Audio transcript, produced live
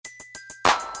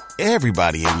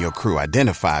Everybody in your crew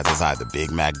identifies as either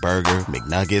Big Mac Burger,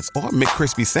 McNuggets, or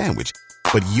McCrispy Sandwich.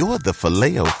 But you're the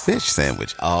Filet-O-Fish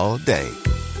Sandwich all day.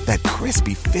 That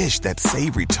crispy fish, that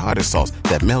savory tartar sauce,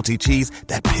 that melty cheese,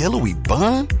 that pillowy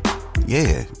bun.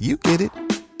 Yeah, you get it.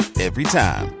 Every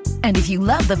time. And if you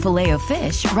love the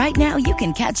Filet-O-Fish, right now you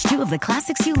can catch two of the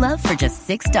classics you love for just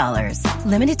 $6.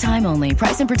 Limited time only.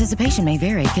 Price and participation may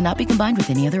vary. Cannot be combined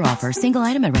with any other offer. Single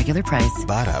item at regular price.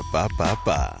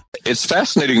 Ba-da-ba-ba-ba. It's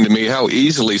fascinating to me how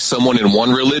easily someone in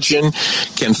one religion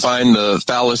can find the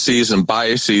fallacies and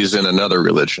biases in another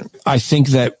religion. I think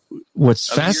that what's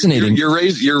fascinating...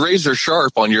 You're razor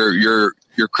sharp on your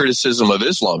criticism of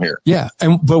Islam here. Yeah,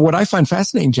 but what I find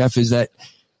fascinating, Jeff, is that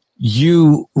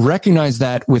you recognize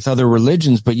that with other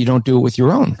religions, but you don't do it with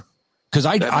your own. Because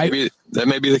that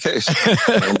may be the case.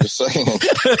 I'm just saying.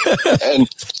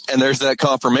 And there's that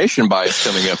confirmation bias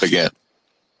coming up again.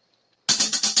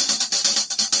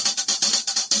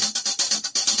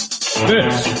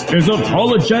 This is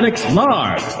Apologetics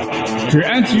Live. To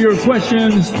answer your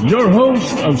questions, your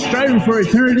host of Striving for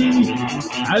Eternity,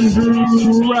 Andrew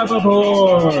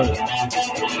Rappaport.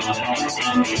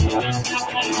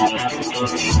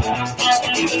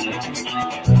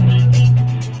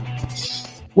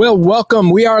 Well,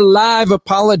 welcome. We are live,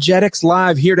 Apologetics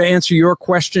Live, here to answer your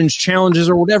questions, challenges,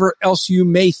 or whatever else you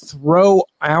may throw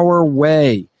our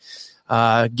way.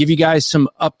 Give you guys some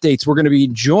updates. We're going to be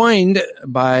joined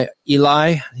by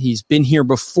Eli. He's been here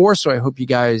before, so I hope you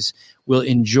guys will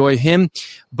enjoy him.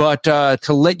 But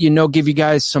to let you know, give you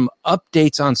guys some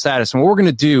updates on status. And what we're going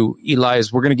to do, Eli,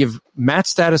 is we're going to give Matt's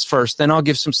status first, then I'll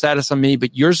give some status on me,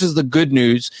 but yours is the good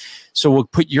news. So we'll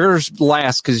put yours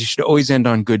last because you should always end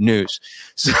on good news.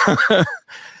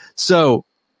 So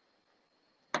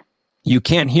you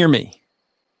can't hear me.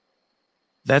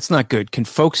 That's not good. Can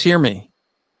folks hear me?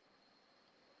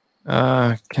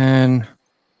 Can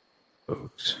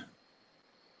folks?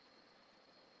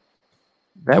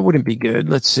 That wouldn't be good.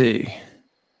 Let's see.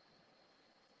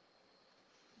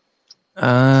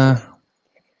 Can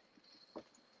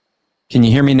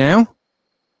you hear me now?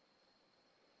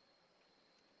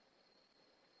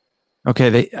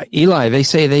 Okay, Eli, they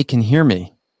say they can hear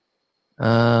me.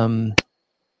 So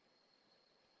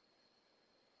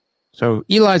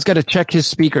Eli's got to check his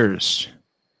speakers.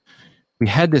 We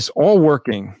had this all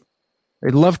working. They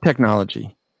love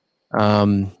technology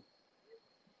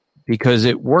because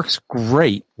it works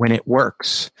great when it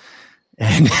works.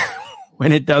 And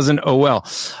when it doesn't, oh well.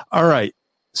 All right.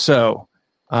 So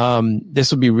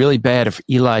this will be really bad if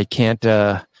Eli can't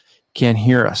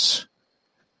hear us,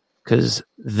 because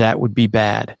that would be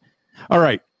bad. All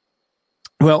right.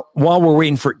 Well, while we're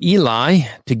waiting for Eli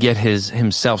to get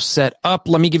himself set up,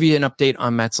 let me give you an update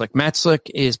on Matt Slick. Matt Slick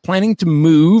is planning to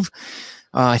move.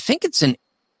 I think it's in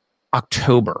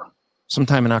October,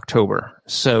 sometime in October.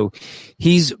 So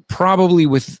he's probably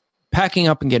with packing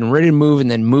up and getting ready to move,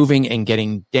 and then moving and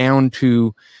getting down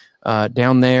to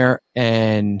down there.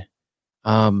 And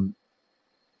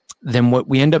then what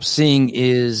we end up seeing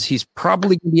is he's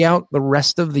probably going to be out the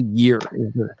rest of the year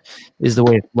is the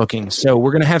way it's looking. So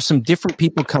we're going to have some different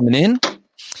people coming in.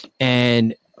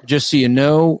 And just so you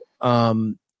know,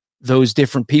 those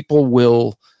different people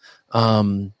will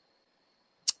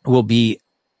be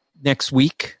next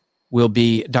week. Will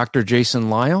be Dr. Jason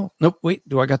Lyle. Nope, wait,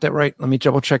 do I got that right? Let me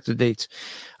double check the dates.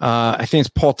 I think it's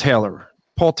Paul Taylor.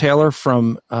 Paul Taylor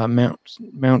from Mount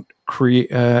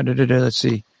let's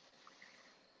see.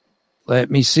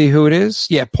 Let me see who it is.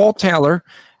 Yeah, Paul Taylor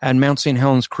at Mount St.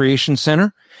 Helens Creation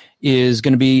Center is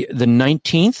going to be the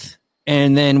 19th.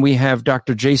 And then we have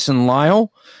Dr. Jason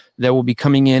Lyle that will be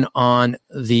coming in on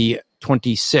the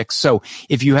 26th. So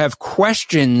if you have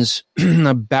questions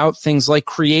about things like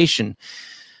creation,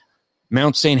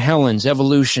 Mount St. Helens,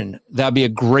 evolution, that'd be a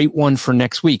great one for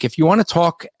next week. If you want to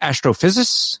talk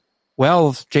astrophysics,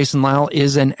 well, Jason Lyle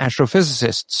is an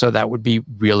astrophysicist, so that would be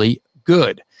really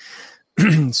good.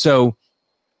 So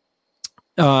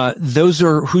those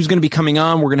are who's going to be coming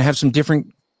on. We're going to have some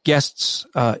different guests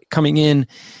coming in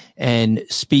and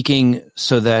speaking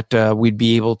so that we'd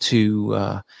be able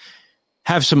to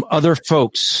have some other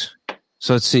folks.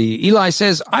 So let's see. Eli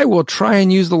says, I will try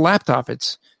and use the laptop.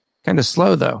 It's kind of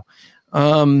slow, though.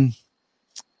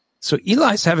 So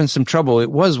Eli's having some trouble.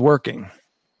 It was working.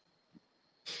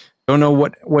 Don't know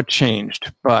what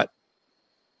changed, but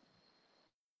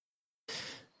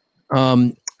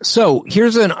so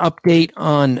here's an update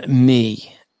on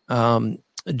me,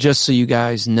 just so you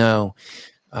guys know.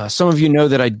 Some of you know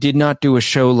that I did not do a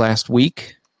show last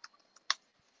week,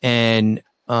 and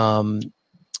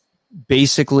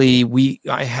basically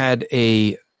I had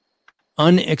a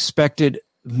unexpected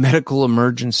medical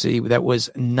emergency that was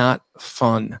not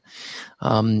fun.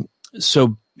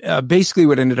 So basically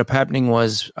what ended up happening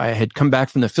was I had come back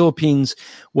from the Philippines,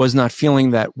 was not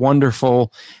feeling that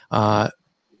wonderful,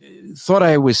 thought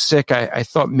I was sick. I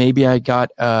thought maybe I got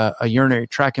a urinary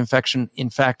tract infection. In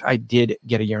fact, I did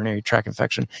get a urinary tract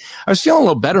infection. I was feeling a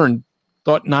little better and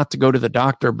thought not to go to the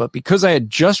doctor, but because I had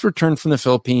just returned from the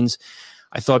Philippines,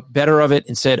 I thought better of it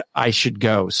and said I should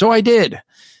go. So I did.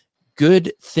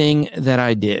 Good thing that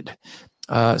I did.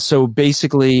 So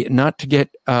basically, not to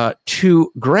get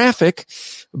too graphic,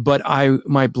 but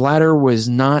my bladder was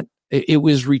it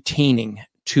was retaining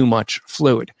too much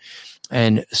fluid.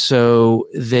 And so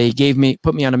they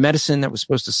put me on a medicine that was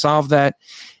supposed to solve that.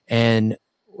 And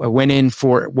I went in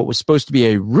for what was supposed to be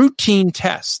a routine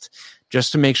test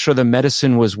just to make sure the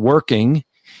medicine was working.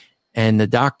 And the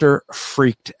doctor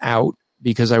freaked out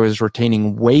because I was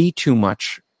retaining way too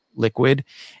much liquid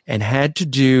and had to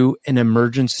do an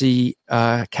emergency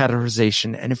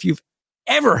catheterization. And if you've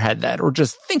ever had that, or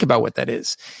just think about what that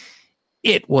is,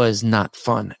 it was not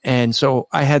fun. And so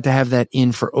I had to have that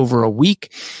in for over a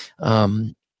week.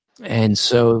 And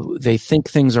so they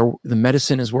think the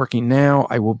medicine is working now.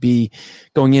 I will be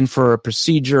going in for a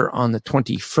procedure on the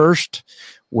 21st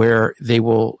where they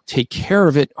will take care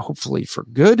of it, hopefully for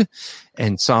good,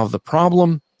 and solve the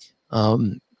problem.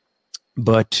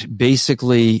 But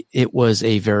basically it was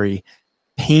a very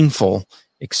painful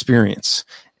experience.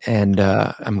 And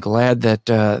I'm glad that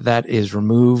that is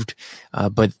removed.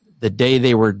 But the day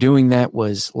they were doing that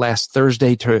was last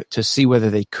Thursday to see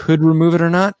whether they could remove it or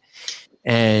not.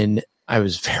 And I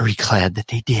was very glad that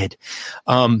they did.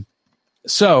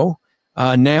 So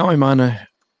now I'm on a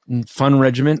fun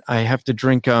regimen. I have to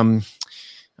drink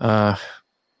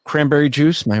cranberry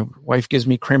juice. My wife gives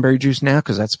me cranberry juice now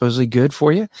because that's supposedly good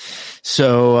for you.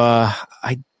 So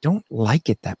I don't like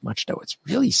it that much, though. It's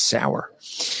really sour.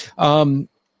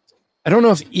 I don't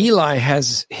know if Eli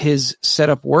has his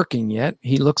setup working yet.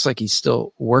 He looks like he's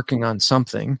still working on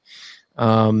something.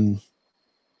 But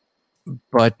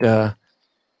I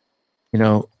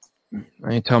tell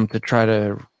him to try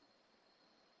to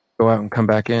go out and come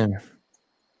back in.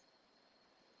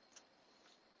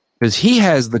 Because he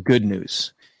has the good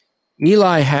news.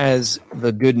 Eli has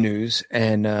the good news,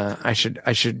 and I should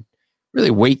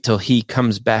really wait till he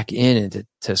comes back in and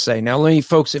to say. Now,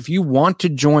 folks, if you want to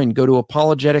join, go to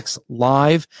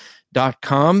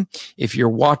apologeticslive.com. If you're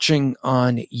watching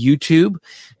on YouTube,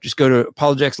 just go to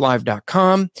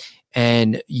apologeticslive.com,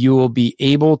 and you will be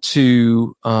able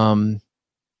to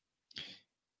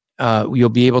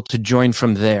join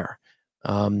from there.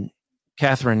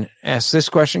 Catherine asks this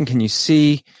question: can you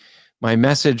see my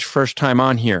message first time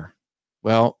on here?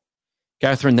 Well,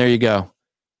 Catherine, there you go.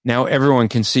 Now everyone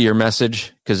can see your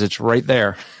message because it's right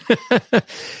there.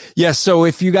 Yes. So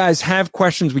if you guys have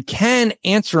questions, we can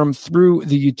answer them through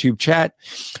the YouTube chat.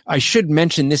 I should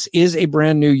mention this is a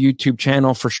brand new YouTube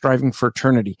channel for Striving for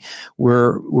Eternity.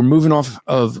 We're moving off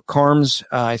of Carm's.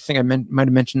 I think I might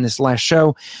have mentioned this last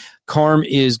show. Carm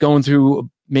is going through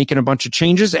making a bunch of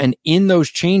changes, and in those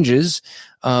changes,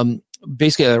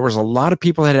 basically there was a lot of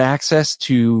people that had access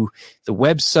to the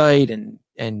website and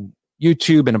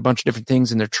YouTube and a bunch of different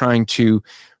things, and they're trying to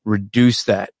reduce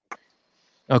that.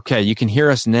 Okay, you can hear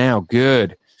us now.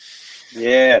 Good.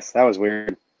 Yes, that was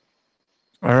weird.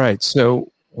 All right,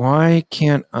 so why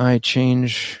can't I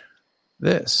change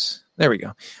this? There we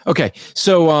go. Okay,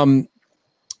 so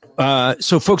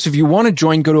so folks, if you want to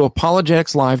join, go to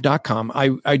apologeticslive.com.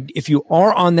 If you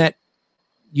are on that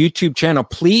YouTube channel,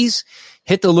 please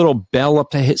hit the little bell up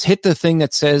to hit the thing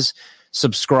that says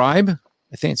subscribe.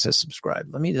 I think it says subscribe.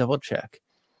 Let me double check.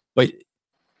 But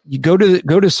you go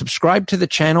to subscribe to the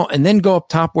channel, and then go up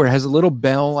top where it has a little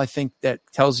bell, I think, that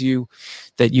tells you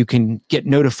that you can get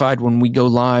notified when we go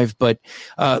live. But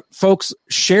folks,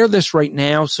 share this right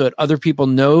now so that other people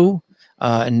know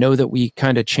and know that we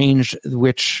kind of changed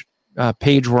which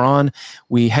page we're on.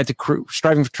 We had to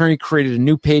Striving for Eternity created a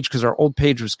new page because our old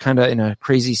page was kind of in a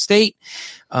crazy state.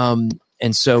 And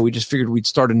so we just figured we'd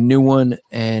start a new one,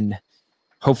 and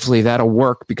hopefully that'll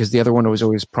work because the other one was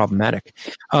always problematic.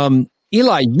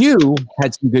 Eli, you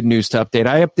had some good news to update.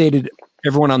 I updated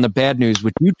everyone on the bad news,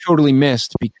 which you totally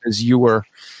missed because you were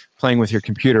playing with your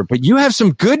computer. But you have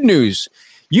some good news.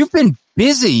 You've been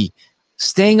busy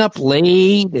staying up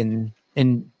late and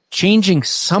changing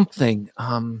something.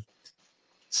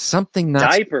 Something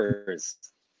not diapers.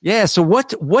 Yeah. So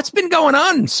what's been going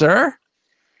on, sir?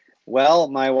 Well,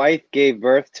 my wife gave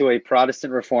birth to a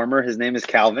Protestant reformer. His name is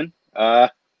Calvin. And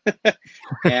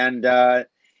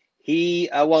you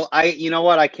know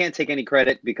what? I can't take any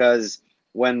credit because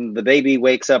when the baby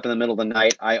wakes up in the middle of the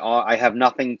night, I have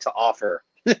nothing to offer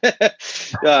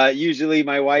Usually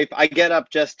my wife, I get up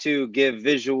just to give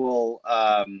visual,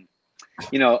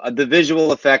 the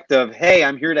visual effect of, hey,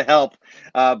 I'm here to help.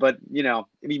 But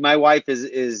my wife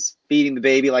is feeding the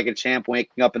baby like a champ,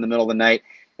 waking up in the middle of the night,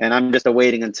 and I'm just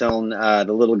waiting until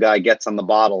the little guy gets on the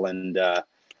bottle, and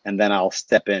then I'll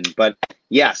step in. But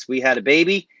yes, we had a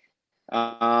baby.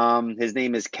 His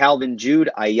name is Calvin Jude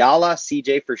Ayala,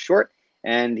 CJ for short,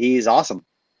 and he's awesome.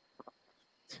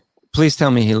 Please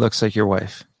tell me he looks like your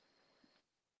wife.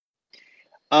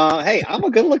 Hey, I'm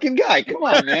a good-looking guy. Come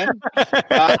on, man.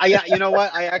 You know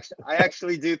what? I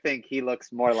actually do think he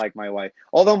looks more like my wife.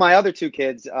 Although my other two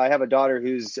kids, I have a daughter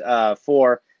who's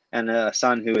 4 and a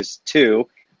son who is 2,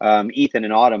 Ethan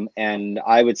and Autumn, and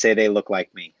I would say they look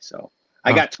like me. So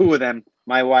I got 2 of them.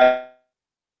 My wife.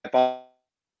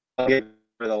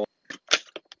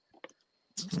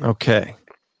 Okay.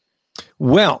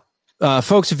 Well,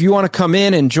 folks, if you want to come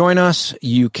in and join us,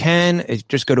 you can.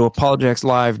 Just go to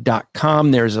apologeticslive.com.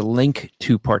 There's a link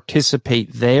to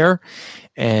participate there.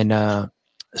 And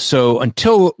so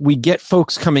until we get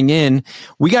folks coming in,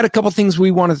 we got a couple things we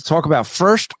wanted to talk about.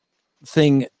 First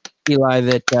thing, Eli,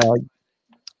 that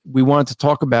we wanted to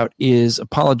talk about is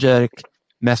apologetic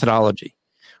methodology,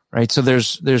 right? So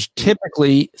there's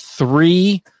typically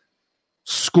 3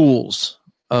 schools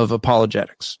of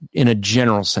apologetics in a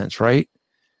general sense, right?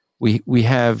 We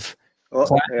have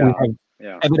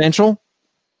evidential,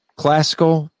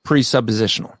 classical,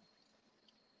 presuppositional.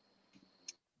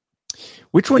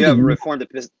 Which one? Reformed.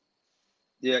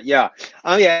 Yeah.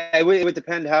 It would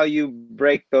depend how you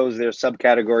break those. Their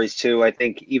subcategories too. I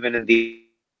think even in the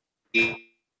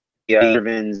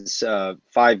Irvin's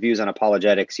 5 views on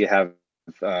apologetics, you have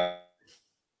the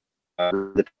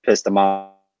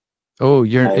epistemology. Oh,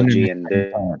 you're and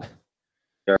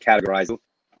they're categorized.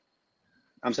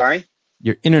 I'm sorry?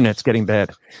 Your internet's getting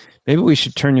bad. Maybe we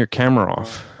should turn your camera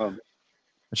off.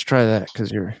 Let's try that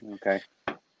because you're... Okay.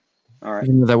 All right.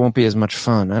 Even though that won't be as much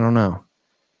fun. I don't know.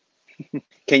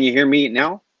 Can you hear me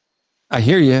now? I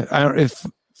hear you. If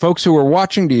folks who are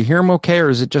watching, do you hear them okay, or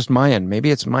is it just my end? Maybe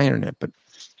it's my internet, but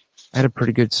I had a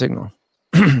pretty good signal.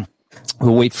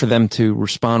 We'll wait for them to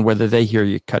respond whether they hear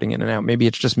you cutting in and out. Maybe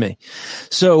it's just me.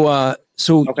 So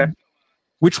okay.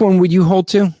 Which one would you hold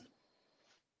to?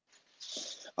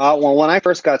 Well, when I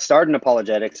first got started in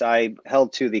apologetics, I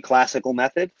held to the classical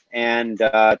method, and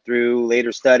through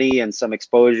later study and some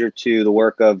exposure to the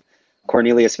work of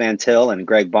Cornelius Van Til and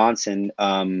Greg Bahnsen,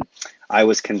 I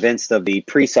was convinced of the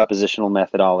presuppositional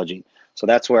methodology. So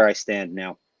that's where I stand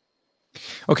now.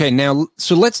 Okay, now,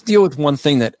 so let's deal with one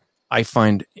thing that I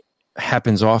find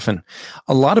happens often.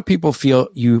 A lot of people feel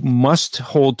you must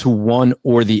hold to one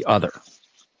or the other.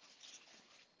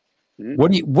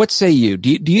 What say you?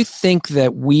 Do you think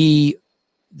that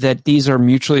these are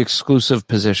mutually exclusive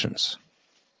positions?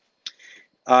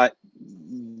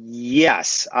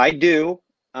 Yes, I do.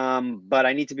 But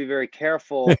I need to be very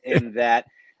careful in that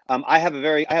I have a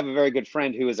very good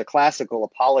friend who is a classical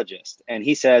apologist, and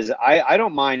he says I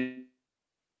don't mind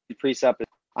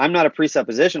I'm not a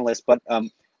presuppositionalist, but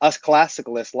us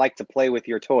classicalists like to play with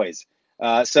your toys.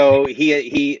 So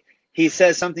he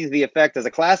says something to the effect, as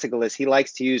a classicalist, he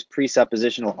likes to use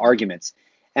presuppositional arguments.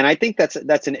 And I think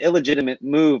that's an illegitimate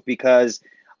move, because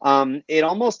it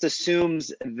almost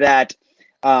assumes that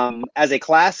as a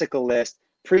classicalist,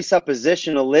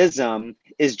 presuppositionalism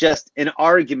is just an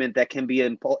argument that can be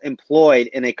employed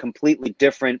in a completely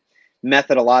different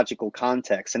methodological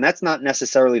context. And that's not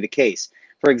necessarily the case.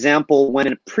 For example, when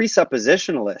a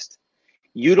presuppositionalist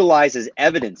utilizes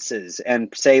evidences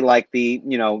and say, like the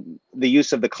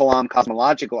use of the Kalam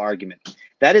cosmological argument,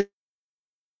 that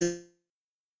is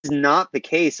not the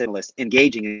case in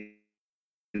engaging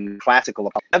in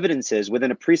classical evidences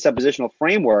within a presuppositional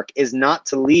framework is not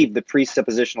to leave the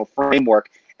presuppositional framework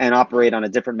and operate on a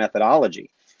different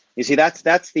methodology. You see, that's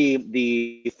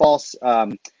the false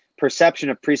perception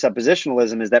of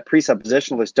presuppositionalism, is that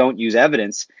presuppositionalists don't use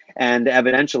evidence and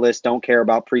evidentialists don't care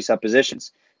about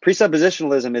presuppositions.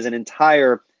 Presuppositionalism is an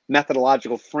entire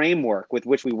methodological framework with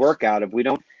which we work out of. We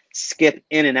don't skip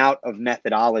in and out of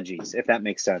methodologies, if that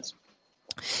makes sense.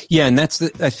 Yeah, and that's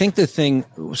I think the thing.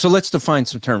 So let's define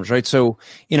some terms, right? So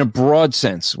in a broad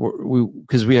sense,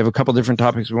 because we have a couple different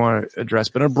topics we want to address,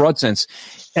 but in a broad sense,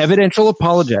 evidential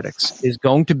apologetics is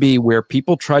going to be where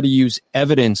people try to use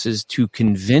evidences to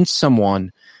convince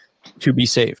someone to be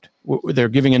saved. They're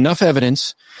giving enough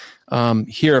evidence.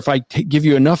 Here, if I give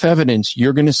you enough evidence,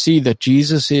 you're going to see that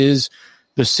Jesus is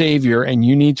the Savior, and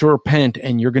you need to repent,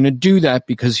 and you're going to do that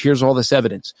because here's all this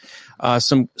evidence.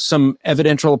 Some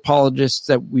evidential apologists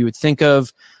that we would think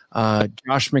of,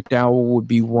 Josh McDowell would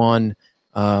be one.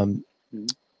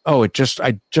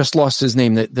 I just lost his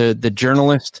name. The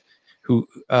journalist who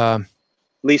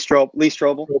Lee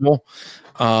Strobel.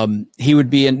 He would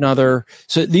be another.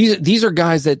 So these are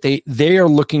guys that they are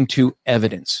looking to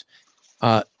evidence.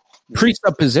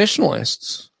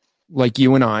 Presuppositionalists like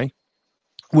you and I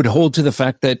would hold to the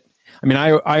fact that,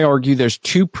 I argue there's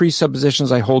two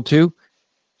presuppositions I hold to.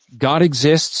 God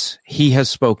exists. He has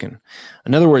spoken.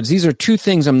 In other words, these are two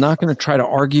things I'm not going to try to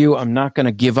argue. I'm not going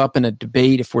to give up in a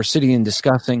debate if we're sitting and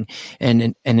discussing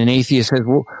and an atheist says,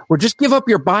 well, just give up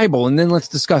your Bible and then let's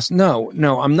discuss. No,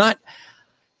 I'm not.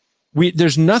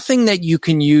 There's nothing that you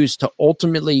can use to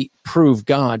ultimately prove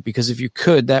God, because if you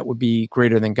could, that would be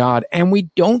greater than God. And we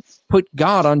don't put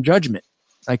God on judgment.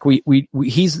 Like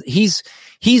he's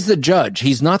the judge.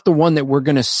 He's not the one that we're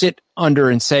going to sit under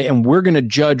and say, and we're going to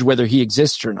judge whether he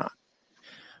exists or not.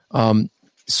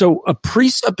 So a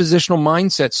presuppositional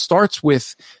mindset starts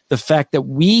with the fact that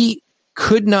we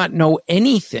could not know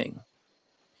anything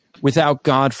without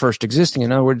God first existing.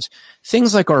 In other words,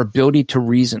 things like our ability to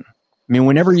reason.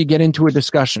 Whenever you get into a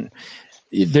discussion,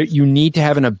 you need to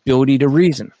have an ability to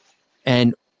reason.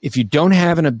 And if you don't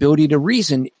have an ability to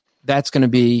reason, that's going to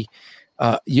be,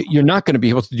 you're not going to be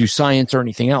able to do science or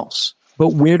anything else. But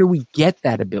where do we get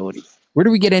that ability? Where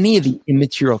do we get any of the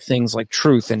immaterial things like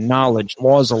truth and knowledge,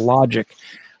 laws of logic,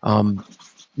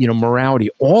 morality?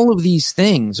 All of these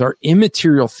things are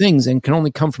immaterial things and can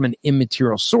only come from an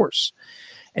immaterial source.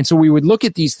 And so we would look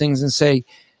at these things and say,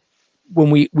 when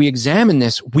we examine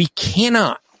this, we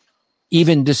cannot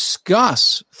even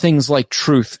discuss things like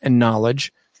truth and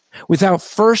knowledge without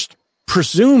first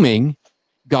presuming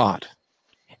God.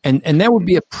 And that would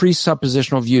be a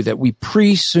presuppositional view, that we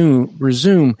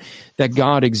presume that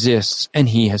God exists and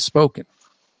he has spoken.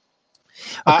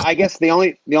 I guess the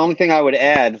only thing I would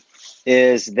add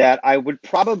is that I would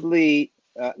probably,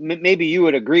 maybe you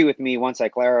would agree with me once I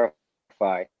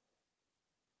clarify,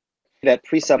 that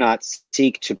presup not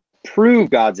seek to prove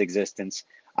God's existence.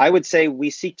 I would say we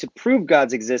seek to prove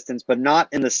God's existence, but not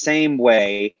in the same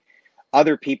way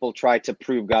other people try to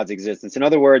prove God's existence. In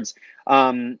other words,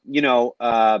 I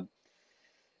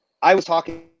was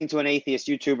talking to an atheist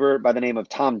YouTuber by the name of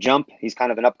Tom Jump. He's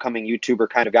kind of an upcoming YouTuber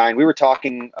kind of guy. And we were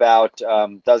talking about,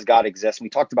 does God exist? And we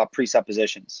talked about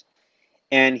presuppositions.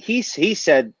 And he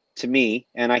said to me,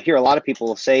 and I hear a lot of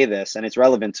people say this, and it's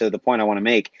relevant to the point I want to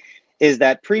make, is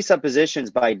that presuppositions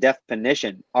by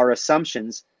definition are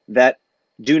assumptions that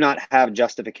do not have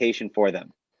justification for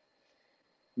them.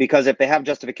 Because if they have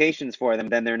justifications for them,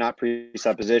 then they're not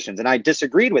presuppositions. And I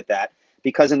disagreed with that,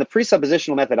 because in the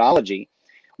presuppositional methodology,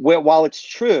 while it's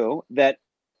true that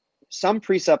some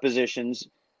presuppositions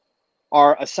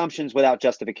are assumptions without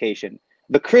justification,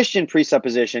 the Christian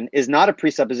presupposition is not a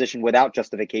presupposition without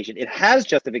justification. It has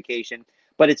justification,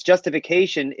 but its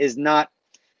justification is not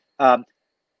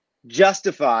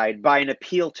justified by an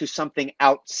appeal to something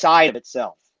outside of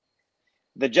itself.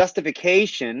 The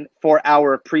justification for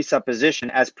our presupposition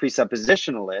as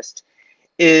presuppositionalists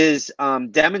is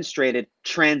demonstrated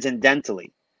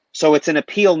transcendentally. So it's an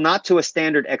appeal not to a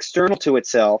standard external to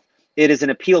itself. It is an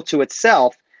appeal to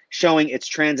itself, showing its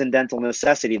transcendental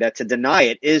necessity, that to deny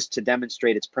it is to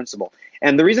demonstrate its principle.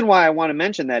 And the reason why I want to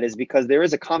mention that is because there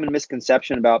is a common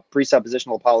misconception about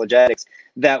presuppositional apologetics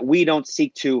that we don't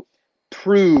seek to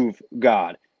prove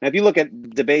God. Now, if you look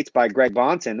at debates by Greg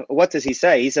Bonson, what does he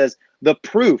say? He says, the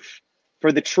proof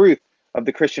for the truth of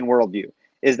the Christian worldview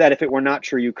is that if it were not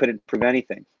true, you couldn't prove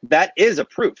anything. That is a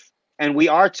proof, and we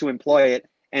are to employ it,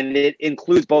 and it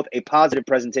includes both a positive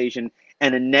presentation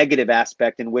and a negative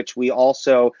aspect in which we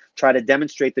also try to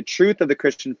demonstrate the truth of the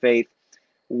Christian faith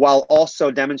while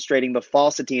also demonstrating the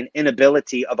falsity and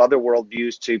inability of other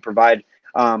worldviews to provide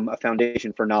a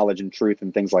foundation for knowledge and truth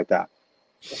and things like that.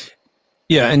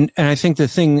 Yeah, and I think the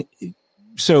thing,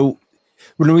 so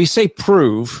when we say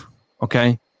prove,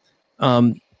 okay,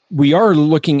 we are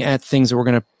looking at things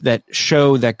that that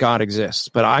show that God exists,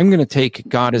 but I'm going to take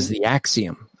God as the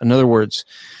axiom. In other words,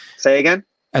 say again,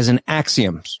 as an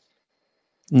axiom.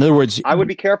 In other words, I would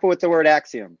be careful with the word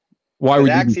axiom. Why would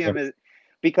axiom is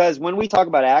because when we talk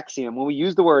about axiom, when we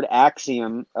use the word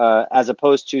axiom as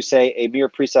opposed to, say, a mere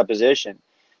presupposition,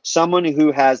 someone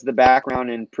who has the background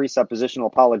in presuppositional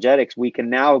apologetics, we can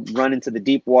now run into the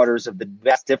deep waters of the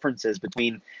vast differences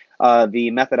between the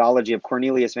methodology of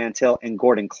Cornelius Van Til and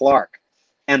Gordon Clark.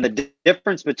 And the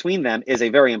difference between them is a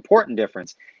very important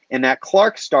difference, in that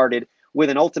Clark started with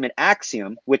an ultimate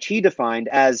axiom, which he defined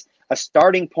as a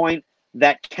starting point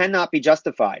that cannot be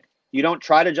justified. You don't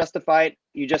try to justify it,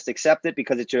 you just accept it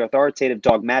because it's your authoritative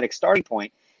dogmatic starting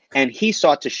point. And he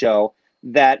sought to show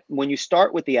that when you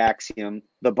start with the axiom,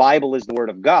 the Bible is the word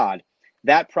of God,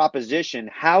 that proposition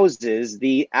houses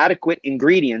the adequate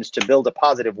ingredients to build a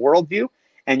positive worldview,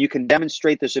 and you can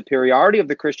demonstrate the superiority of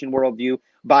the Christian worldview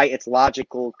by its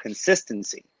logical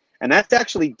consistency. And that's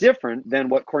actually different than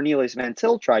what Cornelius Van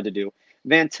Til tried to do.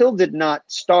 Van Til did not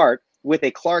start with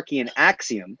a Clarkian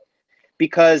axiom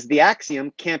because the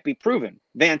axiom can't be proven.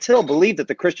 Van Til believed that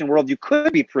the Christian worldview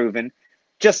could be proven,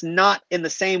 just not in the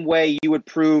same way you would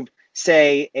prove,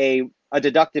 say, a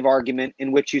deductive argument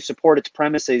in which you support its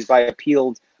premises by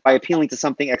appealing to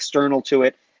something external to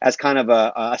it as kind of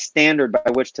a standard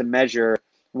by which to measure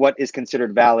what is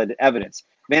considered valid evidence.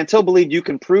 Van Til believed you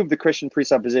can prove the Christian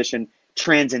presupposition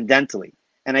transcendentally.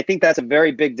 And I think that's a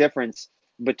very big difference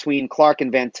between Clarke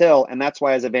and Van Til, and that's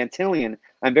why as a Van Tilian,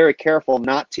 I'm very careful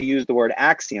not to use the word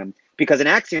axiom, because an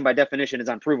axiom by definition is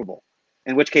unprovable,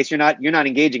 in which case you're not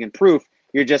engaging in proof,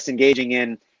 you're just engaging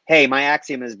in, hey, my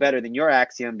axiom is better than your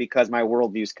axiom because my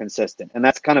worldview is consistent. And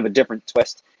that's kind of a different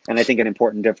twist, and I think an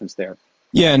important difference there.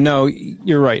 Yeah, no,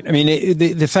 you're right. I mean,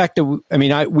 the fact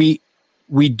that,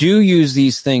 we do use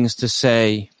these things to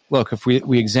say, look, if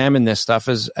we examine this stuff,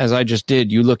 as I just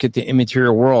did, you look at the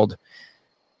immaterial world,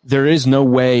 there is no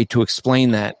way to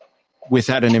explain that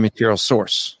without an immaterial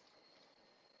source.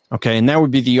 Okay, and that would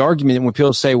be the argument when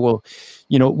people say, well,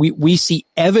 we see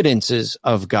evidences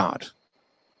of God,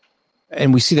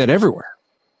 and we see that everywhere.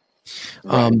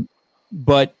 Right.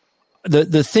 But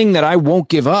the thing that I won't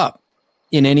give up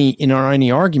in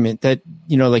any argument that,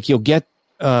 like you'll get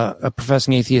a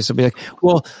professing atheist will be like,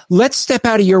 well, let's step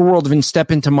out of your world and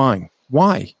step into mine.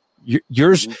 Why?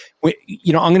 Yours, I'm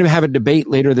going to have a debate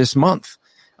later this month.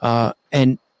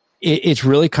 And it's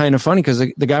really kind of funny because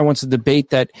the guy wants to debate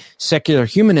that secular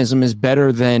humanism is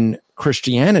better than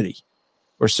Christianity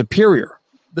or superior.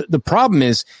 The problem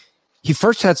is he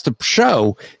first has to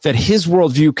show that his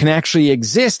worldview can actually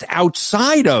exist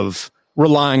outside of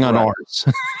relying on ours.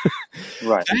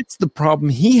 Right. That's the problem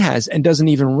he has and doesn't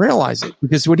even realize it,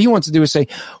 because what he wants to do is say,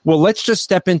 well, let's just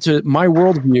step into my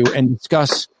worldview and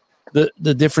discuss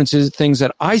the differences, things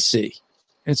that I see.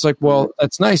 And it's like, well,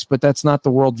 that's nice, but that's not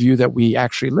the worldview that we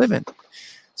actually live in.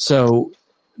 So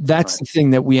that's the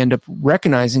thing that we end up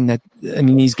recognizing, that, I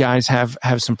mean, these guys have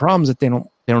some problems that they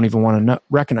don't even want to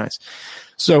recognize.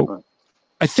 So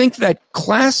I think that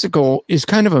classical is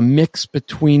kind of a mix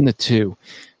between the two.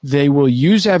 They will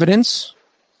use evidence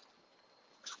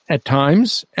at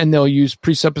times, and they'll use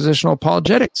presuppositional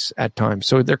apologetics at times.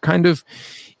 So they're kind of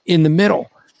in the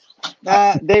middle.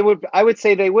 I would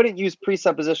say they wouldn't use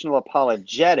presuppositional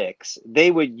apologetics. They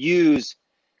would use,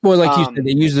 well, like you said,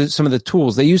 they use some of the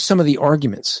tools. They use some of the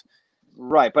arguments.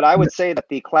 Right, but I would say that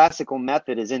the classical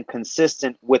method is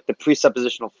inconsistent with the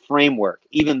presuppositional framework,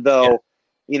 even though,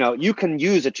 you can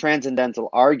use a transcendental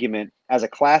argument as a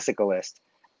classicalist.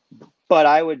 But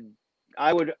I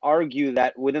would argue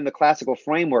that within the classical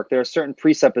framework, there are certain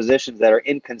presuppositions that are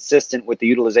inconsistent with the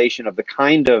utilization of the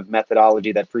kind of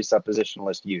methodology that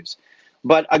presuppositionalists use.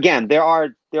 But again, there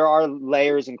are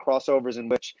layers and crossovers in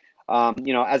which,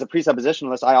 as a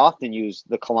presuppositionalist, I often use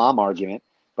the Kalam argument,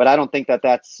 but I don't think that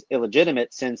that's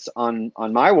illegitimate, since on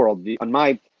my worldview, on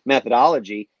my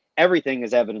methodology, everything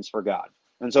is evidence for God.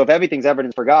 And so if everything's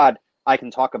evidence for God, I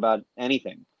can talk about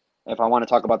anything. If I want to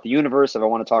talk about the universe, if I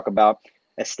want to talk about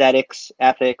aesthetics,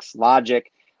 ethics,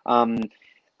 logic.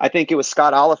 I think it was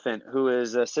Scott Oliphant, who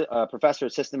is a professor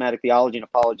of systematic theology and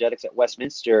apologetics at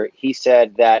Westminster. He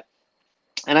said that,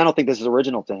 and I don't think this is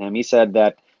original to him, he said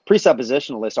that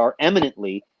presuppositionalists are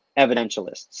eminently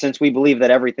evidentialists, since we believe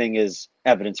that everything is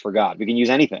evidence for God. We can use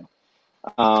anything.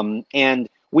 And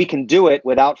we can do it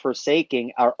without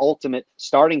forsaking our ultimate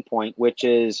starting point, which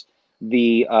is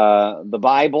the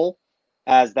Bible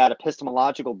as that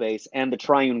epistemological base, and the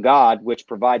triune God, which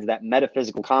provides that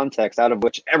metaphysical context out of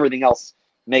which everything else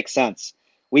makes sense.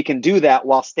 We can do that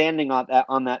while standing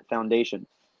on that foundation.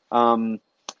 And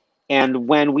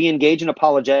when we engage in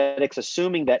apologetics,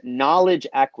 assuming that knowledge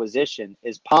acquisition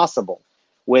is possible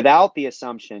without the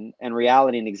assumption and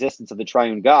reality and existence of the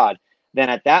triune God, then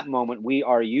at that moment we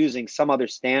are using some other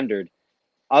standard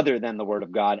other than the Word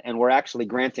of God, and we're actually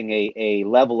granting a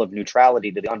level of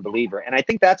neutrality to the unbeliever. And I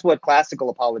think that's what classical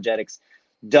apologetics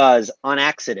does on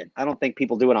accident. I don't think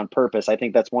people do it on purpose. I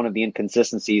think that's one of the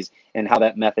inconsistencies in how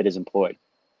that method is employed.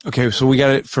 Okay, so we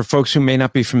got it for folks who may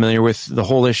not be familiar with the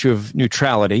whole issue of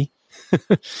neutrality,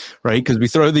 right? Because we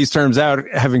throw these terms out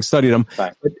having studied them.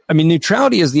 Right. But, I mean,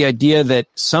 neutrality is the idea that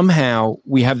somehow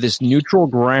we have this neutral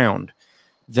ground,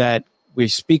 that we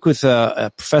speak with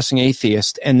a professing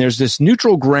atheist, and there's this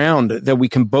neutral ground that we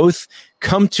can both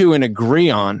come to and agree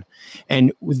on.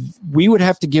 And we would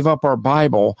have to give up our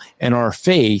Bible and our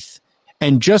faith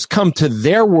and just come to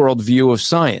their worldview of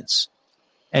science.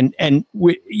 And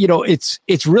we,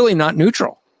 it's really not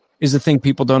neutral, is the thing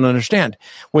people don't understand.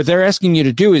 What they're asking you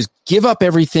to do is give up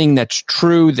everything that's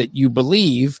true that you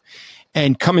believe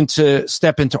and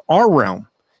step into our realm.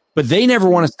 But they never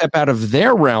want to step out of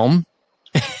their realm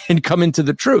and come into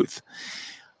the truth.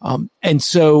 And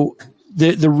so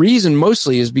the reason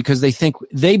mostly is because they think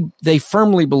they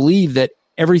firmly believe that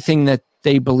everything that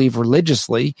they believe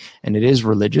religiously, and it is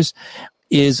religious,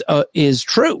 is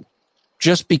true,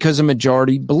 just because a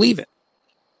majority believe it.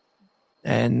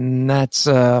 And that's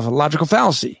a logical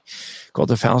fallacy called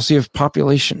the fallacy of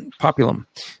populum.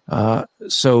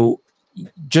 So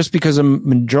just because a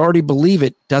majority believe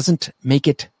it doesn't make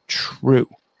it true.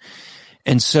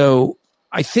 And so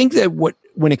I think that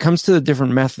when it comes to the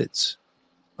different methods,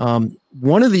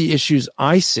 one of the issues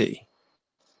I see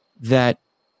that,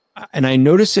 and I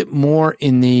notice it more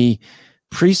in the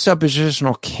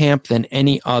presuppositional camp than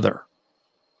any other,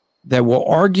 that will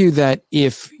argue that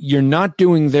if you're not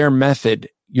doing their method,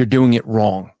 you're doing it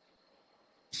wrong.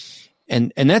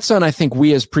 And that's something I think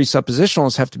we as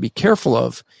presuppositionalists have to be careful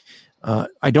of.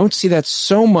 I don't see that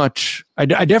so much. I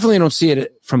definitely don't see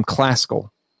it from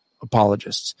classical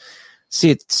apologists. See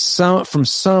it from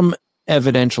some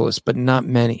evidentialists, but not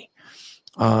many.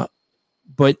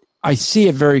 But I see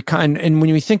it very kind. And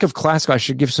when we think of classical, I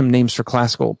should give some names for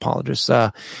classical apologists.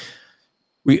 I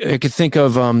could think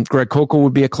of Greg Koukl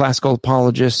would be a classical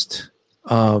apologist.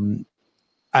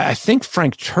 I think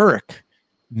Frank Turek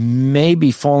may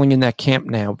be falling in that camp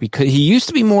now because he used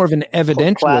to be more of an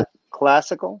evidentialist.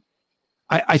 Classical?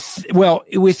 Well,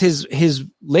 with his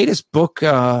latest book,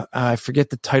 I forget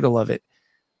the title of it,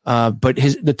 but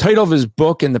the title of his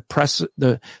book and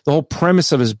the whole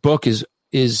premise of his book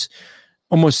is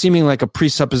almost seeming like a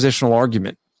presuppositional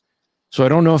argument. So I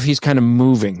don't know if he's kind of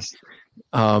moving.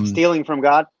 Stealing from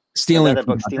God? Stealing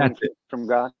from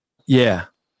God? Yeah.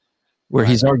 Where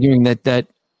he's arguing that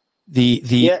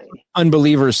the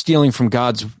unbeliever is stealing from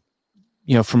God's,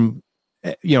 stealing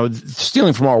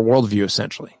from our worldview,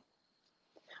 essentially.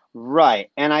 Right.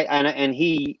 And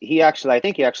he actually, I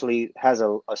think he actually has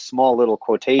a small little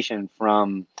quotation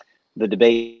from the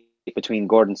debate between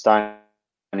Gordon Stein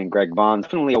and Greg Bahnsen.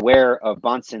 Definitely aware of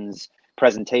Bahnsen's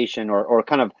presentation or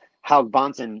kind of how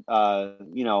Bahnsen,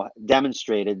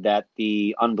 demonstrated that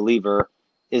the unbeliever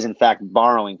is in fact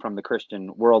borrowing from the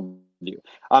Christian worldview.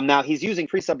 Now he's using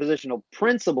presuppositional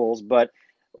principles, but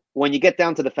when you get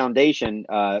down to the foundation,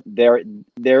 there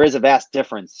is a vast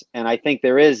difference, and I think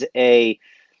there is a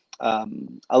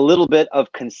little bit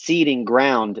of conceding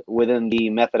ground within the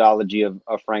methodology of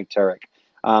Frank Turek,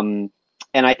 and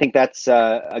I think that's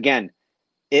again,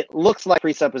 it looks like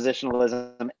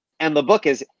presuppositionalism, and the book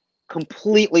is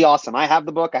completely awesome. I have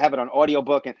the book. I have it on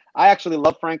audiobook, and I actually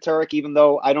love Frank Turek, even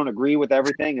though I don't agree with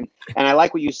everything. And I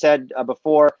like what you said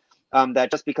before,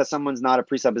 that just because someone's not a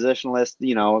presuppositionalist,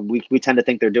 we tend to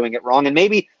think they're doing it wrong. And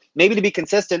maybe to be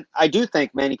consistent, I do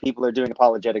think many people are doing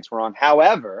apologetics wrong.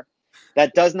 However,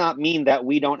 that does not mean that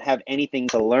we don't have anything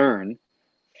to learn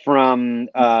from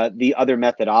the other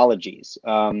methodologies.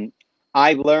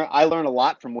 I learn a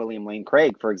lot from William Lane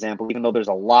Craig, for example, even though there's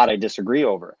a lot I disagree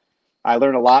over. I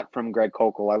learn a lot from Greg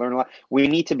Koukl. I learn a lot. We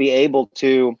need to be able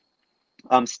to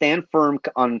stand firm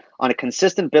on a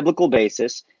consistent biblical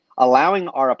basis, allowing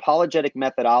our apologetic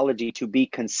methodology to be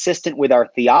consistent with our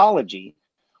theology,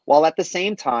 while at the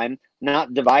same time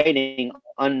not dividing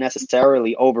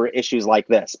unnecessarily over issues like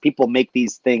this. People make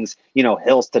these things,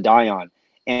 hills to die on,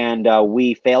 and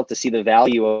we fail to see the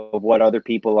value of what other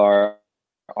people are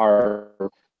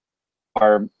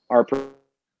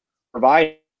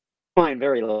providing.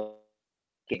 Very low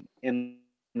in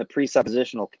the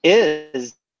presuppositional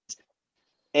is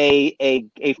a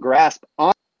grasp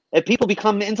on if people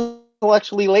become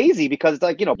intellectually lazy because it's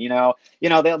like they'll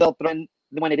throw in,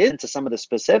 when it is into some of the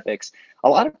specifics, a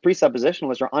lot of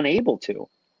presuppositionalists are unable to,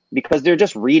 because they're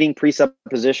just reading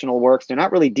presuppositional works. They're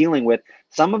not really dealing with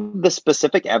some of the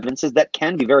specific evidences that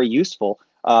can be very useful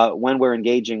when we're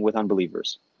engaging with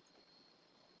unbelievers.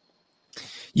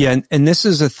 Yeah, and this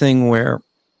is a thing where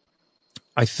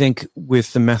I think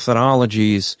with the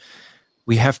methodologies,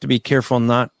 we have to be careful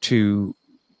not to.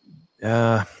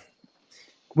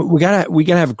 We gotta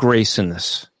have grace in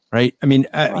this, right? I mean,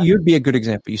 you'd be a good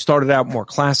example. You started out more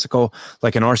classical,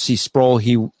 like an R.C. Sproul.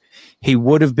 He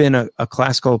would have been a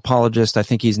classical apologist. I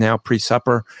think he's now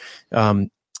pre-supper,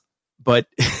 but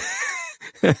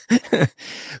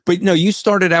but no, you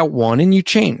started out one and you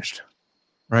changed,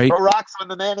 right? Throw rocks when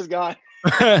the man is gone.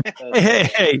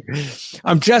 Hey,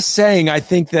 I'm just saying, I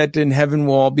think that in heaven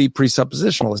we'll all be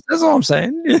presuppositionalists. That's all I'm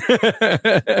saying.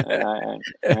 I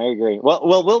agree. Well,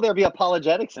 will there be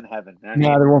apologetics in heaven?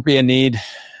 No, there won't be a need.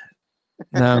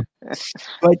 No.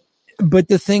 But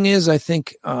the thing is, I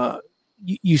think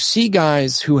you see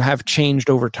guys who have changed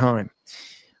over time.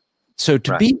 So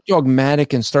to be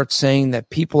dogmatic and start saying that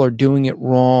people are doing it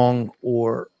wrong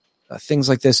or things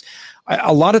like this,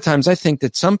 a lot of times I think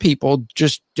that some people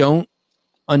just don't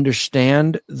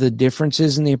understand the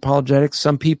differences in the apologetics.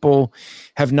 Some people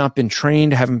have not been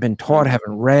trained, haven't been taught,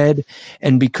 haven't read.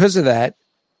 And because of that,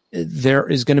 there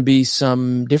is going to be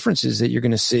some differences that you're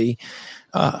going to see.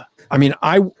 I mean,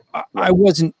 I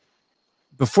wasn't,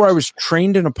 before I was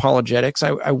trained in apologetics,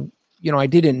 I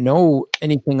didn't know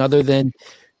anything other than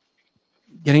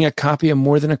getting a copy of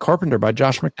More Than a Carpenter by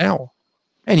Josh McDowell.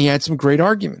 And he had some great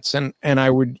arguments. And I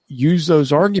would use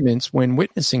those arguments when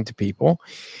witnessing to people.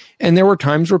 And there were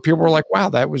times where people were like, wow,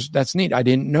 that's neat. I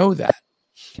didn't know that.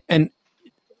 And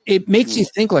it makes you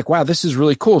think like, wow, this is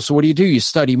really cool. So what do? You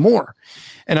study more.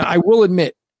 And I will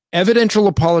admit, evidential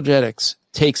apologetics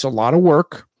takes a lot of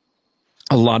work,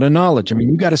 a lot of knowledge. I mean,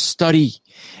 you got to study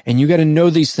and you got to know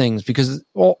these things because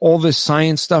all this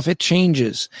science stuff, it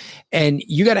changes. And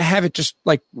you got to have it just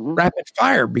like rapid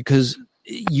fire because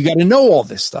you got to know all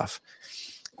this stuff.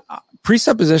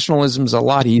 Presuppositionalism is a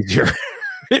lot easier.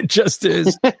 It just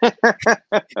is.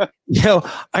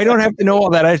 I don't have to know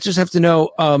all that. I just have to know,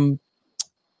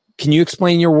 can you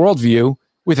explain your worldview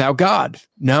without God?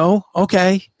 No?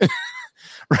 Okay.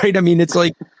 Right? I mean, it's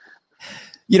like,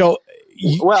 well,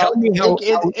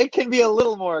 it can be a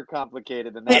little more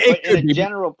complicated than that. But in a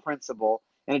general principle,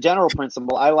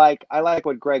 I like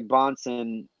what Greg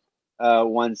Bonson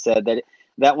once said,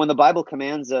 that when the Bible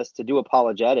commands us to do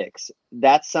apologetics,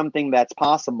 that's something that's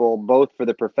possible both for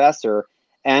the professor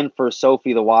and for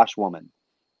Sophie the washwoman.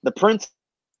 The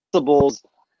principles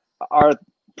are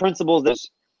principles that,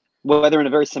 whether in a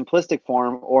very simplistic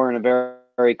form or in a very,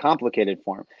 very complicated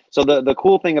form. So the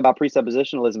cool thing about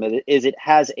presuppositionalism is it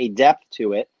has a depth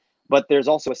to it, but there's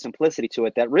also a simplicity to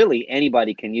it that really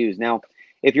anybody can use. Now,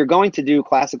 if you're going to do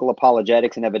classical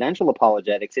apologetics and evidential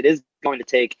apologetics, it is going to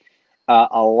take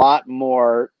a lot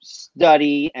more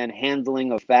study and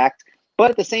handling of fact. But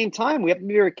at the same time, we have to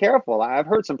be very careful. I've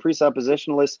heard some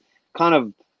presuppositionalists kind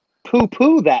of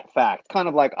poo-poo that fact, kind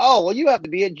of like, oh, well, you have to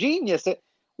be a genius.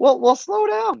 Well, slow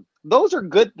down. Those are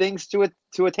good things to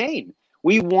attain.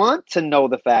 We want to know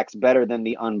the facts better than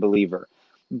the unbeliever.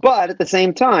 But at the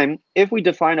same time, if we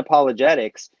define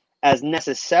apologetics as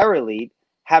necessarily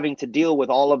having to deal with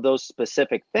all of those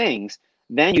specific things,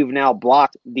 then you've now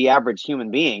blocked the average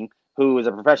human being who is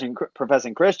a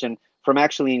professing Christian from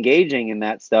actually engaging in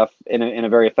that stuff in a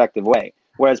very effective way.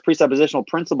 Whereas presuppositional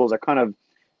principles are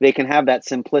they can have that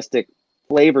simplistic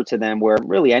flavor to them where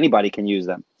really anybody can use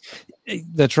them.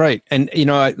 That's right. And,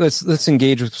 let's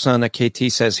engage with something that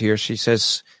KT says here. She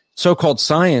says, so-called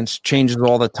science changes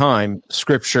all the time.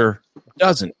 Scripture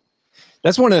doesn't.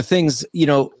 That's one of the things, I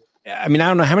mean, I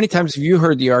don't know how many times have you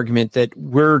heard the argument that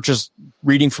we're just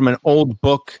reading from an old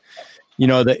book,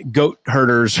 that goat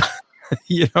herders,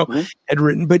 had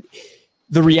written. But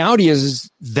the reality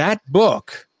is that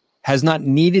book has not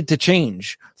needed to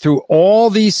change through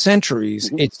all these centuries.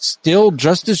 Mm-hmm. It's still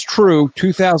just as true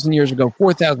 2,000 years ago,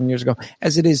 4,000 years ago,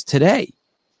 as it is today.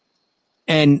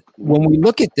 And when we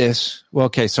look at this,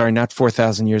 not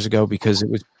 4,000 years ago, because it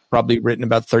was probably written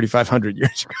about 3,500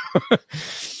 years ago.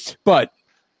 But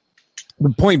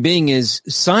the point being is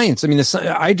science. I mean,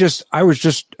 I was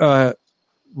just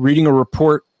reading a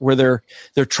report where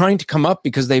they're trying to come up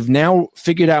because they've now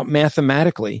figured out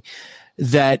mathematically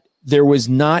that there was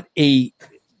not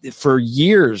for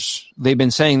years, they've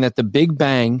been saying that the Big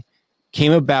Bang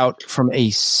came about from a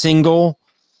single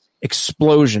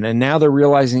explosion. And now they're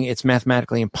realizing it's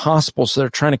mathematically impossible. So they're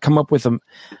trying to come up with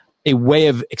a way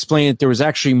of explaining that there was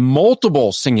actually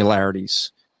multiple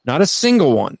singularities, not a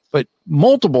single one, but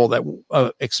multiple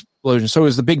explosions. So it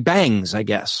was the Big Bangs, I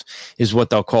guess, is what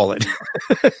they'll call it.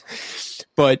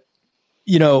 But,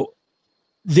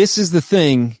 this is the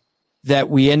thing that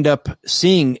we end up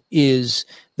seeing is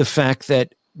the fact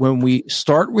that when we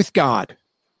start with God,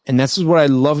 and this is what I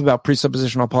love about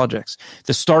presuppositional apologetics,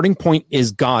 the starting point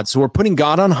is God. So we're putting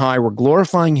God on high, we're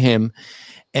glorifying him,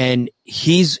 and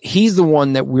he's the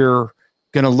one that we're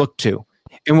going to look to.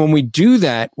 And when we do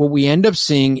that, what we end up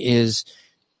seeing is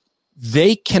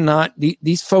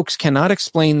these folks cannot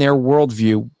explain their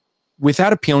worldview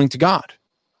without appealing to God.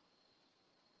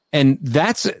 And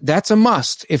that's a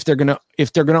must if they're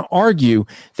gonna argue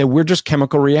that we're just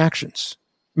chemical reactions.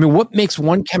 I mean, what makes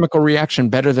one chemical reaction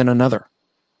better than another?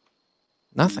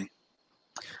 Nothing.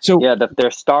 So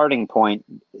their starting point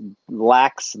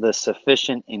lacks the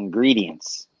sufficient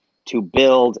ingredients to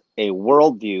build a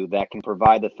worldview that can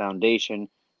provide the foundation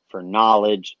for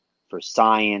knowledge, for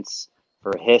science,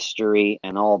 for history,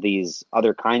 and all these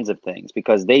other kinds of things,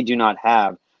 because they do not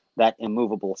have that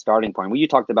immovable starting point. When you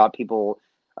talked about people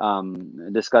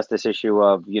discuss this issue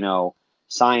of,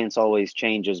 science always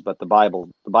changes, but the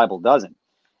Bible doesn't.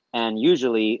 And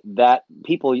usually that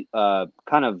people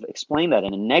kind of explain that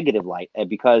in a negative light,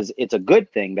 because it's a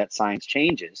good thing that science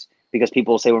changes, because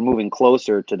people say we're moving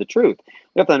closer to the truth.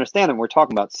 We have to understand that when we're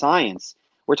talking about science,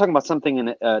 we're talking about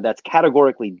something that's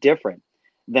categorically different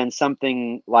than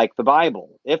something like the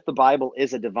Bible. If the Bible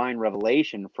is a divine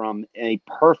revelation from a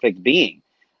perfect being,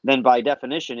 then by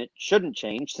definition it shouldn't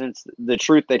change, since the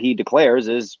truth that he declares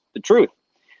is the truth.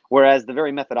 Whereas the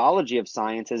very methodology of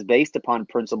science is based upon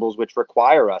principles which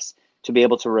require us to be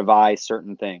able to revise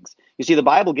certain things. You see, the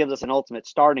Bible gives us an ultimate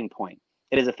starting point.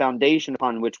 It is a foundation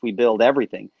upon which we build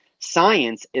everything.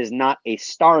 Science is not a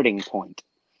starting point.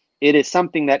 It is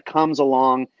something that comes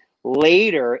along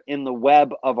later in the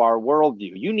web of our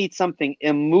worldview. You need something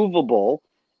immovable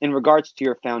in regards to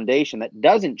your foundation that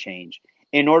doesn't change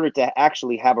in order to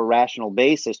actually have a rational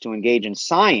basis to engage in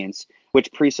science,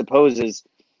 which presupposes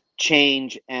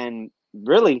change, and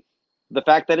really the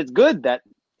fact that it's good that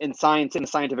in science, in the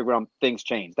scientific realm, things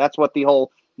change. That's what the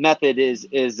whole method is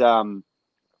that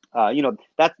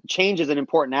change is an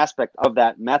important aspect of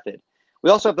that method. We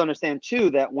also have to understand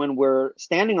too that when we're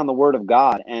standing on the Word of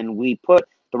God and we put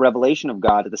the revelation of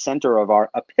God at the center of our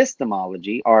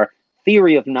epistemology, our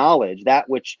theory of knowledge, that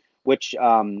which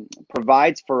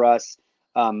provides for us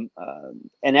an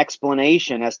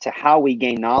explanation as to how we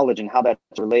gain knowledge and how that's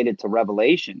related to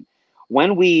revelation.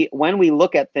 When we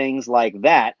look at things like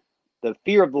that, the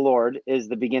fear of the Lord is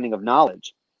the beginning of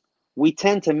knowledge. We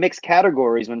tend to mix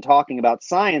categories when talking about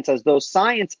science, as though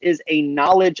science is a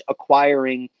knowledge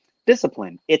acquiring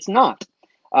discipline. It's not.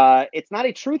 It's not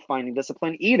a truth finding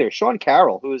discipline either. Sean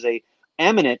Carroll, who is a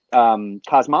eminent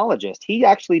cosmologist, he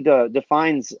actually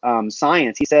defines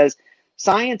science. He says,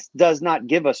 science does not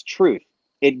give us truth.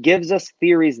 It gives us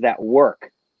theories that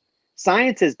work.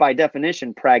 Science is by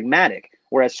definition pragmatic,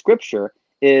 whereas Scripture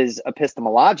is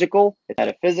epistemological, it's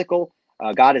metaphysical.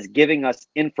 God is giving us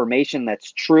information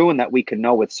that's true and that we can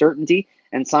know with certainty.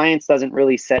 And science doesn't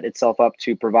really set itself up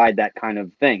to provide that kind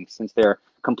of thing, since they're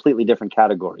completely different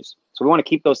categories. So we want to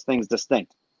keep those things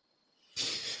distinct.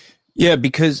 Yeah,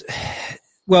 because,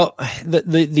 well,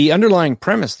 the underlying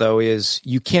premise, though, is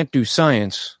you can't do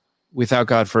science without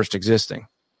God first existing.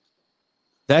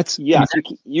 That's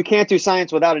you can't do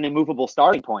science without an immovable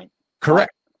starting point.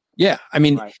 Correct. Yeah. I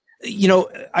mean, Right.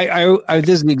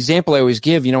 There's an example I always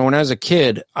give. When I was a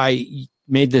kid, I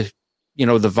made the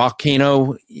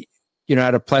volcano,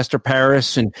 out of plaster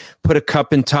Paris, and put a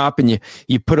cup in top, and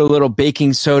you put a little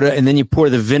baking soda, and then you pour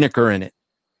the vinegar in it.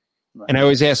 Right. And I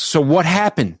always ask, so what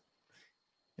happened?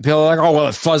 And people are like, oh, well,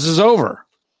 it fuzzes over.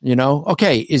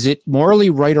 Okay, is it morally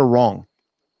right or wrong?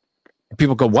 And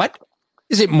people go, what?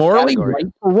 Is it morally right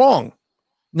or wrong?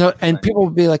 No, and people will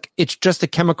be like, it's just a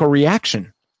chemical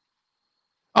reaction.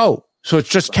 Oh, so it's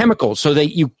just chemical, so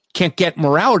that you can't get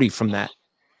morality from that.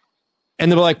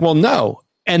 And they're like, well, no.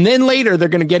 And then later they're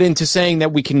going to get into saying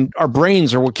that our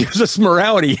brains are what gives us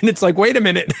morality. And it's like, wait a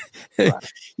minute.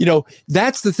 Right.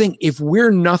 That's the thing. If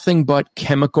we're nothing but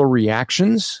chemical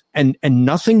reactions and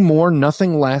nothing more,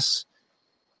 nothing less,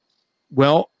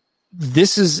 well,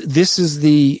 this is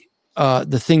the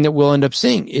thing that we'll end up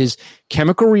seeing is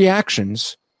chemical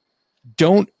reactions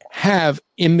don't have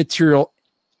immaterial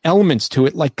elements to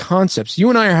it like concepts. You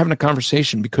and I are having a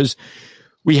conversation because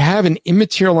we have an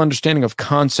immaterial understanding of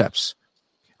concepts.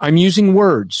 I'm using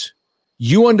words.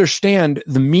 You understand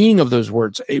the meaning of those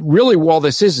words. Really, all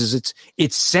this is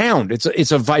it's sound.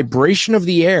 It's a vibration of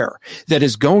the air that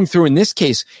is going through. In this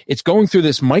case, it's going through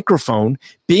this microphone,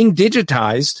 being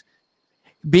digitized,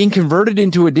 being converted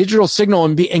into a digital signal,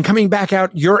 and coming back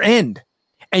out your end.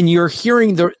 And you're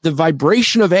hearing the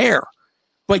vibration of air,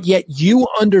 but yet you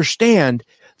understand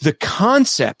the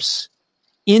concepts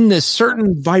in the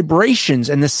certain vibrations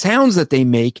and the sounds that they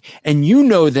make, and you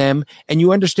know them and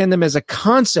you understand them as a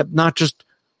concept, not just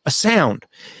a sound.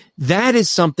 That is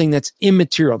something that's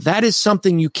immaterial. That is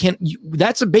something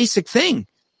that's a basic thing.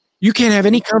 You can't have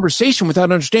any conversation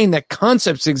without understanding that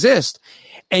concepts exist.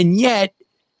 And yet,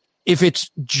 if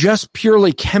it's just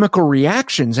purely chemical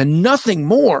reactions and nothing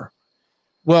more,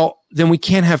 well, then we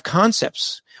can't have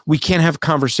concepts. We can't have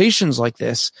conversations like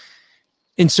this.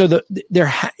 And so there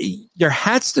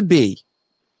has to be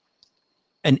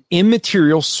an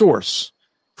immaterial source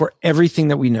for everything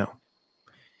that we know.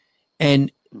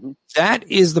 And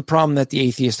that is the problem that the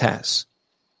atheist has,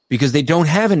 because they don't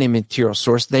have an immaterial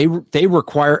source. They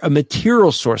require a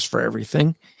material source for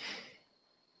everything.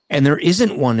 And there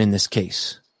isn't one in this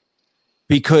case,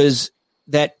 because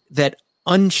that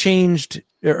unchanged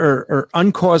or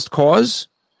uncaused cause,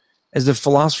 as the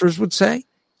philosophers would say,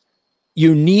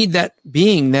 you need that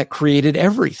being that created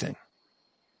everything.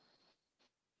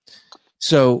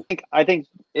 So I think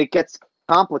it gets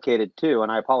complicated too,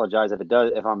 and I apologize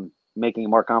if I'm making it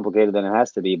more complicated than it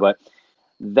has to be, but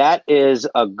that is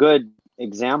a good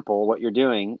example, what you're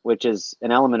doing, which is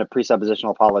an element of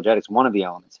presuppositional apologetics. One of the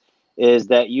elements is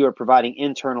that you are providing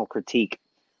internal critique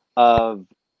of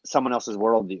someone else's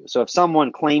worldview. So if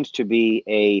someone claims to be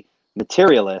a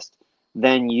materialist,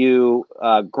 then you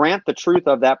grant the truth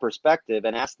of that perspective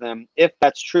and ask them, if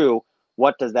that's true,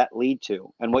 what does that lead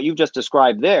to? And what you've just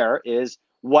described there is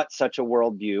what such a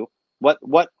worldview, what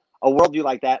a worldview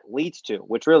like that leads to,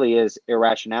 which really is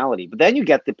irrationality. But then you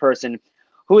get the person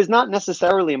who is not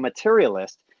necessarily a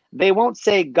materialist. They won't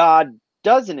say God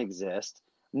doesn't exist,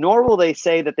 nor will they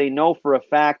say that they know for a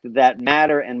fact that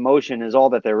matter and motion is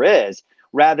all that there is.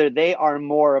 Rather, they are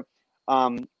more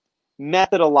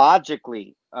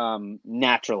methodologically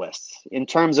naturalists in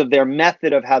terms of their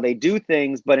method of how they do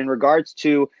things. But in regards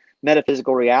to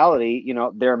metaphysical reality,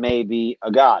 there may be a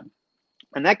God.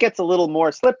 And that gets a little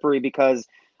more slippery because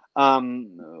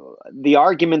the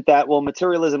argument that, well,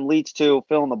 materialism leads to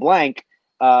fill in the blank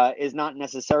is not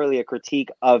necessarily a critique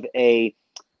of a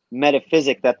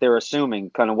metaphysic that they're assuming,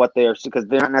 kind of what they're, because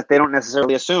they don't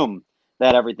necessarily assume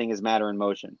that everything is matter in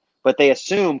motion, but they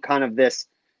assume kind of this,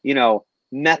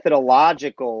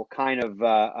 methodological kind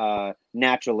of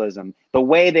naturalism. The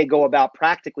way they go about,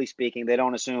 practically speaking, they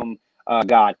don't assume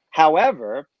God.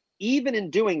 However, even in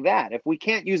doing that, if we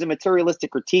can't use a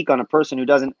materialistic critique on a person who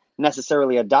doesn't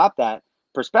necessarily adopt that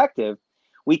perspective,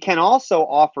 we can also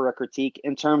offer a critique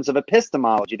in terms of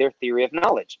epistemology, their theory of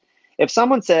knowledge. If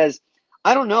someone says,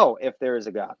 I don't know if there is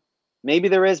a God, maybe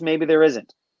there is, maybe there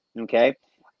isn't, okay?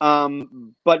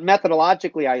 But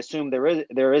methodologically, I assume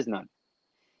there is none.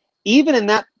 Even in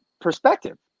that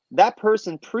perspective, that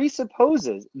person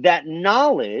presupposes that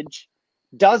knowledge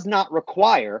does not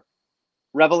require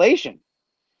revelation.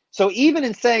 So even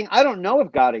in saying, I don't know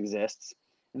if God exists,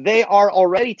 they are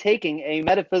already taking a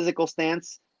metaphysical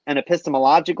stance, an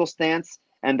epistemological stance,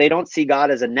 and they don't see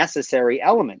God as a necessary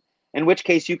element, in which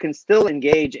case you can still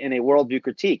engage in a worldview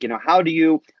critique. How do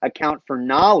you account for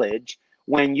knowledge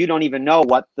when you don't even know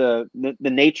what the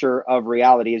nature of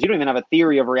reality is? You don't even have a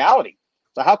theory of reality.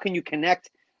 So how can you connect,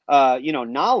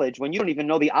 knowledge when you don't even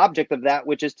know the object of that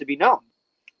which is to be known?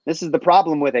 This is the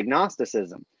problem with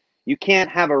agnosticism. You can't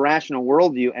have a rational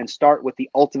worldview and start with the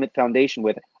ultimate foundation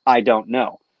with, I don't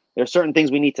know. There are certain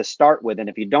things we need to start with. And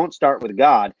if you don't start with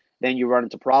God, then you run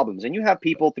into problems. And you have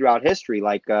people throughout history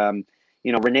like,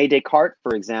 Rene Descartes,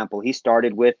 for example. He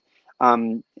started with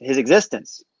his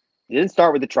existence. He didn't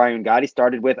start with the triune God. He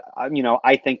started with,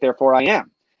 I think, therefore I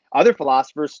am. Other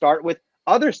philosophers start with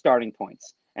other starting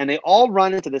points. And they all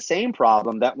run into the same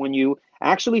problem, that when you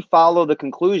actually follow the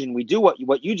conclusion, we do what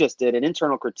you just did, an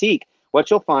internal critique, what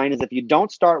you'll find is if you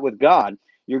don't start with God,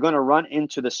 you're going to run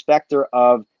into the specter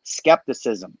of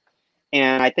skepticism.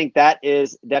 And I think that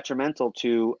is detrimental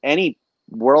to any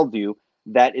worldview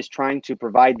that is trying to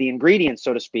provide the ingredients,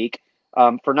 so to speak,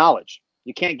 for knowledge.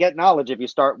 You can't get knowledge if you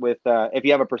start with, if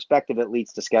you have a perspective that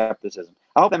leads to skepticism.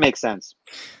 I hope that makes sense.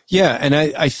 Yeah, and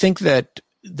I think that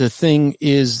the thing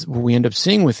is, what we end up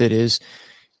seeing with it is,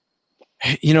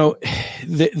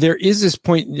 there is this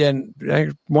point, and I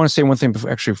want to say one thing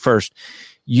actually first.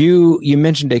 You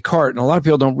mentioned Descartes, and a lot of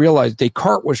people don't realize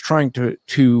Descartes was trying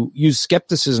to use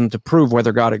skepticism to prove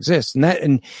whether God exists,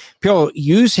 and people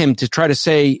use him to try to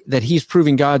say that he's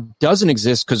proving God doesn't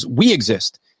exist because we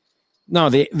exist. No,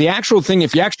 the actual thing,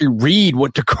 if you actually read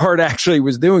what Descartes actually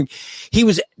was doing, he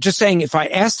was just saying, if I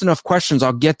asked enough questions,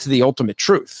 I'll get to the ultimate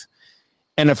truth.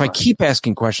 And if I keep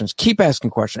asking questions,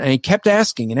 and he kept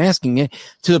asking and asking it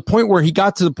to the point where he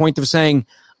got to the point of saying,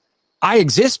 I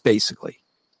exist, basically.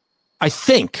 I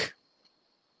think.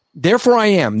 Therefore I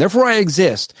am. Therefore I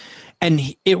exist. And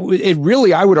it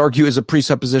really, I would argue, is a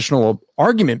presuppositional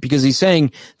argument, because he's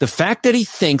saying the fact that he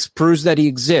thinks proves that he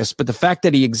exists, but the fact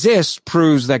that he exists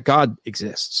proves that God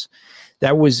exists.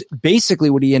 That was basically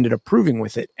what he ended up proving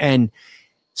with it. And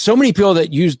so many people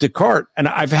that use Descartes, and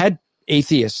I've had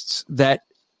atheists that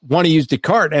want to use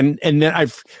Descartes, and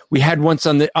then we had once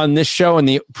on this show and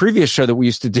the previous show that we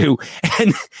used to do,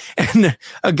 and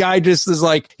a guy just is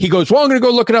like, he goes, well, I'm going to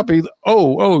go look it up.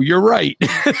 Oh, you're right.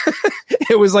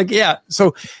 It was like, yeah.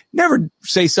 So never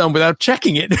say something without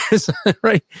checking it.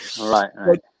 Right. All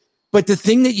right. But the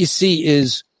thing that you see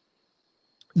is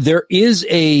there is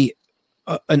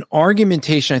an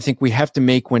argumentation I think we have to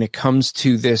make when it comes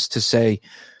to this, to say,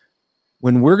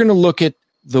 when we're going to look at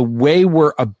the way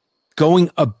we're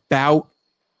going about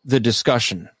the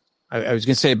discussion, I was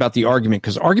going to say about the argument,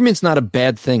 because argument's not a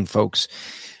bad thing, folks.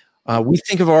 We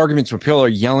think of arguments when people are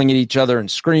yelling at each other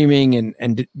and screaming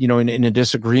and you know, in a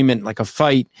disagreement, like a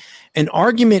fight. An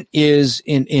argument is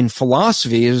in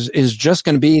philosophy is just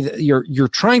going to be that you're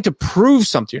trying to prove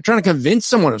something. You're trying to convince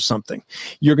someone of something.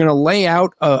 You're going to lay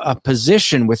out a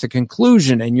position with a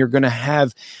conclusion, and you're going to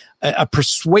have a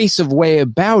persuasive way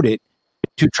about it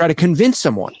to try to convince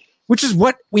someone, which is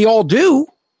what we all do,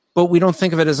 but we don't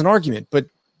think of it as an argument, but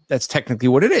that's technically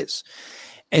what it is.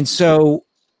 And so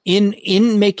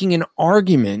in making an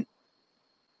argument,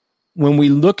 when we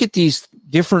look at these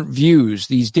different views,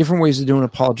 these different ways of doing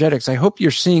apologetics, I hope you're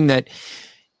seeing that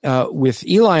with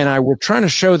Eli and I, we're trying to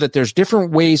show that there's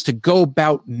different ways to go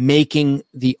about making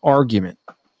the argument.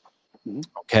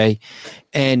 Okay.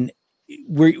 And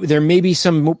there may be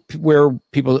some where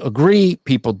people agree,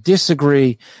 people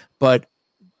disagree, but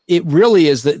it really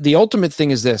is the ultimate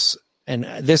thing is this, and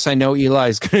this I know Eli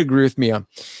is going to agree with me on.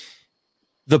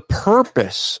 The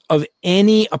purpose of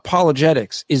any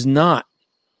apologetics is not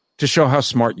to show how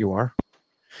smart you are,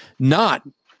 not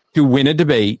to win a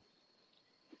debate.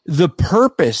 The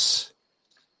purpose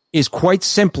is quite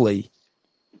simply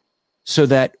so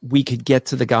that we could get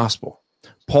to the gospel.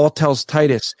 Paul tells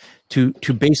Titus to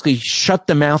basically shut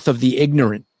the mouth of the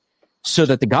ignorant so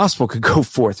that the gospel could go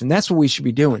forth. And that's what we should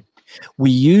be doing.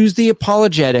 We use the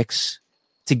apologetics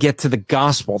to get to the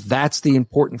gospel. That's the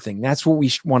important thing. That's what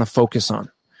we want to focus on.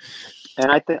 And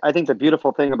I think the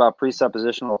beautiful thing about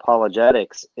presuppositional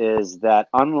apologetics is that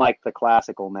unlike the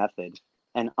classical method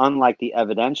and unlike the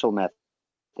evidential method,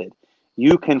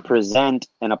 you can present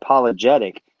an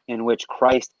apologetic in which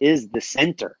Christ is the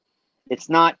center. It's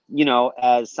not, you know,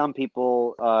 as some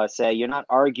people say, you're not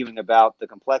arguing about the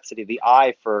complexity of the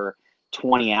eye for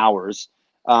 20 hours.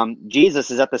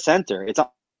 Jesus is at the center. It's,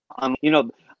 you know,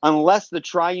 unless the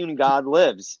triune God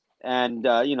lives, and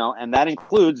you know, and that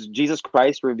includes Jesus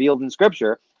Christ revealed in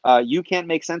Scripture, you can't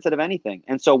make sense out of anything.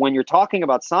 And so when you're talking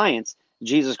about science,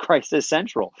 Jesus Christ is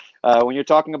central. When you're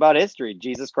talking about history,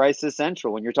 Jesus Christ is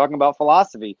central. When you're talking about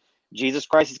philosophy, Jesus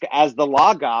Christ is, as the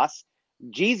Logos,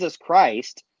 Jesus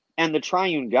Christ and the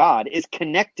triune God is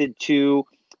connected to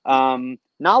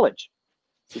knowledge.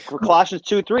 Colossians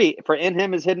 2:3, for in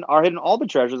him are hidden all the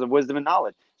treasures of wisdom and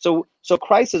knowledge. So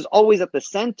Christ is always at the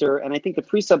center, and I think the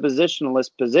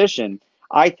presuppositionalist position,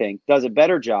 I think, does a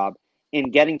better job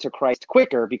in getting to Christ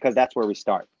quicker because that's where we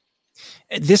start.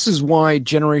 This is why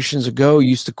generations ago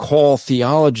used to call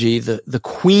theology the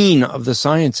queen of the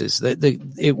sciences.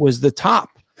 It was the top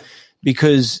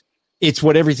because it's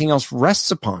what everything else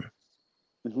rests upon.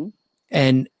 Mm-hmm.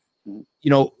 And,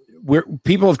 you know,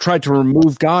 people have tried to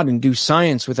remove God and do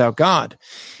science without God.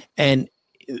 And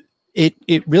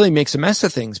it really makes a mess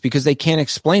of things because they can't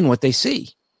explain what they see.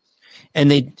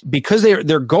 And because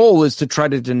their goal is to try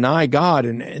to deny God,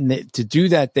 and to do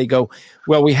that, they go,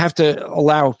 well, we have to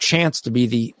allow chance to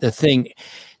be the thing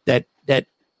that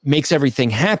makes everything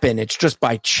happen. It's just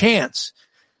by chance.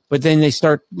 But then they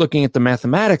start looking at the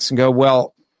mathematics and go,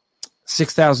 well,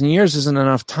 6,000 years isn't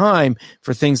enough time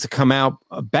for things to come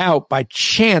about by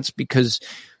chance because,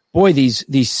 boy,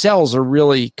 these cells are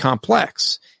really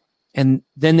complex. And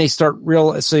then they start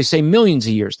so they say millions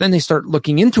of years. Then they start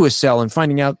looking into a cell and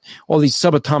finding out all these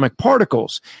subatomic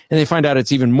particles. And they find out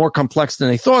it's even more complex than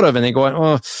they thought of. And they go,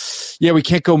 oh, yeah, we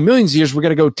can't go millions of years. We're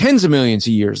going to go tens of millions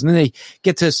of years. And then they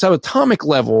get to subatomic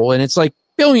level and it's like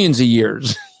billions of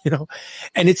years, you know,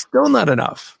 and it's still not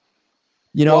enough.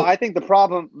 You know, well, I think the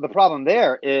problem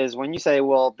there is when you say,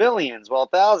 well, billions, well,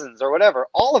 thousands or whatever,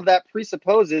 all of that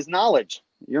presupposes knowledge.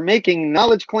 You're making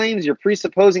knowledge claims. You're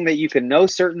presupposing that you can know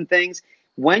certain things.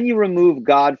 When you remove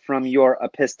God from your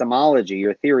epistemology,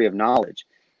 your theory of knowledge,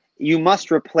 you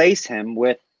must replace him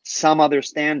with some other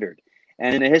standard.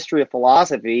 And in the history of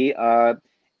philosophy,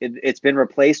 it's been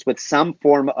replaced with some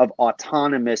form of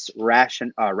autonomous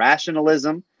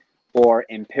rationalism or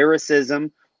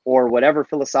empiricism or whatever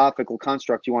philosophical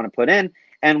construct you want to put in.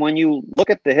 And when you look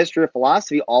at the history of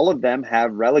philosophy, all of them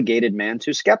have relegated man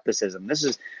to skepticism. This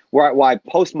is why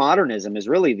postmodernism is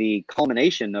really the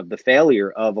culmination of the failure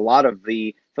of a lot of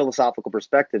the philosophical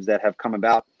perspectives that have come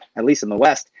about, at least in the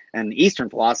West. And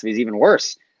Eastern philosophy is even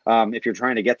worse if you're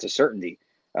trying to get to certainty.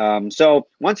 So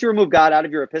once you remove God out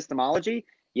of your epistemology,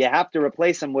 you have to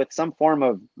replace him with some form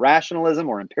of rationalism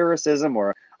or empiricism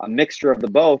or a mixture of the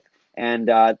both.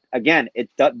 And again,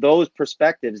 those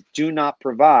perspectives do not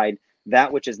provide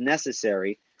that which is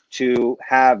necessary to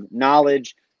have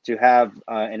knowledge, to have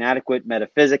an adequate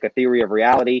metaphysic, a theory of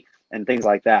reality, and things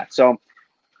like that. So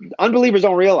unbelievers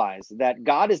don't realize that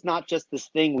God is not just this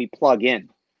thing we plug in.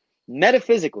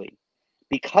 Metaphysically,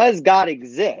 because God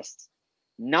exists,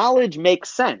 knowledge makes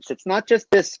sense. It's not just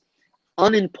this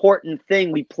unimportant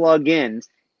thing we plug in.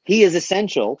 He is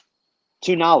essential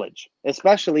to knowledge,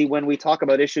 especially when we talk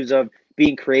about issues of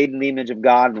being created in the image of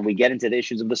God, and we get into the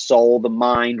issues of the soul, the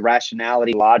mind,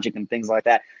 rationality, logic, and things like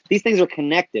that. These things are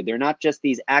connected. They're not just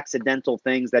these accidental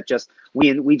things that just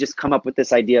we just come up with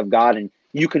this idea of God, and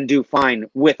you can do fine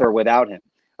with or without him.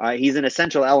 He's an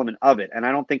essential element of it, and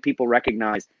I don't think people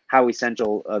recognize how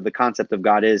essential the concept of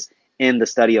God is in the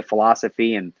study of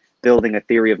philosophy and building a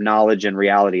theory of knowledge and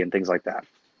reality and things like that.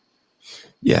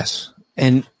 Yes.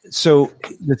 And so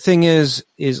the thing is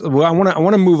well, I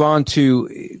want to move on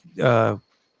to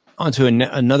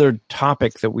another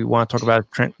topic that we want to talk about,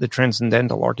 the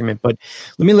transcendental argument. But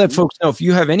let me let folks know, if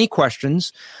you have any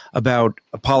questions about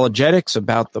apologetics,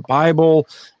 about the Bible,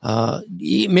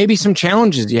 maybe some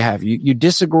challenges you have, you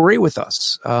disagree with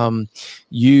us,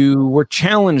 you were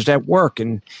challenged at work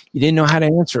and you didn't know how to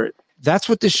answer it. That's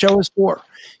what this show is for.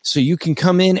 So you can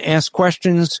come in, ask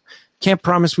questions. Can't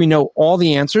promise we know all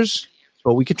the answers,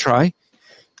 but we could try.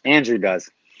 Andrew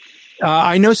does.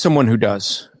 I know someone who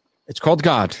does. It's called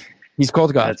God. He's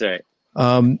called God. That's right.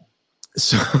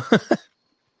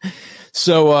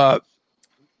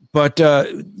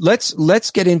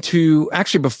 Let's get into,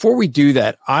 actually, before we do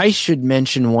that, I should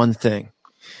mention one thing.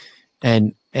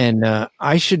 And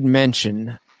I should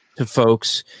mention to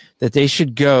folks that they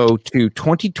should go to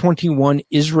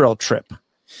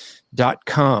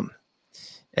 2021israeltrip.com.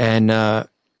 And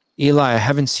Eli, I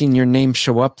haven't seen your name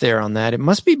show up there on that. It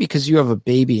must be because you have a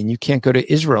baby and you can't go to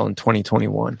Israel in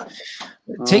 2021.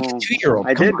 Take a 2-year-old.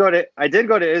 I did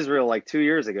go to Israel like 2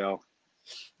 years ago.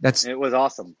 It was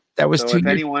awesome. That was so 2 if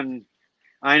years. Anyone,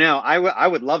 I know I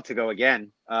would love to go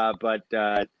again, but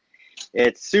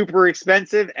it's super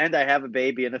expensive, and I have a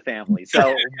baby and a family,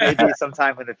 so maybe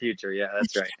sometime in the future. Yeah,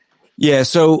 that's right. Yeah,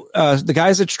 so the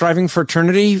guys at Striving for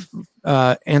Eternity,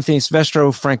 Anthony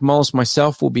Silvestro, Frank Mullis,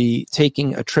 myself will be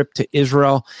taking a trip to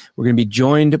Israel. We're going to be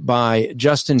joined by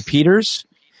Justin Peters,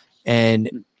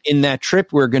 and in that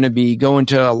trip, we're going to be going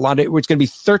to it's going to be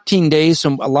 13 days.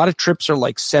 So a lot of trips are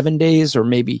like 7 days, or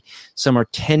maybe some are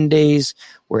 10 days.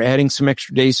 We're adding some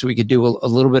extra days so we could do a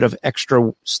little bit of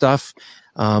extra stuff,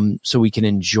 so we can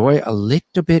enjoy a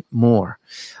little bit more.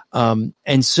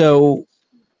 And so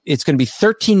it's going to be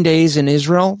 13 days in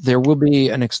Israel. There will be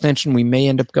an extension. We may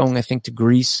end up going, I think, to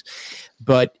Greece,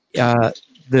 but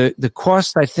the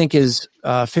cost, I think, is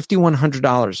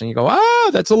 $5,100. And you go,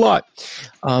 that's a lot.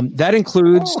 That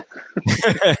includes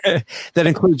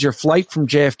your flight from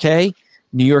JFK,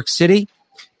 New York City,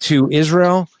 to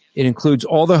Israel. It includes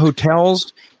all the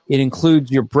hotels. It includes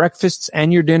your breakfasts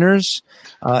and your dinners.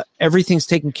 Everything's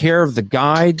taken care of. The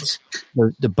guides,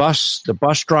 the bus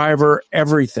driver,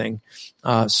 everything.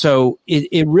 So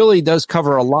it really does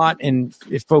cover a lot. And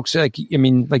if folks like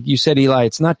you said, Eli,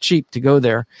 it's not cheap to go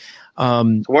there.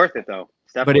 It's worth it though.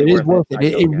 But it is worth it.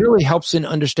 It really helps in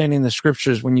understanding the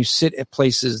scriptures when you sit at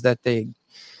places that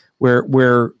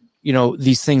where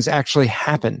these things actually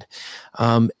happened.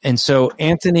 And so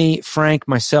Anthony, Frank,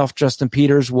 myself, Justin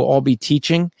Peters will all be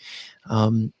teaching.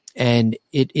 And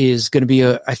it is going to be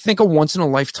I think a once in a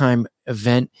lifetime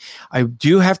event. I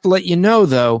do have to let you know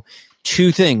though,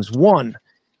 2 things. One,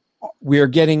 we're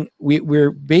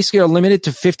basically limited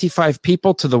to 55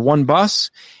 people to the one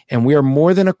bus, and we are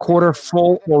more than a quarter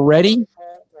full already.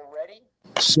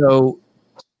 So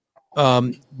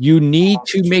you need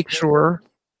to make sure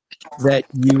that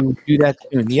you do that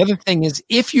soon. The other thing is,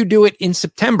 if you do it in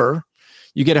September,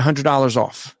 you get $100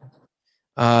 off.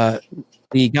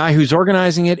 The guy who's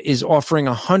organizing it is offering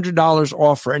 $100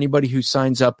 off for anybody who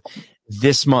signs up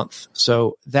this month.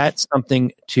 So that's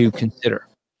something to consider.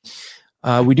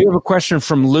 We do have a question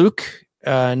from Luke.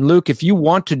 And Luke, if you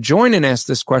want to join and ask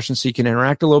this question so you can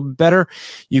interact a little bit better,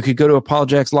 you could go to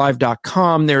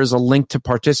apologeticslive.com. There is a link to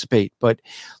participate. But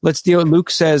let's deal.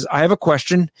 Luke says, I have a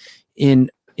question.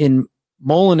 In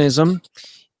Molinism,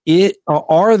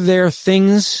 are there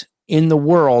things in the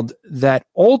world that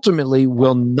ultimately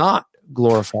will not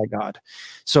glorify God?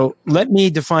 So let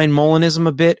me define Molinism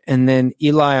a bit, and then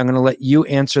Eli, I'm going to let you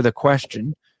answer the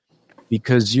question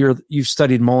because you've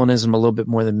studied Molinism a little bit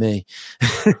more than me.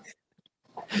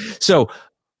 So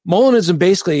Molinism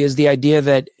basically is the idea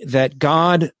that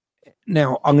God,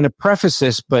 now I'm going to preface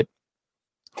this, but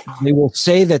they will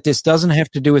say that this doesn't have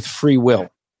to do with free will.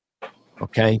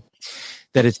 Okay?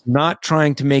 That it's not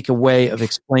trying to make a way of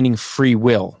explaining free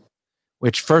will,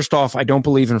 which first off, I don't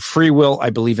believe in free will.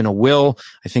 I believe in a will.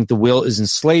 I think the will is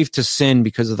enslaved to sin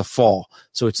because of the fall.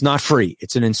 So it's not free.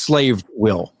 It's an enslaved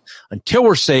will. Until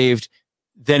we're saved,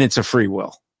 then it's a free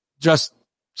will. Just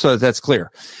so that's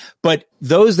clear. But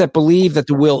those that believe that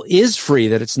the will is free,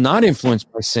 that it's not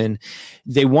influenced by sin,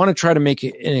 they want to try to make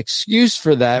an excuse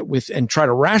for that and try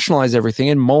to rationalize everything.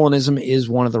 And Molinism is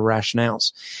one of the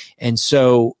rationales. And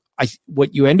so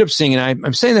what you end up seeing, and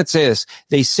I'm saying that to say this,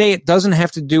 they say it doesn't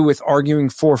have to do with arguing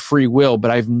for free will,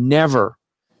 but I've never,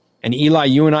 and Eli,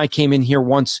 you and I came in here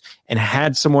once and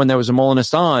had someone that was a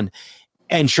Molinist on,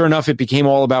 and sure enough, it became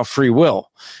all about free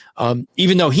will.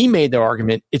 Even though he made the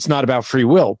argument, it's not about free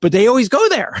will, but they always go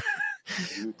there.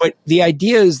 But the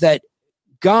idea is that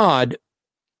God,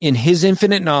 in his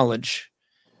infinite knowledge,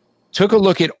 took a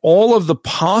look at all of the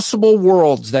possible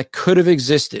worlds that could have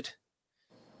existed.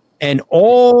 And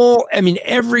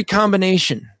every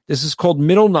combination, this is called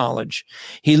middle knowledge.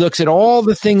 He looks at all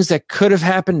the things that could have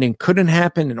happened and couldn't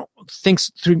happen and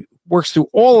works through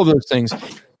all of those things.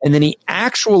 And then he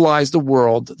actualized the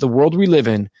world we live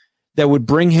in, that would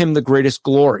bring him the greatest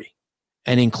glory.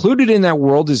 And included in that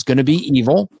world is going to be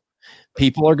evil.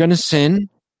 People are going to sin.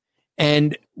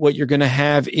 And what you're going to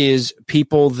have is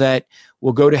people that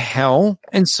will go to hell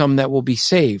and some that will be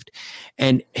saved.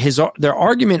 And their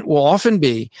argument will often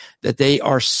be that they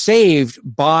are saved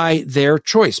by their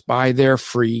choice, by their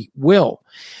free will,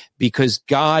 because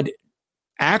God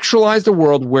actualized the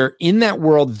world where in that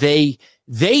world they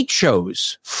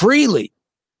chose freely.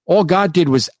 All God did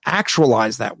was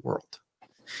actualize that world.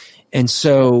 And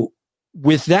so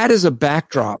with that as a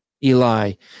backdrop,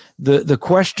 Eli, the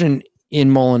question in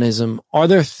Molinism, are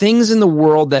there things in the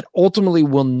world that ultimately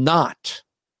will not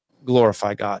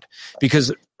glorify God?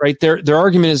 Because right, their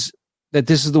argument is that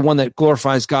this is the one that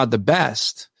glorifies God the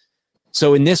best.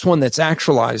 So in this one that's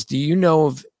actualized, do you know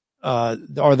of,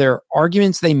 are there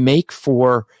arguments they make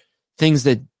for things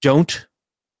that don't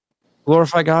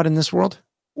glorify God in this world?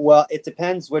 Well, it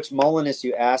depends which Molinist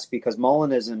you ask, because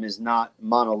Molinism is not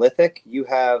monolithic. You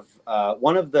have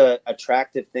one of the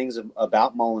attractive things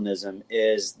about Molinism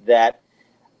is that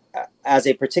as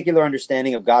a particular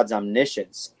understanding of God's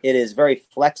omniscience, it is very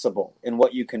flexible in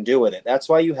what you can do with it. That's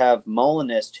why you have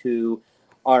Molinists who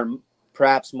are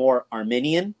perhaps more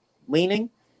Arminian leaning,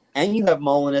 and you have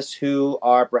Molinists who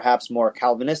are perhaps more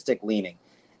Calvinistic leaning.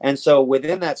 And so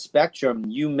within that spectrum,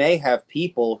 you may have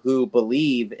people who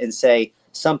believe in, say,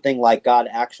 something like God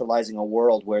actualizing a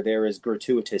world where there is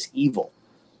gratuitous evil,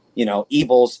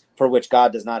 evils for which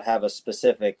God does not have a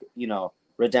specific,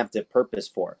 redemptive purpose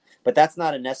for. But that's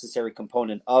not a necessary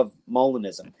component of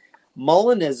Molinism.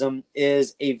 Molinism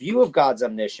is a view of God's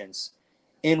omniscience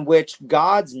in which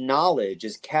God's knowledge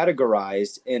is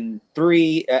categorized in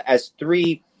three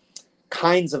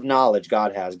kinds of knowledge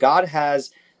God has. God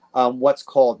has what's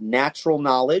called natural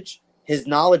knowledge, his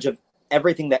knowledge of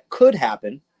everything that could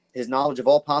happen, his knowledge of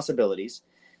all possibilities.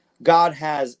 God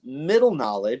has middle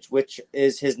knowledge, which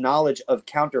is his knowledge of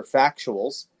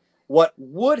counterfactuals, what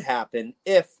would happen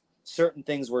if certain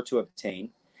things were to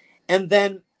obtain. And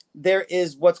then there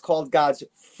is what's called God's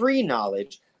free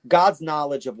knowledge, God's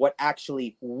knowledge of what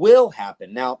actually will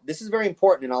happen. Now, this is very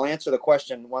important, and I'll answer the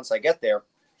question once I get there.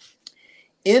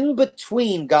 In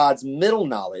between God's middle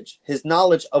knowledge, his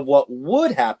knowledge of what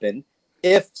would happen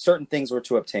if certain things were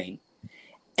to obtain,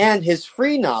 and his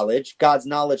free knowledge, God's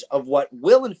knowledge of what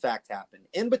will in fact happen,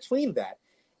 in between that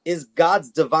is God's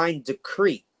divine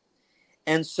decree.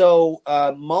 And so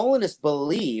Molinists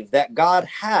believe that God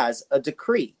has a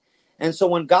decree. And so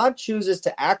when God chooses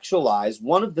to actualize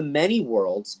one of the many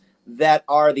worlds that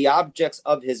are the objects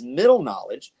of his middle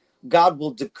knowledge, God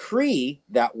will decree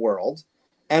that world.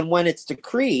 And when it's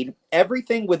decreed,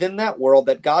 everything within that world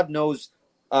that God knows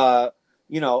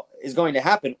is going to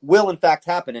happen will in fact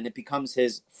happen, and it becomes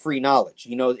his free knowledge.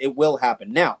 It will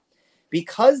happen. Now,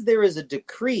 because there is a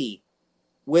decree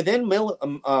within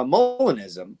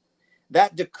Molinism,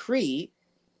 that decree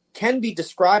can be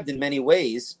described in many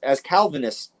ways as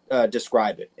Calvinists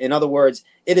describe it. In other words,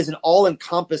 it is an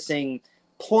all-encompassing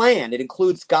plan. It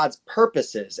includes God's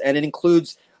purposes, and it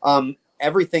includes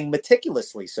everything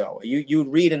meticulously so. You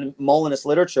read in Molinist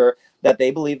literature that they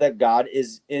believe that God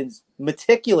is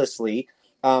meticulously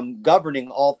governing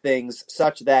all things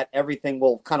such that everything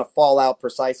will kind of fall out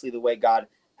precisely the way God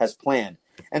has planned.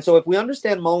 And so if we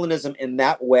understand Molinism in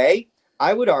that way,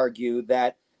 I would argue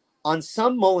that on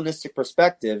some Molinistic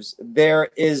perspectives, there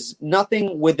is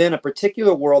nothing within a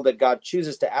particular world that God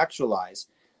chooses to actualize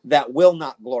that will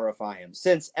not glorify him,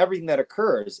 since everything that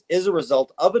occurs is a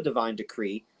result of a divine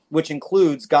decree, which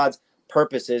includes God's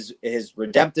purposes, his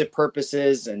redemptive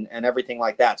purposes, and everything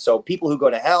like that. So people who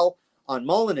go to hell on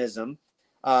Molinism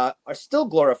are still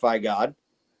glorify God,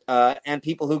 and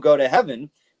people who go to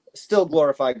heaven still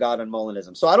glorify God on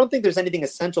Molinism. So I don't think there's anything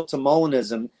essential to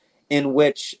Molinism in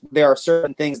which there are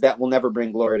certain things that will never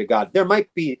bring glory to God. There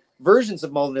might be versions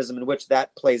of Molinism in which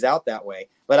that plays out that way,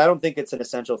 but I don't think it's an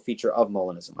essential feature of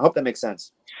Molinism. I hope that makes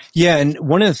sense. Yeah, and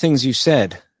one of the things you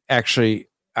said, actually,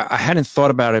 I hadn't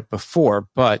thought about it before,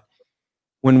 but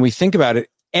when we think about it,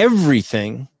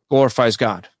 everything glorifies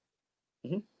God.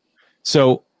 Mm-hmm.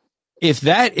 So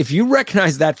if you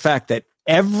recognize that fact that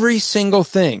every single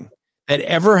thing that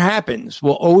ever happens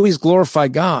will always glorify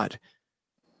God,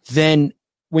 then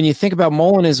when you think about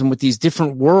Molinism with these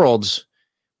different worlds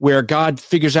where God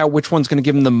figures out which one's going to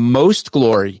give him the most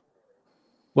glory,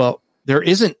 well, there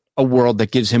isn't a world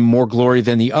that gives him more glory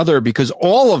than the other because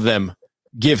all of them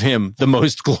give him the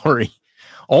most glory.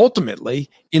 Ultimately,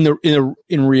 in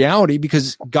reality,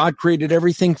 because God created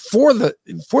everything for the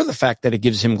fact that it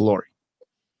gives him glory.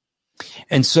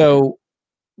 And so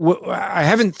I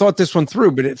haven't thought this one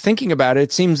through, but thinking about it,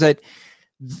 it seems that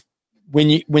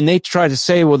when they try to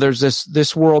say, well, there's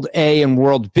this world A and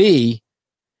world B,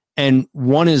 and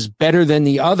one is better than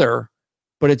the other,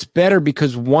 but it's better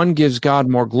because one gives God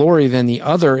more glory than the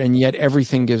other, and yet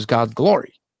everything gives God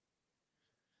glory.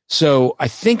 So I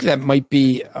think that might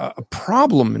be a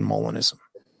problem in Molinism.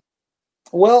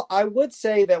 Well, I would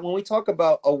say that when we talk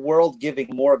about a world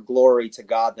giving more glory to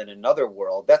God than another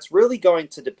world, that's really going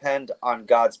to depend on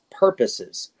God's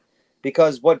purposes,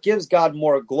 because what gives God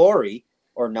more glory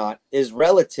or not is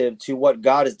relative to what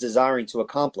God is desiring to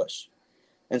accomplish.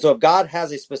 And so if God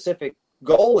has a specific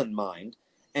goal in mind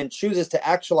and chooses to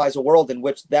actualize a world in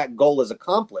which that goal is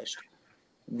accomplished,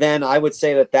 then I would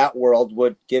say that world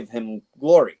would give him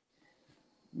glory.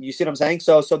 You see what I'm saying?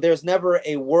 So there's never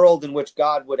a world in which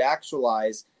God would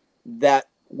actualize that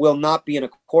will not be in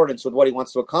accordance with what he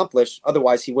wants to accomplish.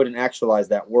 Otherwise, he wouldn't actualize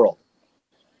that world.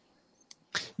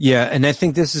 Yeah, and I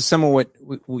think this is some of what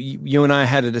you and I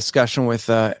had a discussion with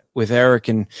Eric,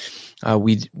 and I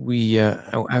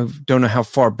don't know how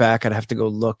far back. I'd have to go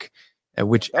look at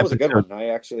which. That was episode. A good one.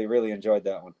 I actually really enjoyed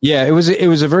that one. Yeah, it was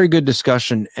a very good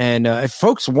discussion. And if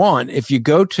folks want, if you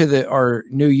go to our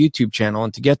new YouTube channel,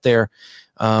 and to get there,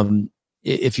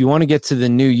 if you want to get to the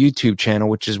new YouTube channel,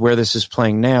 which is where this is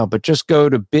playing now, but just go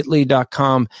to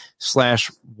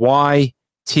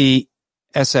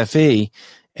bit.ly/YTSFE.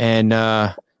 And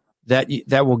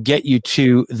that will get you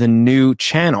to the new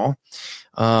channel.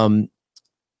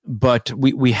 But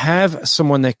we have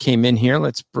someone that came in here.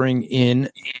 Let's bring in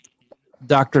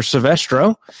Dr.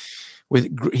 Silvestro.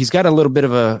 He's got a little bit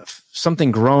of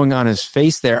something growing on his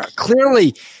face there.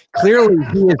 Clearly he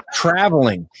is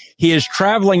traveling. He is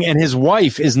traveling, and his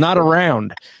wife is not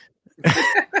around.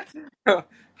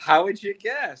 How would you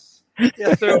guess?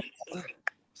 Yeah, so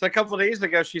a couple of days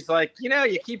ago, she's like,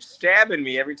 you keep stabbing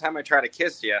me every time I try to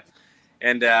kiss you.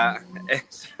 And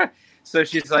so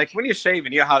she's like, when are you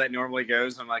shaving? You know how that normally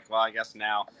goes? I'm like, well, I guess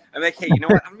now. I'm like, hey, you know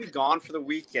what? I'm going to be gone for the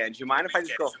weekend. Do you mind if I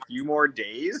just go a few more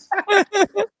days?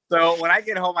 So when I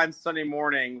get home on Sunday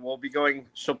morning,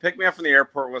 she'll pick me up from the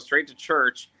airport, we'll go straight to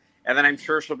church, and then I'm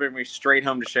sure she'll bring me straight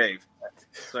home to shave.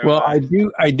 So, well, I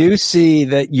do see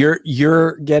that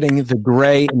you're getting the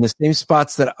gray in the same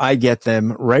spots that I get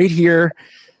them right here.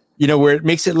 Where it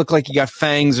makes it look like you got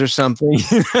fangs or something.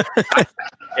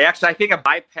 Actually, I think I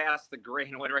bypassed the gray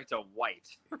and went right to white.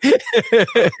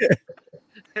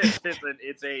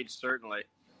 It's age, certainly.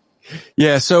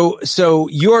 Yeah, so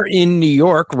you're in New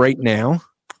York right now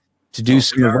to do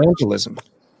some evangelism.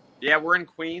 Yeah, we're in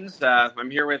Queens. I'm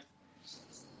here with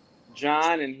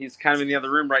John, and he's kind of in the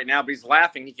other room right now, but he's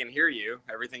laughing. He can hear you,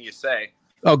 everything you say.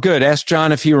 Oh, good. Ask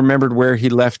John if he remembered where he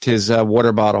left his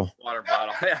water bottle. Water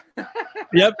bottle, yeah.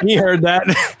 Yep, he heard that.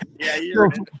 Yeah, he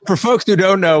heard it. For folks who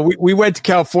don't know, we went to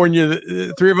California.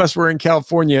 The three of us were in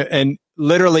California, and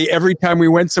literally every time we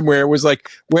went somewhere, it was like,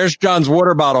 where's John's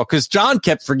water bottle? Because John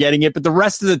kept forgetting it, but the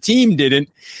rest of the team didn't.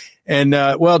 And,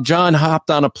 John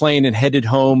hopped on a plane and headed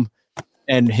home,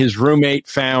 and his roommate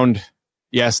found,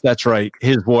 yes, that's right,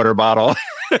 his water bottle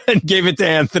and gave it to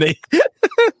Anthony.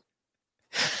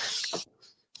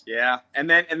 Yeah, and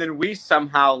then we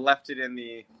somehow left it in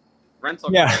the rental.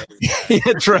 Yeah,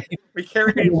 that's right. We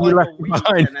carried it for like a week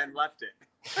and then left it.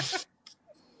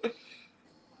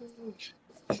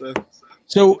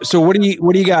 So what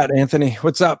do you got, Anthony?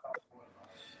 What's up?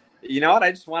 You know what?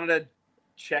 I just wanted to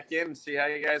check in and see how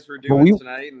you guys were doing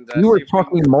tonight. And we were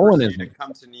talking Molinism. To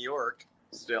come to New York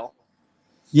still.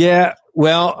 Yeah,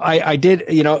 well, I did.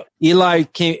 Eli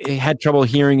had trouble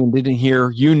hearing and didn't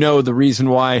hear. The reason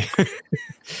why.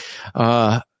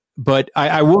 But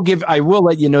I will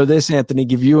let you know this, Anthony.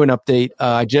 Give you an update.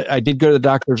 I did go to the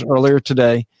doctor's earlier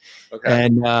today, okay.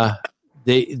 And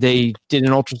they did an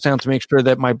ultrasound to make sure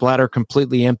that my bladder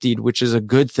completely emptied, which is a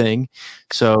good thing.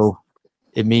 So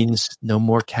it means no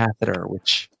more catheter,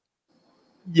 which,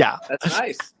 yeah. That's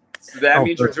nice. So that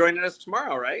means you're joining us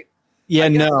tomorrow, right? Yeah,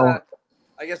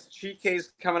 I guess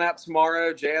Chike's coming out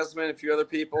tomorrow, Jasmine, a few other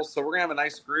people. So we're going to have a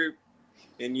nice group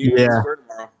in Union Square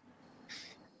tomorrow.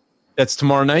 That's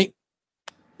tomorrow night?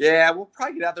 Yeah, we'll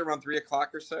probably get out there around 3 o'clock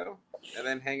or so and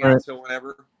then hang out until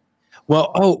whenever.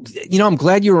 Well, I'm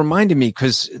glad you reminded me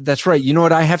because that's right. You know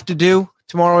what I have to do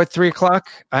tomorrow at 3 o'clock?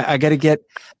 I got to get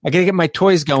my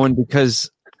toys going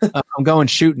because I'm going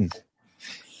shooting.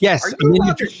 Yes. Are you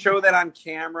allowed to show that on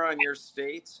camera in your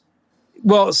state?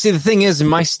 Well, see, the thing is, in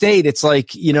my state, it's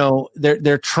like,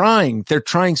 they're trying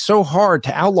so hard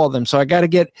to outlaw them. So I got to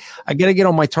get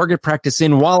on my target practice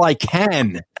in while I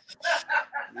can.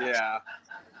 Yeah,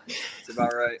 that's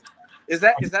about right. Is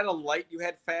that a light you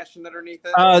had fashioned underneath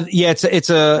it? Yeah, it's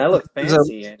a. That looks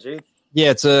fancy, Andrew. Yeah,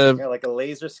 it's a like a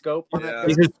laser scope.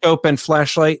 Laser scope and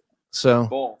flashlight. So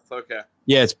both. Okay.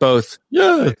 Yeah, it's both.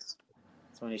 Yeah. That's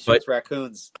when he shoots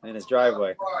raccoons in his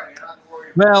driveway.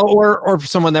 Well, or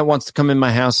someone that wants to come in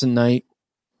my house at night.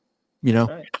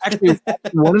 Right. Actually,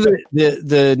 one of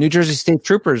the New Jersey State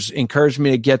Troopers encouraged me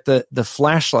to get the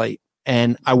flashlight,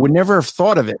 and I would never have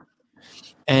thought of it.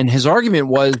 And his argument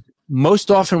was,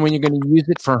 most often when you're going to use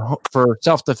it for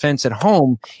self-defense at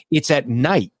home, it's at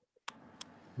night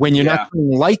when you're not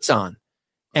putting lights on.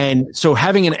 And so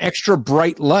having an extra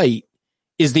bright light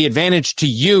is the advantage to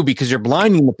you because you're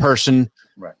blinding the person,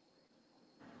 right?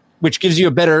 Which gives you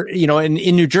a better, in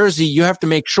New Jersey, you have to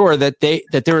make sure that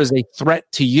there is a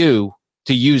threat to you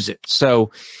to use it.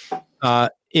 So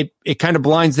it kind of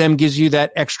blinds them, gives you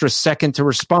that extra second to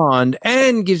respond,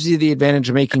 and gives you the advantage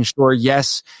of making sure,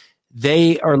 yes,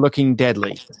 they are looking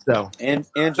deadly. So, and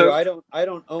Andrew, I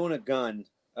don't own a gun.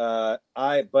 But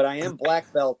I am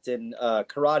black belt in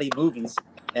karate movies,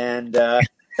 and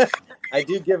I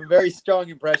do give a very strong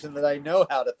impression that I know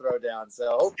how to throw down.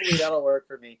 So hopefully that'll work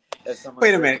for me.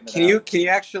 Wait a minute, can you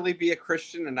actually be a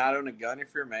Christian and not own a gun if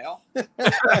you're male?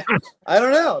 I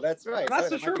don't know. That's right. I'm not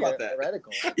so sure about that.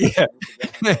 Heretical. Yeah.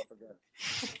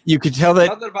 You could tell that.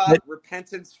 Nothing about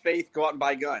repentance, faith, go out and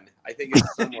buy a gun. I think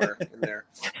it's somewhere in there.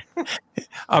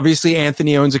 Obviously,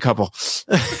 Anthony owns a couple.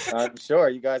 I'm sure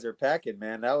you guys are packing,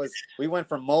 man. We went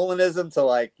from Molinism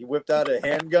to he whipped out a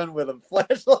handgun with a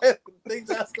flashlight. Things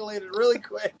escalated really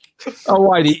quick. Oh,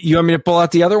 why? Do you want me to pull out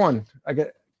the other one?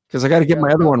 Because I got to get my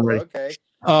other one ready. Okay.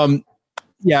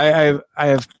 Yeah, I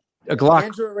have a Glock.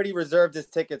 Andrew already reserved his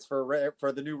tickets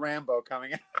for the new Rambo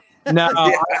coming out. No,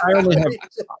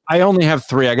 I only have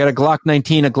 3. I got a Glock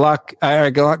 19, a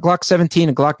Glock 17,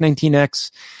 a Glock 19X,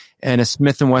 and a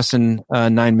Smith & Wesson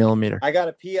 9mm. I got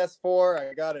a PS4.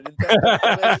 I got an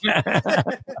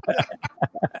Nintendo.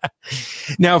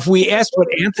 Now, if we asked what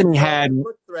Anthony had,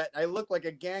 I look like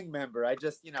a gang member. I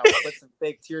just put some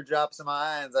fake teardrops in my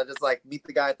eyes. I just meet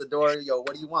the guy at the door. Yo,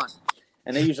 what do you want?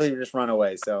 And they usually just run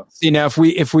away. So see, now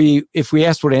if we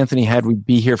asked what Anthony had, we'd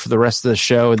be here for the rest of the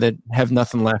show and then have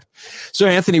nothing left. So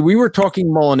Anthony, we were talking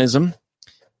Molinism,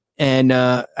 and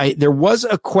there was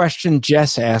a question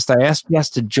Jess asked. I asked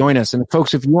Jess to join us, and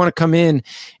folks, if you want to come in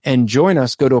and join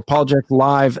us, go to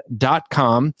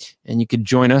apologeticslive.com and you could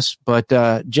join us. But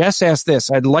Jess asked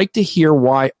this: I'd like to hear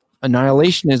why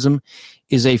annihilationism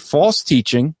is a false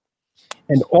teaching,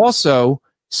 and also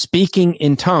speaking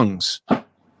in tongues.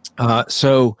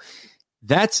 So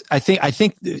that's, I think,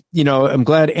 I'm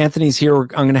glad Anthony's here. I'm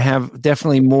going to have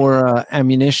definitely more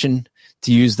ammunition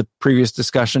to use the previous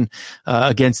discussion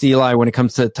against Eli when it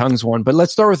comes to the tongues one. But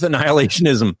let's start with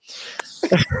annihilationism.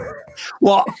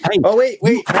 Well, hey. Oh, wait.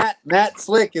 Matt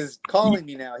Slick is calling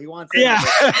me now. He wants he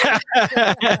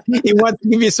wants to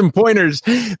give you some pointers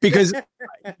because,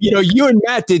 you and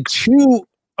Matt did 2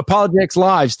 Apologetics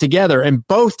Lives together, and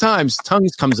both times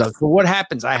tongues comes up. So what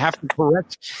happens? I have to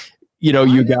correct,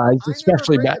 you guys,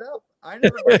 especially Matt. I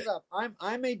never bring it up.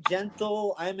 I'm a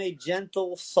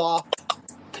gentle, soft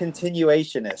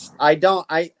continuationist.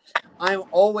 I'm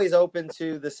always open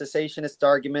to the cessationist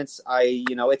arguments.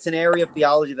 It's an area of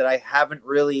theology that I haven't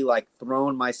really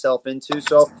thrown myself into.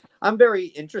 So I'm very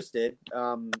interested.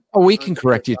 We can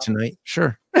correct you tonight.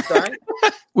 Sure. Sorry?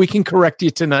 We can correct you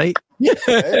tonight.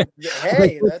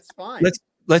 Hey, that's fine.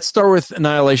 Let's start with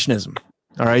annihilationism.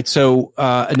 All right. So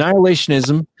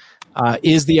annihilationism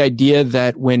is the idea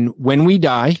that when we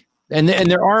die, and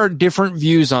there are different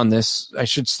views on this. I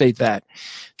should state that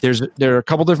there are a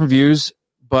couple different views,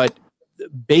 but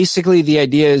basically the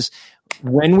idea is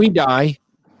when we die,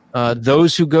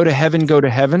 those who go to heaven go to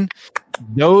heaven.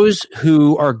 Those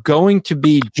who are going to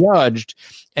be judged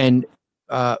and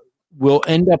will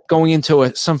end up going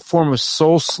into some form of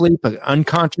soul sleep, an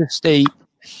unconscious state.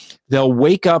 They'll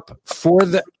wake up for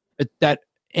that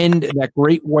end that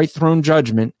great white throne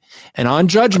judgment. And on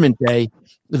Judgment Day,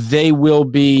 they will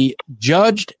be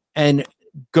judged and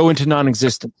go into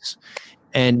non-existence.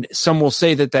 And some will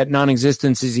say that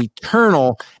non-existence is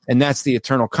eternal, and that's the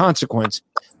eternal consequence.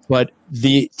 But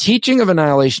the teaching of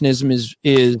annihilationism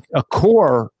is a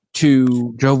core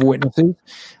to Jehovah's Witnesses.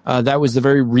 That was the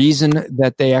very reason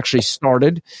that they actually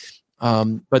started.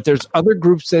 But there's other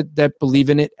groups that believe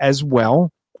in it as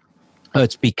well.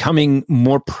 It's becoming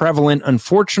more prevalent,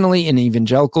 unfortunately, in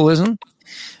evangelicalism.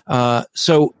 Now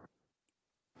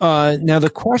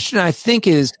the question, I think,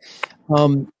 is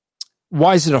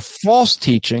why is it a false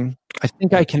teaching? I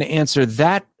think I can answer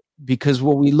that because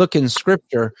when we look in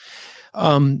Scripture,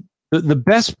 the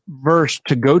best verse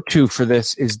to go to for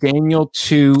this is Daniel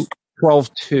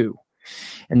 2:12-2.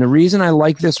 And the reason I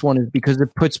like this one is because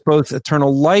it puts both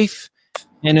eternal life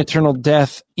and eternal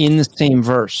death in the same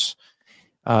verse.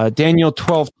 Daniel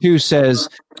 12:2 says,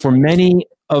 "For many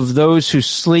of those who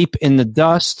sleep in the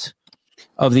dust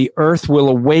of the earth will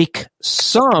awake,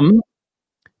 some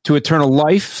to eternal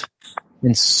life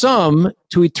and some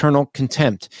to eternal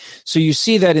contempt." So you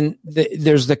see that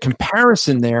there's the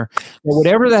comparison there. That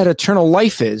whatever that eternal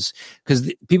life is,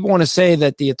 because people want to say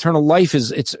that the eternal life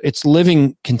is it's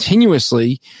living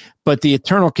continuously, but the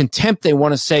eternal contempt they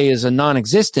want to say is a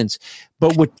non-existence.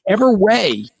 But whichever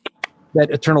way that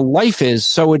eternal life is,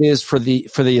 so it is for the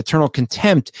eternal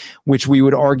contempt, which we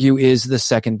would argue is the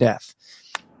second death.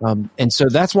 And so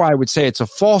that's why I would say it's a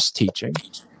false teaching.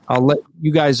 I'll let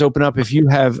you guys open up if you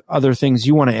have other things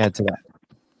you want to add to that.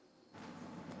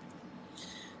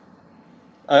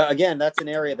 Again, that's an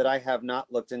area that I have not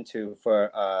looked into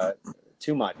for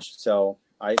too much. So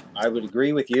I would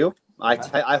agree with you.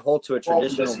 I hold to a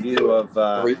traditional view of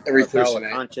every Thursday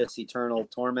night. Conscious eternal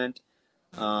torment.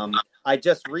 I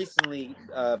just recently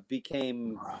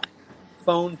became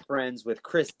phone friends with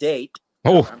Chris Date.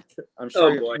 Oh, I'm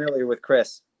sure you're familiar with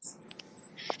Chris.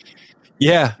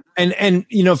 Yeah. And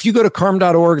if you go to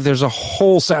carm.org, there's a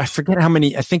whole, I forget how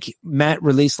many, I think Matt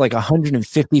released like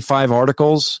 155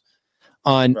 articles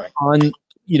on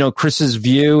Chris's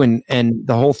view and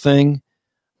the whole thing.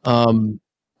 And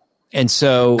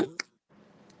so,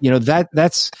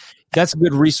 that's a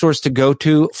good resource to go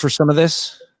to for some of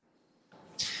this.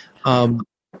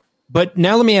 But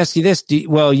now let me ask you this.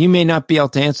 You may not be able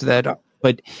to answer that,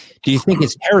 but do you think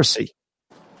it's heresy?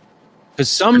 Because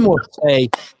some will say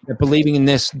that believing in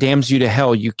this damns you to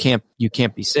hell. You can't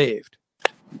be saved.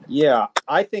 Yeah,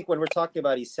 I think when we're talking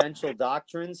about essential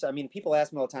doctrines, I mean, people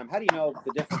ask me all the time, how do you know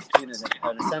the difference between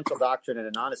an essential doctrine and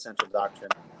a non-essential doctrine?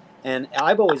 And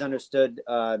I've always understood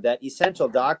that essential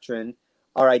doctrine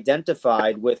are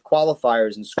identified with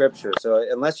qualifiers in Scripture. So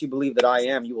unless you believe that I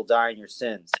am, you will die in your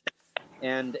sins.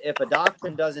 And if a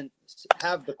doctrine doesn't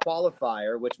have the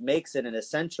qualifier, which makes it an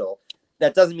essential,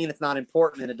 that doesn't mean it's not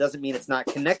important, and it doesn't mean it's not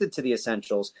connected to the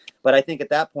essentials. But I think at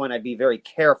that point, I'd be very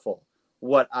careful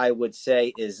what I would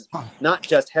say is not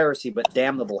just heresy, but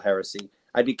damnable heresy.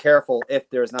 I'd be careful if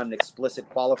there's not an explicit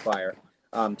qualifier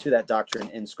to that doctrine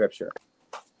in Scripture.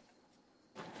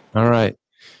 All right.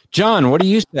 John, what do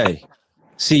you say?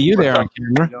 See you there on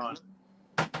camera.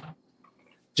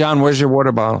 John, where's your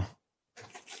water bottle?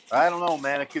 I don't know,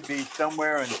 man. It could be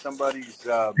somewhere in somebody's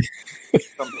some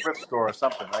thrift store or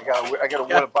something. I got a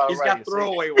water bottle. He's right got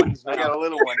throwaway ones. I got a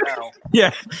little one now.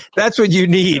 Yeah, that's what you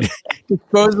need.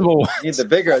 Disposable ones. You need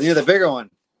the bigger one.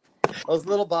 Those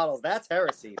little bottles, that's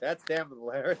heresy. That's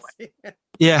damnable heresy.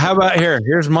 Yeah, how about here?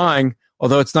 Here's mine.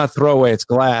 Although it's not throwaway, it's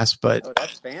glass, but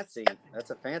that's fancy. That's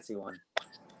a fancy one.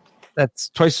 That's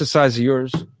twice the size of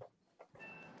yours.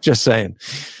 Just saying.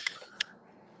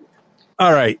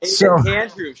 All right. Hey,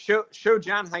 Andrew, show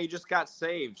John how you just got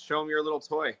saved. Show him your little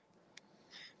toy.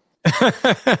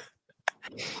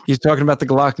 He's talking about the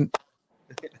Glock.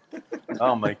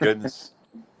 Oh my goodness!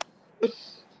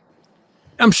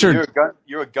 I'm sure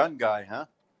you're a gun guy, huh?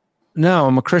 No,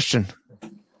 I'm a Christian.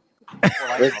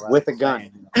 With a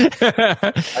gun.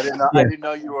 I didn't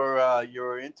know you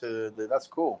were into that's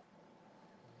cool.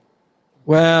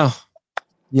 Well,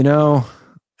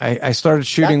 I started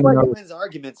shooting. That's why he wins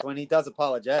arguments when he does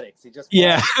apologetics. He just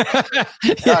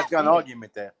got an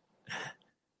argument there.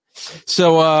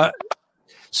 So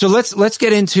let's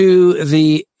get into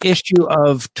the issue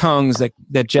of tongues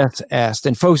that Jess asked.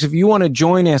 And folks, if you want to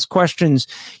join, ask questions,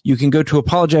 you can go to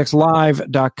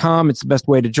apologeticslive.com. It's the best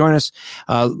way to join us.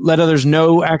 Let others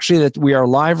know actually that we are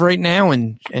live right now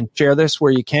and share this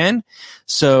where you can.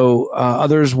 So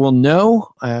others will know.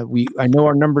 I know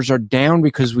our numbers are down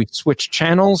because we switched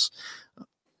channels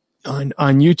on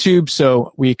YouTube.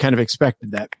 So we kind of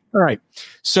expected that. All right.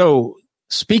 So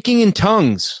speaking in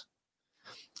tongues.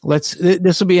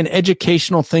 This will be an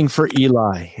educational thing for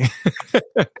Eli.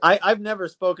 I've never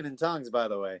spoken in tongues, by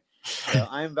the way.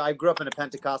 I grew up in a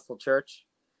Pentecostal church,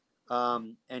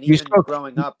 and even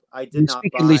growing up, I did not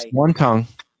speak at least one tongue.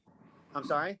 I'm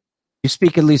sorry? You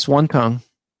speak at least one tongue.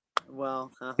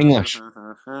 Well, English.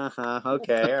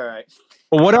 Okay, all right.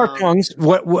 Well, what are tongues?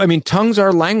 Tongues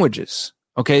are languages.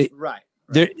 Okay, right.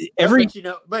 But you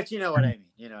know what I mean.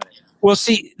 You know what I mean. Well,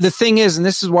 see, the thing is, and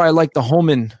this is why I like the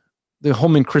Holman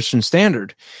Christian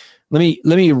Standard. Let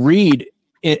me read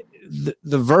it,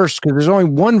 the verse, because there's only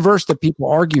one verse that people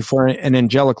argue for an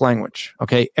angelic language.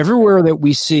 Okay, everywhere that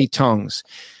we see tongues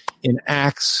in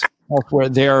Acts, elsewhere,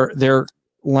 they're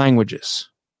languages.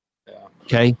 Yeah.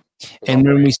 Okay, and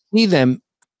when we see them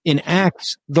in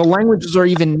Acts, the languages are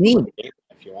even named.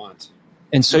 If you want.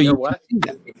 And so you what? If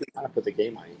you want to put the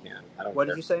game on, you can. What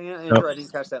did you say, Andrew? I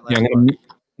didn't catch that last part. I'm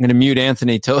going to mute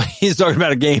Anthony till he's talking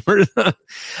about a gamer.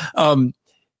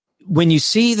 When you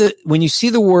see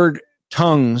the word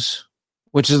tongues,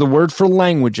 which is the word for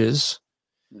languages,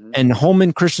 and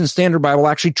Holman Christian Standard Bible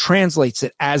actually translates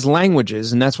it as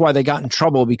languages, and that's why they got in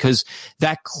trouble, because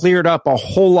that cleared up a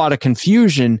whole lot of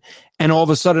confusion, and all of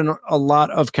a sudden a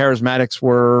lot of charismatics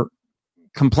were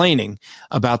complaining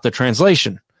about the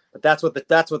translation. But that's what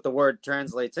the word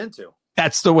translates into.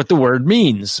 That's what the word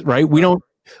means, right? We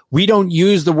don't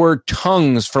use the word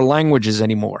tongues for languages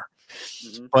anymore.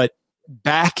 Mm-hmm. But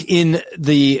back in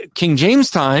the King James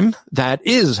time, that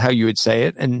is how you would say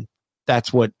it, and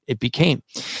that's what it became.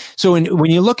 So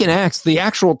when you look in Acts, the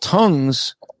actual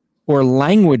tongues or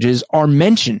languages are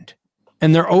mentioned,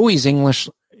 and they're always English,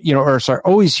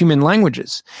 always human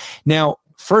languages. Now,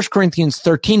 1 Corinthians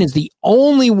 13 is the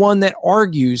only one that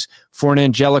argues for an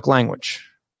angelic language.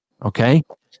 Okay?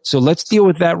 So let's deal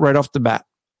with that right off the bat.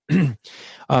 1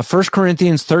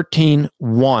 Corinthians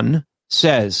 13:1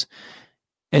 says,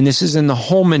 and this is in the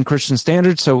Holman Christian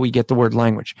Standard, so we get the word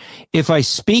language. If I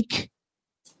speak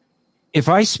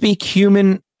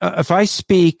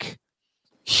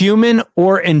human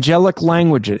or angelic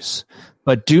languages,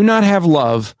 but do not have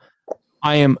love,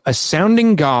 I am a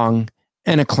sounding gong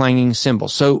and a clanging cymbal.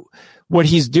 So what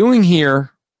he's doing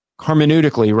here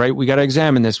hermeneutically, right? We got to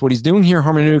examine this. What he's doing here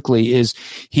hermeneutically is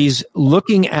he's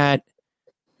looking at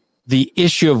the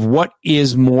issue of what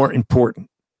is more important,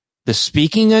 the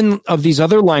speaking of these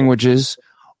other languages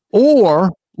or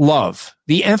love.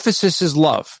 The emphasis is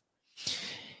love.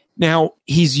 Now,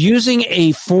 he's using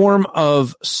a form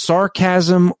of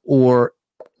sarcasm or,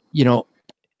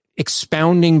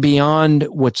 expounding beyond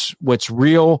what's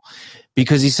real,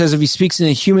 because he says if he speaks in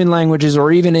the human languages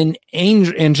or even in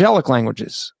angelic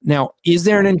languages. Now, is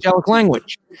there an angelic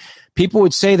language? People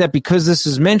would say that because this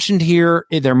is mentioned here,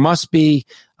 there must be,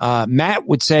 Matt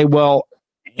would say, well,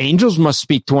 angels must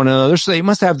speak to one another, so they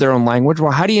must have their own language.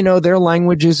 Well, how do you know their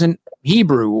language isn't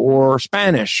Hebrew or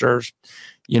Spanish or,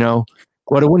 well,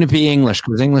 it wouldn't be English,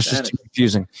 because English is too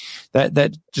confusing.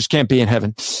 That just can't be in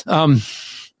heaven.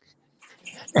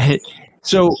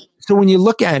 So when you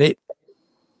look at it,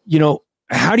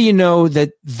 how do you know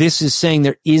that this is saying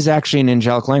there is actually an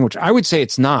angelic language? I would say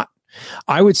it's not.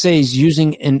 I would say he's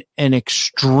using an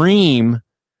extreme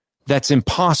that's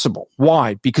impossible.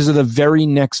 Why? Because of the very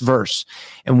next verse.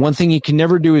 And one thing you can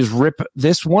never do is rip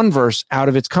this one verse out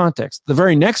of its context. The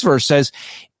very next verse says,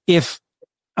 if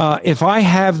I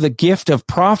have the gift of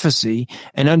prophecy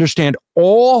and understand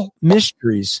all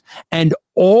mysteries and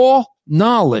all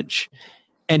knowledge,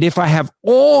 and if I have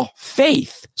all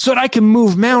faith so that I can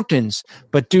move mountains,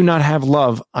 but do not have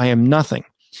love, I am nothing.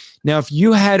 Now, if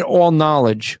you had all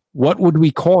knowledge, what would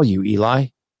we call you, Eli?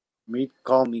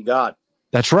 Call me God.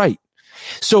 That's right.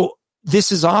 So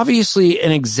this is obviously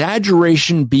an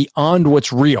exaggeration beyond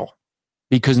what's real,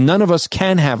 because none of us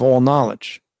can have all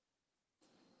knowledge.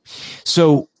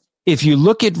 So if you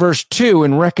look at verse 2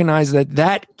 and recognize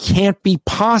that can't be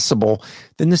possible,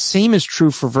 then the same is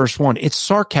true for verse 1. It's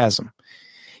sarcasm.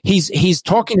 He's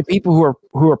talking to people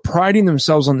who are priding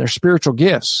themselves on their spiritual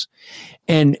gifts,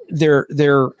 and they're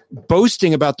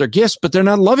boasting about their gifts, but they're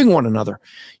not loving one another.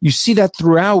 You see that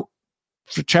throughout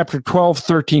chapter 12,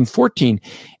 13, 14.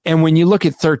 And when you look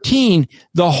at 13,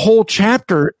 the whole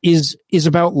chapter is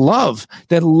about love,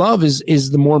 that love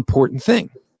is the more important thing.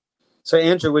 So,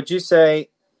 Andrew, would you say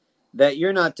that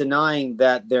you're not denying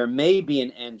that there may be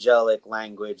an angelic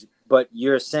language, but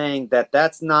you're saying that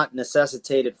that's not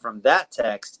necessitated from that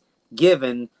text,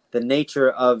 given the nature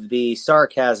of the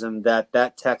sarcasm that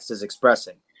text is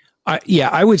expressing?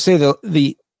 I would say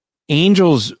the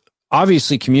angels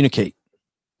obviously communicate.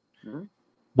 Mm-hmm.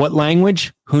 What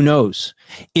language? Who knows?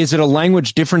 Is it a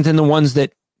language different than the ones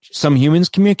that some humans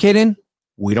communicate in?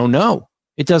 We don't know.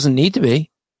 It doesn't need to be.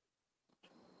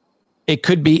 It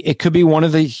could be one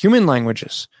of the human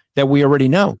languages that we already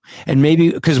know. And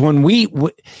maybe because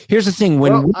here's the thing,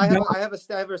 I have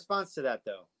a response to that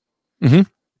though. Mm-hmm.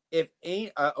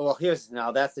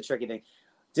 That's the tricky thing.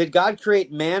 Did God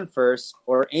create man first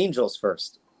or angels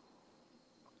first?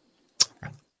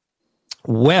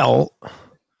 Well,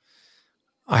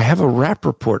 I have a rap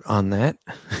report on that.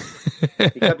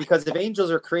 because if angels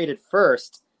are created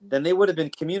first, then they would have been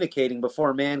communicating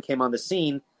before man came on the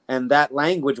scene, and that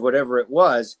language, whatever it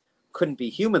was, couldn't be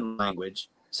human language,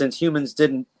 since humans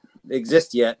didn't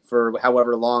exist yet for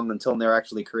however long until they're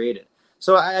actually created.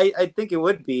 So I think it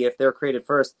would be, if they're created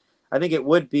first, I think it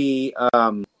would be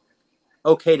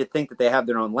okay to think that they have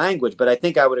their own language, but I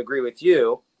think I would agree with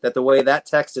you that the way that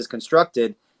text is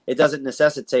constructed, it doesn't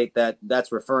necessitate that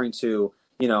that's referring to,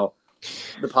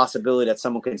 the possibility that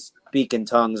someone can speak in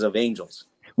tongues of angels.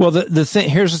 Well, the thing,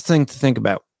 here's the thing to think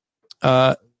about.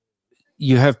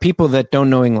 You have people that don't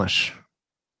know English.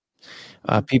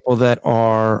 People that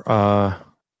are,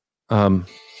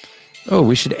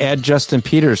 we should add Justin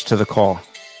Peters to the call.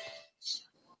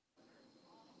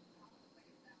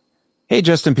 Hey,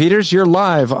 Justin Peters, you're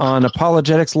live on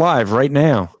Apologetics Live right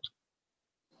now.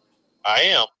 I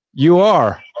am. You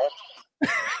are.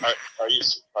 Are you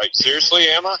seriously,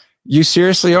 am I? You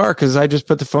seriously are, because I just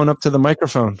put the phone up to the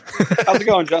microphone. How's it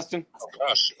going, Justin? Oh,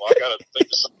 gosh. Well, I got to think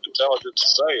of something intelligent to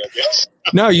say, I guess.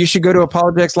 No, you should go to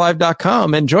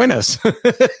apologeticslive.com and join us. Well,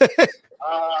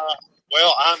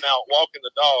 I'm out walking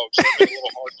the dogs, so it's a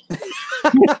little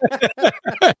hard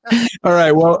to do. All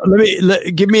right. Well,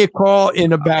 give me a call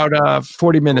in about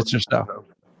 40 minutes or so.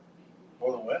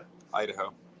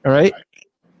 Idaho. All right.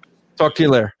 Talk to you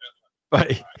later.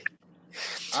 Bye.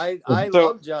 I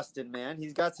love Justin, man.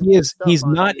 He's got some. He's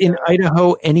not in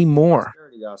Idaho anymore.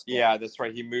 Yeah, that's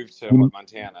right. He moved to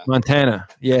Montana. Montana.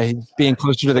 Yeah, he's being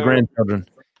closer to the grandchildren.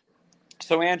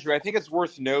 So, Andrew, I think it's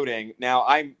worth noting. Now,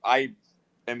 I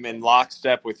am in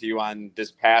lockstep with you on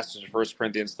this passage of 1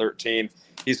 Corinthians 13.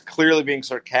 He's clearly being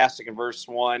sarcastic in verse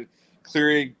 1.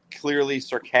 Clearly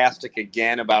sarcastic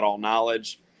again about all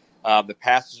knowledge. The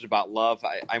passage about love.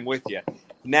 I'm with you.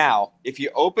 Now, if you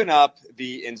open up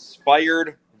the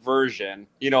inspired version,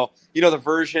 the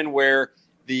version where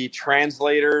the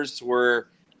translators were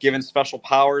given special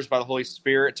powers by the Holy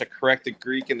Spirit to correct the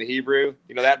Greek and the Hebrew,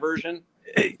 that version?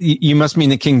 You must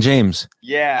mean the King James.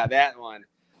 Yeah, that one.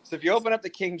 So if you open up the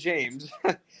King James,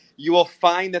 you will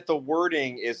find that the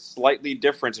wording is slightly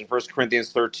different in 1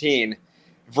 Corinthians 13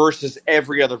 versus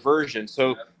every other version.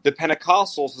 So the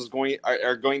Pentecostals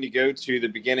are going to go to the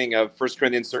beginning of 1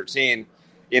 Corinthians 13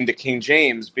 in the King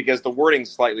James because the wording's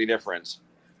slightly different.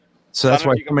 So that's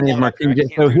why so many of them are King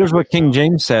James. So here's what King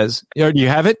James says. Do you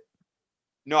have it?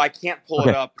 No, I can't pull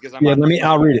it up because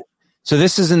I'll read it. So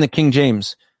this is in the King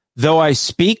James. Though I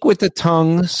speak with the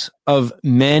tongues of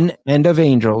men and of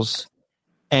angels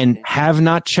and have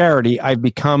not charity, I've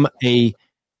become a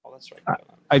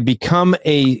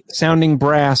sounding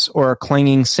brass or a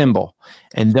clanging cymbal.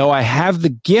 And though I have the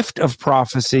gift of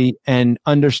prophecy and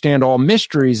understand all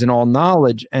mysteries and all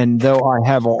knowledge, and though I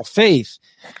have all faith,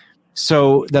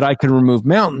 so that I can remove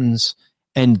mountains,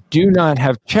 and do not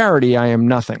have charity, I am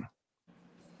nothing.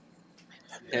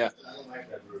 Yeah.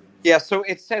 Yeah, so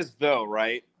it says though,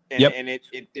 right? And, yep. And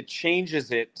it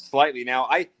changes it slightly. Now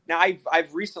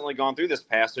I've recently gone through this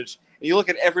passage, and you look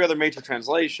at every other major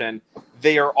translation,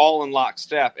 they are all in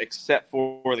lockstep except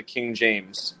for the King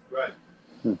James. Right.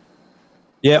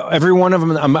 Yeah, every one of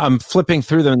them. I'm flipping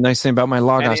through them. The nice thing about my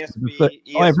Logos, NASB,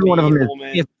 every one of them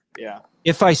is. Yeah.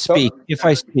 If I speak.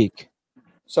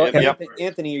 So, Yep.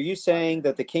 Anthony, are you saying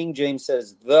that the King James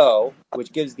says "though,"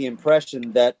 which gives the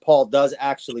impression that Paul does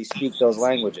actually speak those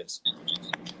languages,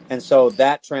 and so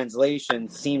that translation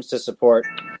seems to support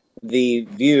the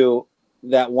view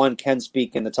that one can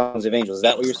speak in the tongues of angels? Is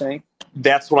that what you're saying?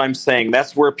 That's what I'm saying.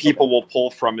 That's where people will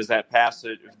pull from, is that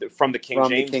passage from the King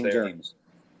James. The King James.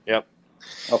 Yep.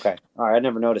 Okay. All right. I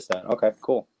never noticed that. Okay,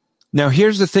 cool. Now,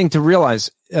 here's the thing to realize.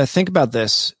 Think about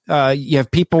this. You have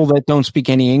people that don't speak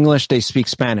any English. They speak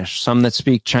Spanish. Some that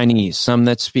speak Chinese. Some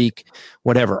that speak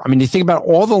whatever. I mean, you think about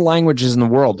all the languages in the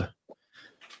world.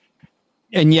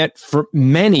 And yet, for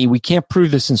many, we can't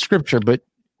prove this in Scripture, but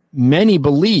many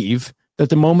believe that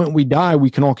the moment we die,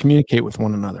 we can all communicate with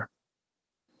one another.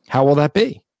 How will that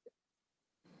be?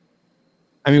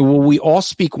 I mean, will we all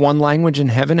speak one language in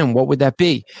heaven, and what would that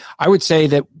be? I would say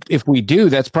that if we do,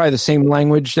 that's probably the same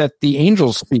language that the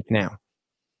angels speak now.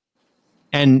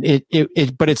 And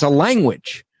but it's a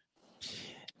language.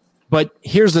 But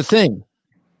here's the thing.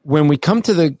 When we come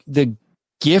to the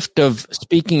gift of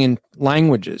speaking in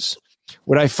languages,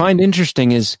 what I find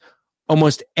interesting is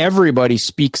almost everybody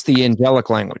speaks the angelic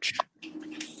language.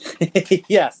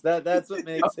 Yes, that's what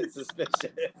makes it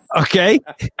suspicious. Okay.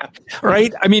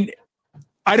 Right? I mean,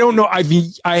 I don't know.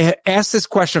 I asked this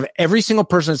question of every single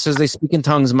person that says they speak in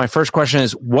tongues. And my first question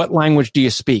is, what language do you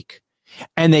speak?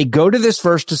 And they go to this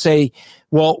verse to say,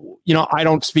 well, I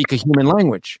don't speak a human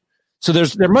language. So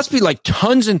there must be like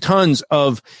tons and tons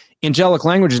of angelic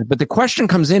languages. But the question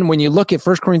comes in when you look at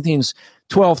 1 Corinthians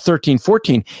 12, 13,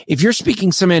 14. If you're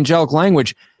speaking some angelic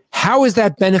language, how is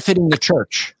that benefiting the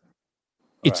church?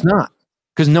 It's not,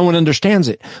 because no one understands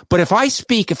it. But if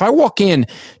I walk in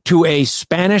to a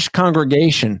Spanish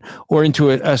congregation or into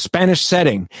a Spanish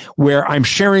setting where I'm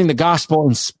sharing the gospel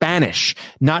in Spanish,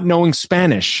 not knowing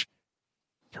Spanish,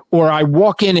 or I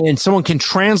walk in and someone can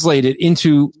translate it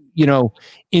into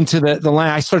the language.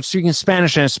 I start speaking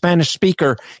Spanish and a Spanish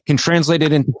speaker can translate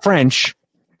it into French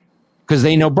because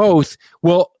they know both.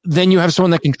 Well, then you have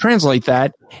someone that can translate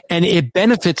that and it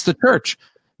benefits the church.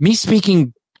 Me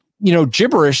speaking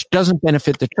gibberish doesn't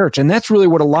benefit the church. And that's really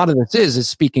what a lot of this is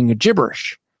speaking of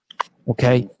gibberish.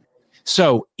 Okay.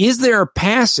 So is there a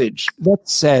passage that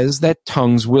says that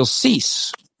tongues will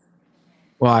cease?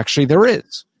 Well, actually there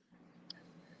is.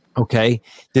 Okay.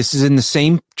 This is in the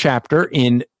same chapter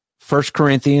in 1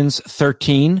 Corinthians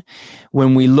 13.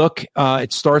 When we look,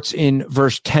 it starts in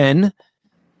verse 10.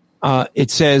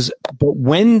 It says, but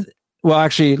when, well,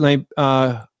 actually, let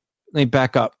me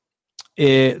back up.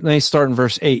 Let me start in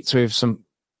verse 8, so we have some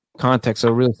context.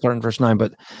 I'll really start in verse 9.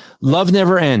 But love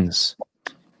never ends.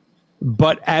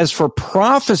 But as for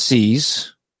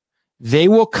prophecies, they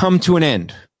will come to an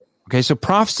end. Okay, so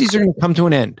prophecies are going to come to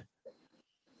an end.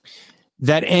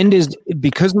 That end is,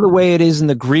 because of the way it is in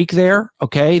the Greek there,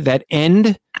 okay, that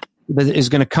end that is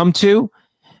going to come to,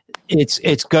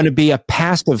 it's going to be a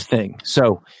passive thing.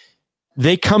 So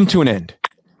they come to an end.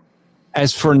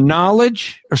 As for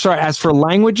as for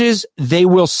languages, they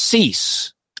will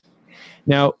cease.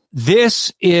 Now,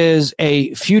 this is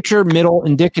a future middle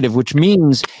indicative, which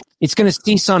means it's going to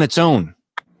cease on its own.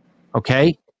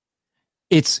 Okay?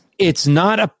 It's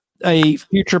not a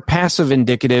future passive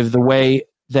indicative the way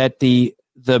that the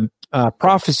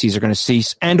prophecies are going to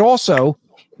cease. And also,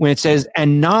 when it says,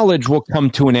 and knowledge will come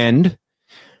to an end,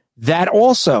 that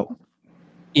also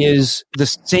is the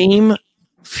same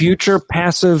future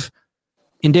passive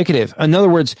indicative. In other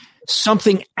words,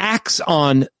 something acts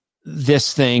on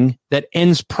this thing that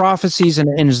ends prophecies and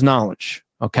ends knowledge.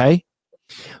 Okay?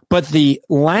 But the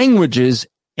languages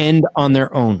end on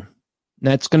their own.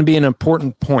 That's going to be an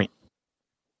important point.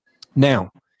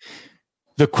 Now,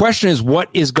 the question is, what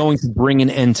is going to bring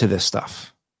an end to this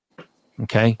stuff?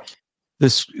 Okay?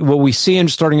 What we see in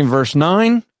starting in verse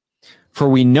 9, for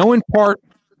we know in part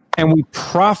and we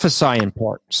prophesy in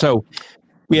part. So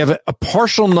we have a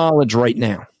partial knowledge right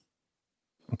now.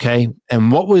 Okay?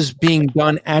 And what was being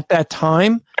done at that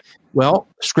time? Well,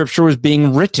 Scripture was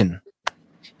being written.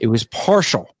 It was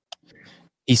partial.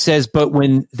 He says, but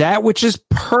when that which is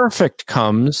perfect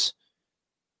comes,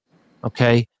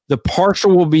 okay, the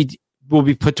partial will be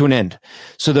put to an end.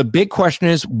 So the big question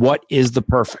is, what is the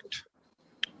perfect?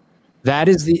 That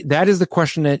is the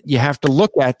question that you have to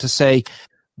look at to say,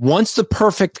 once the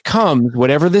perfect comes,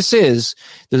 whatever this is,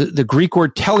 the Greek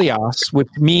word teleos, which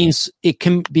means it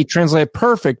can be translated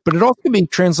perfect, but it also can be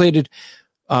translated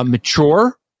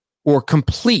mature or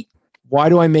complete. Why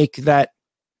do I make that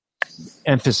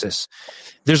emphasis?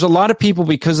 There's a lot of people,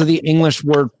 because of the English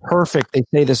word perfect, they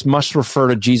say this must refer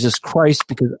to Jesus Christ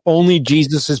because only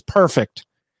Jesus is perfect.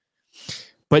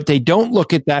 But they don't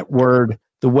look at that word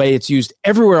the way it's used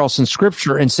everywhere else in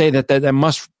Scripture and say that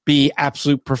must be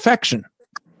absolute perfection.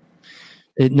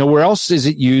 Nowhere else is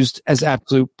it used as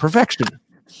absolute perfection.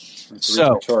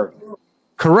 So,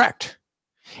 correct.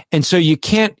 And so you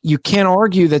can't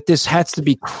argue that this has to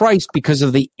be Christ because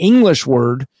of the English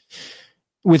word.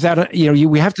 Without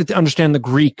we have to understand the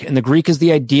Greek, and the Greek is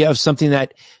the idea of something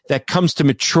that comes to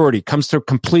maturity, comes to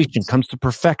completion, comes to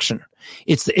perfection.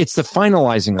 It's the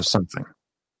finalizing of something,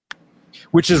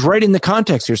 which is right in the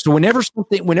context here. So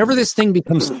whenever this thing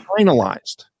becomes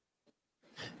finalized,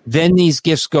 then these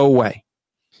gifts go away.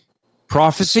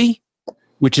 Prophecy,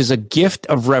 which is a gift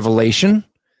of revelation;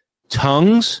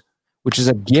 tongues, which is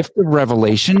a gift of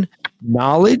revelation;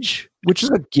 knowledge, which is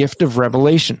a gift of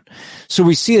revelation. So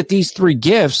we see that these three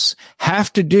gifts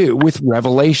have to do with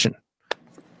revelation.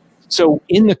 So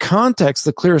in the context,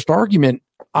 the clearest argument,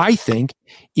 I think,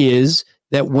 is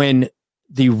that when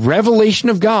the revelation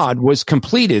of God was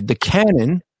completed, the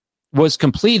canon was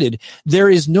completed, there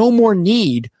is no more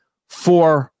need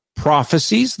for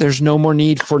prophecies. There's no more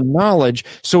need for knowledge.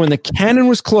 So when the canon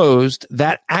was closed,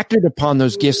 that acted upon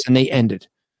those gifts and they ended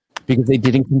because they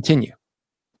didn't continue.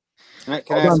 All right,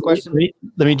 can I ask a question?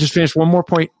 Let me just finish one more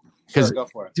point. Sure, go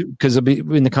for it. Because it'll be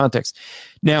in the context.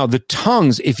 Now, the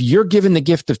tongues, if you're given the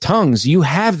gift of tongues, you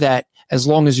have that as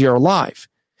long as you're alive.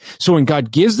 So when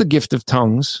God gives the gift of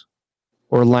tongues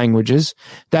or languages,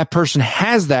 that person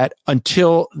has that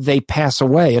until they pass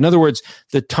away. In other words,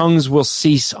 the tongues will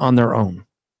cease on their own.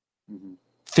 Mm-hmm.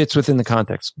 Fits within the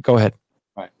context. Go ahead.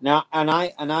 Right. Now, and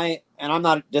I'm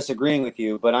not disagreeing with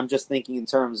you, but I'm just thinking in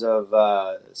terms of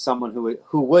someone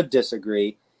who would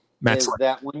disagree. Is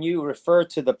that when you refer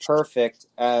to the perfect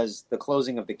as the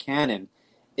closing of the canon,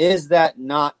 is that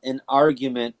not an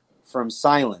argument from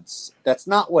silence? That's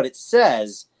not what it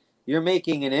says. You're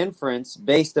making an inference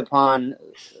based upon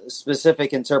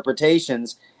specific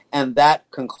interpretations, and that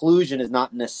conclusion is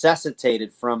not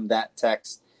necessitated from that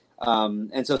text.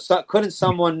 And so couldn't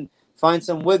someone find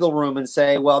some wiggle room and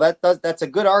say, well, that's a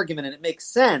good argument and it makes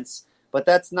sense, but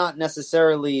that's not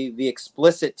necessarily the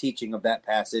explicit teaching of that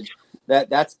passage.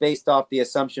 That's based off the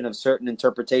assumption of certain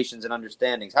interpretations and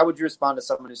understandings. How would you respond to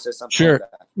someone who says something like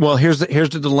that? Well, here's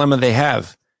the dilemma they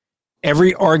have.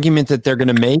 Every argument that they're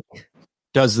going to make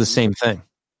does the same thing.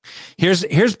 Here's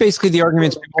basically the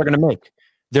arguments people are going to make.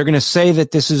 They're going to say that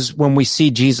this is when we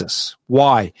see Jesus.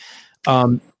 Why?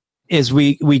 As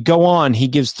we go on, he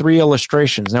gives 3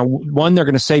 illustrations. Now, one, they're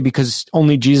going to say because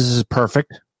only Jesus is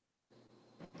perfect.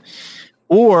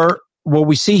 Or what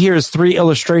we see here is 3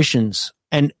 illustrations.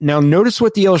 And now notice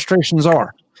what the illustrations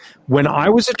are. When I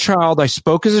was a child, I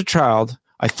spoke as a child.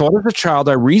 I thought as a child.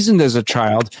 I reasoned as a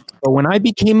child. But when I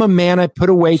became a man, I put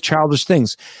away childish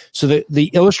things. So the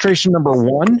illustration number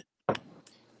 1,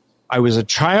 I was a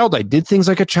child. I did things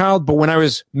like a child. But when I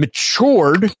was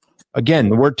matured, again,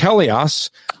 the word teleos,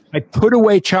 I put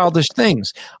away childish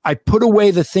things. I put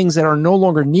away the things that are no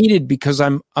longer needed because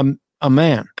I'm a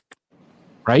man,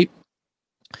 right?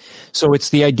 So it's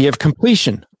the idea of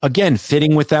completion. Again,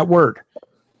 fitting with that word.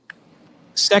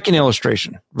 Second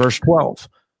illustration, verse 12.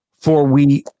 For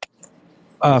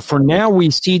now we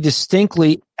see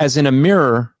distinctly as in a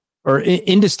mirror, or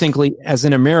indistinctly as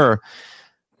in a mirror,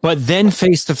 but then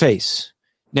face to face.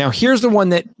 Now here's the one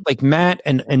that like Matt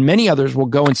and many others will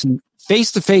go and see.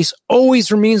 Face to face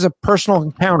always remains a personal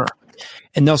encounter.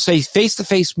 And they'll say face to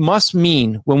face must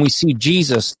mean when we see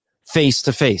Jesus face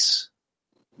to face.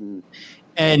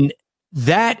 And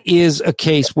that is a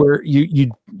case where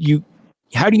you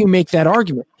how do you make that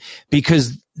argument?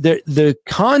 Because the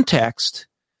context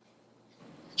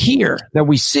here that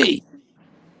we see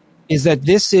is that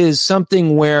this is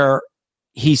something where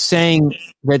he's saying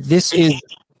that this is,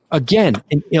 again,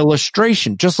 an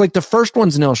illustration. Just like the first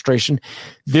one's an illustration,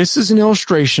 this is an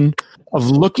illustration of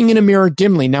looking in a mirror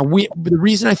dimly. Now, the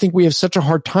reason I think we have such a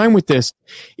hard time with this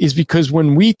is because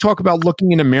when we talk about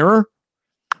looking in a mirror,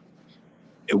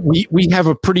 we have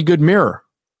a pretty good mirror,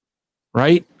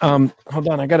 right? Hold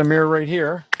on, I got a mirror right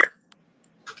here.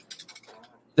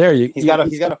 There you. He's got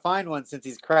to find one since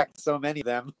he's cracked so many of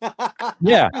them.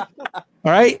 Yeah. All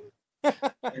right.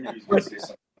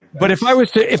 But if I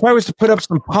was to put up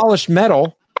some polished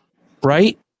metal,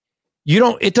 right?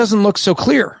 It doesn't look so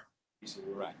clear.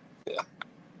 Right. Yeah.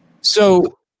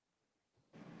 So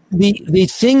the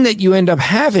thing that you end up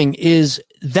having is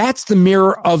that's the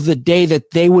mirror of the day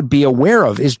that they would be aware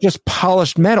of is just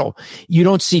polished metal. You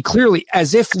don't see clearly,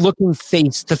 as if looking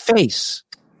face to face.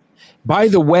 By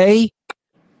the way,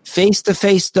 face to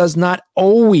face does not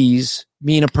always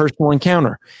mean a personal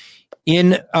encounter.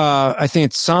 In I think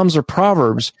it's Psalms or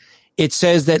Proverbs, it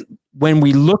says that when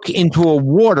we look into a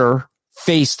water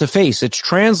face to face, it's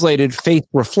translated faith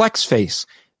reflects face.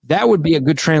 That would be a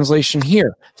good translation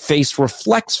here. Face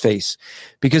reflects face.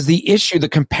 Because the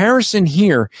comparison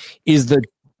here is the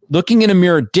looking in a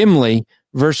mirror dimly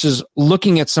versus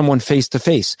looking at someone face to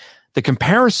face. The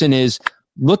comparison is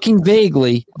looking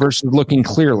vaguely versus looking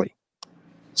clearly.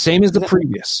 Same as the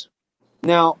previous.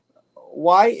 Now,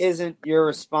 why isn't your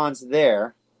response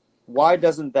there? Why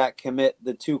doesn't that commit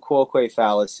the tu quoque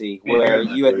fallacy where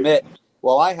you admit,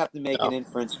 well, I have to make an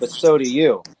inference, but so do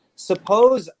you?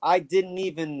 Suppose I gave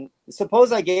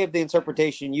the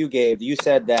interpretation you gave. You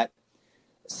said that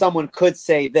someone could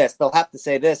say this, they'll have to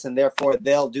say this, and therefore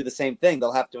they'll do the same thing.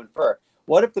 They'll have to infer.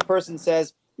 What if the person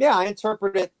says, yeah, I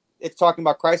interpret it, it's talking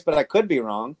about Christ, but I could be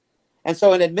wrong. And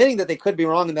so in admitting that they could be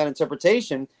wrong in that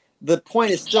interpretation, the point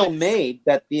is still made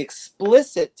that the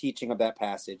explicit teaching of that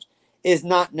passage is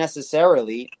not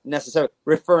necessarily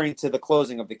referring to the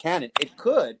closing of the canon. It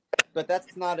could, but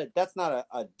that's not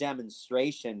a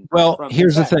demonstration. Well,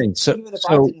 here's the thing. So, even if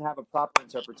I didn't have a proper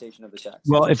interpretation of the text.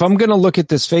 Well, if I'm going to look at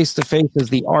this face to face as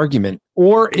the argument,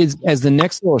 or as the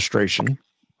next illustration,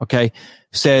 okay,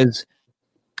 says,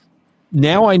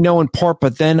 now I know in part,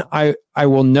 but then I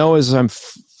will know as I'm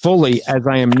fully as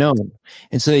I am known.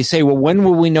 And so they say, well, when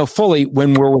will we know fully?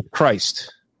 When we're with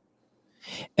Christ.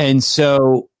 And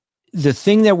so the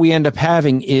thing that we end up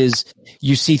having is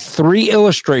you see three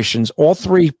illustrations. All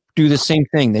three do the same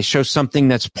thing. They show something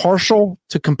that's partial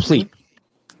to complete.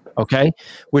 Okay.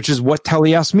 Which is what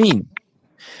teleos mean.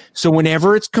 So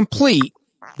whenever it's complete,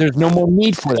 there's no more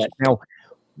need for that. Now,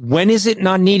 when is it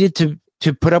not needed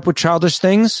to put up with childish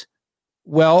things?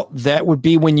 Well, that would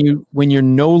be when you're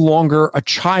no longer a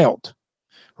child,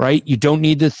 right? You don't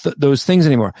need those things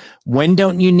anymore. When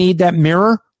don't you need that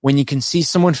mirror? When you can see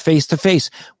someone face to face.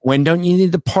 When don't you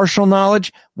need the partial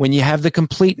knowledge? When you have the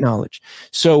complete knowledge.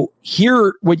 So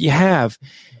here, what you have,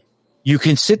 you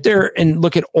can sit there and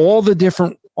look at all the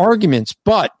different arguments,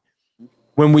 but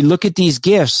when we look at these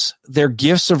gifts, they're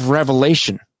gifts of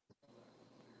revelation.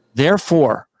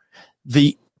 Therefore,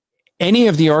 any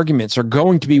of the arguments are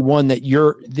going to be one that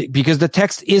because the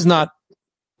text is not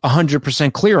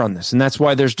 100% clear on this, and that's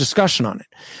why there's discussion on it.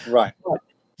 Right.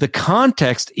 The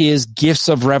context is gifts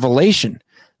of revelation.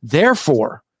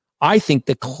 Therefore, I think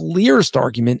the clearest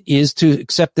argument is to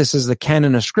accept this as the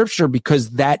canon of Scripture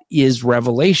because that is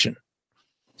revelation.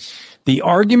 The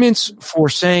arguments for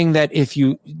saying that if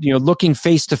you looking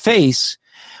face to face,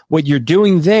 what you're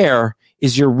doing there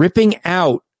is you're ripping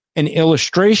out an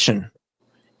illustration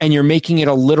and you're making it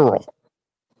a literal.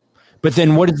 But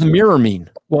then what does the mirror mean?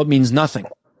 Well, it means nothing.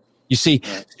 You see,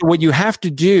 so what you have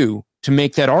to do to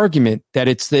make that argument that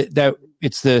it's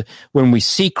the when we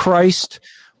see Christ,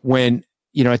 when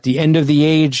at the end of the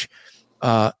age,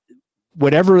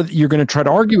 whatever you're going to try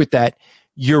to argue with that,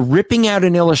 you're ripping out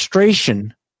an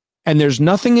illustration, and there's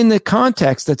nothing in the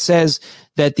context that says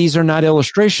that these are not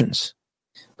illustrations.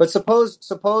 But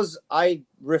suppose I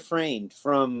refrained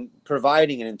from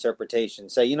providing an interpretation.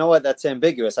 Say, you know what, that's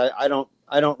ambiguous. I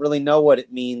don't really know what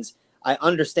it means. I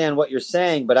understand what you're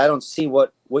saying, but I don't see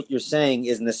what you're saying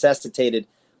is necessitated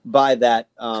by that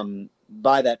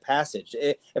passage.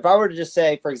 If I were to just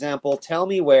say, for example, tell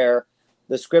me where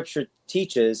the Scripture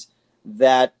teaches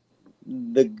that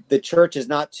the church is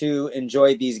not to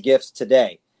enjoy these gifts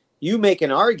today, you make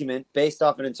an argument based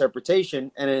off an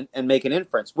interpretation and make an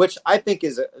inference, which I think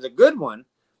is a good one,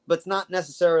 but it's not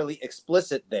necessarily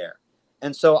explicit there.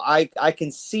 And so I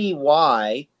can see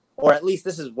why, or at least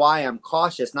this is why I'm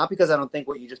cautious, not because I don't think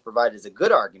what you just provided is a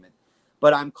good argument,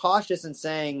 but I'm cautious in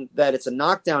saying that it's a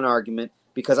knockdown argument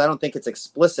because I don't think it's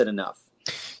explicit enough.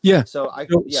 Yeah. So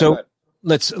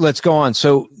let's go on.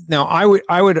 So now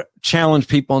I would challenge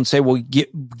people and say, well,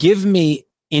 give me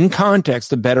in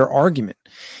context a better argument.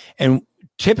 And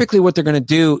typically what they're going to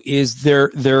do is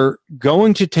they're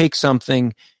going to take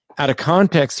something out of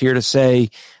context here to say,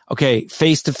 okay,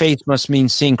 face to face must mean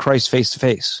seeing Christ face to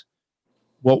face.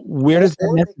 Well, where does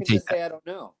that necessitate that? I don't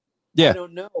know. Yeah. I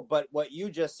don't know, but what you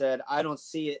just said, I don't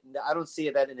see it. I don't see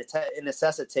it that it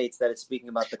necessitates that it's speaking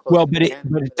about the close. Well, but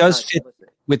it does fit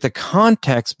with the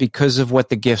context because of what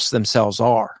the gifts themselves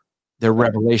are. They're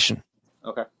revelation.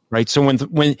 Okay. Right. So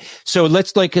so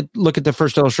let's look at the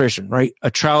first illustration, right?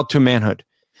 A child to manhood.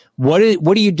 What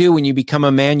do you do when you become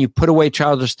a man? You put away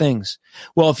childish things.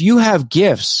 Well, if you have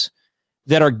gifts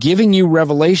that are giving you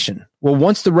revelation, well,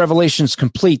 once the revelation is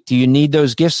complete, do you need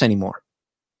those gifts anymore?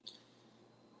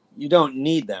 You don't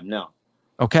need them, no.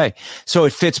 Okay. So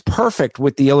it fits perfect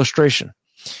with the illustration.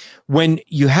 When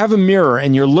you have a mirror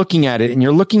and you're looking at it and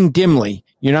you're looking dimly,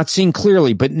 you're not seeing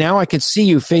clearly, but now I can see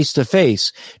you face to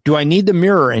face. Do I need the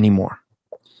mirror anymore?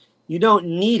 You don't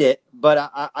need it,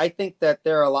 but I think that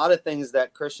there are a lot of things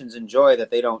that Christians enjoy that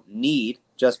they don't need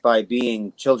just by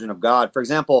being children of God. For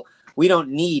example, we don't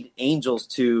need angels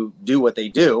to do what they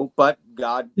do, but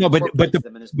God incorporates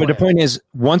them in His plan. But the point is,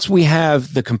 once we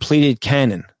have the completed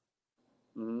canon,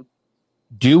 mm-hmm.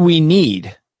 do we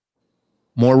need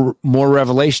more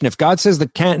revelation? If God says the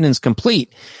canon is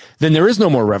complete, then there is no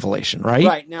more revelation, right?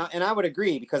 Right. Now, and I would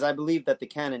agree because I believe that the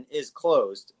canon is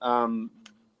closed.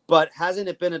 But hasn't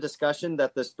it been a discussion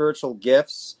that the spiritual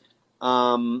gifts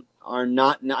are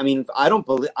not? I mean, I don't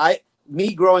believe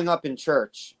me growing up in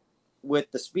church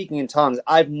with the speaking in tongues,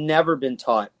 I've never been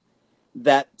taught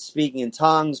that speaking in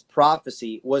tongues,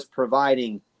 prophecy was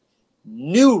providing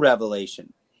new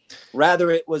revelation. Rather,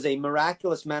 it was a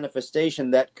miraculous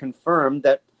manifestation that confirmed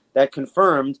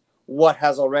what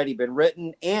has already been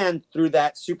written, and through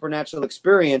that supernatural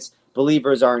experience,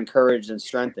 believers are encouraged and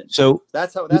strengthened. So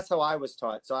that's how I was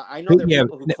taught. So I know there are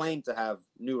people who claim to have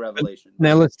new revelation.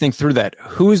 Now let's think through that.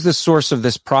 Who is the source of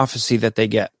this prophecy that they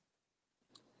get?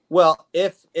 Well,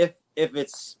 if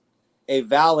it's a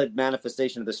valid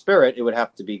manifestation of the Spirit, it would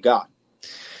have to be God.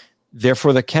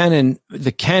 Therefore, the canon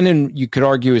you could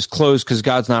argue is closed because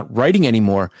God's not writing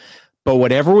anymore. But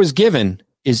whatever was given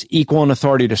is equal in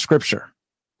authority to Scripture,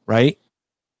 right?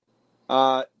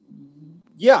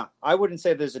 Yeah, I wouldn't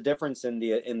say there's a difference in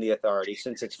the authority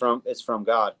since it's from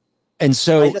God. And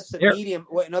so, the medium.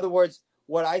 In other words,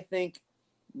 what I think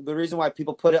the reason why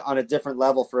people put it on a different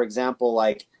level, for example,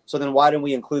 like, so then why don't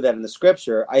we include that in the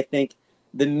Scripture? I think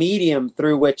the medium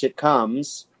through which it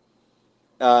comes,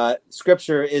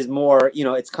 Scripture is more,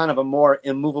 it's kind of a more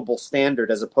immovable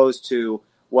standard as opposed to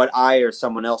what I or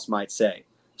someone else might say.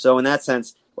 So in that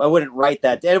sense, I wouldn't write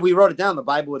that. And if we wrote it down, the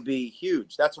Bible would be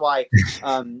huge. That's why,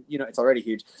 it's already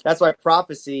huge. That's why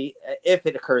prophecy, if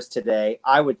it occurs today,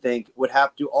 I would think would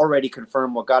have to already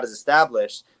confirm what God has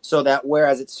established, so that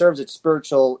whereas it serves its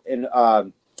spiritual and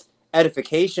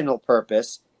edificational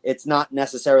purpose, it's not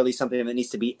necessarily something that needs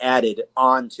to be added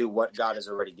on to what God has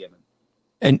already given.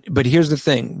 But here's the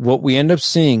thing. What we end up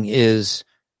seeing is,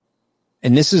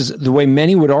 and this is the way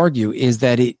many would argue, is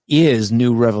that it is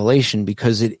new revelation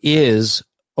because it is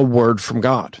a word from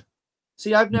God.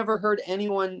 See, I've never heard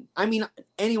anyone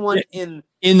in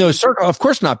those circles. Of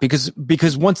course not,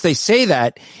 because once they say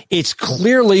that, it's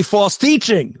clearly false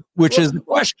teaching, which is the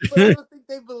question.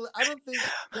 I don't think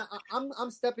I'm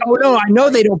stepping. Oh no, I know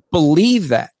they don't believe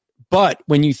that, but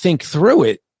when you think through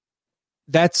it,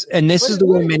 this is the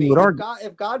way many would argue.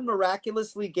 If God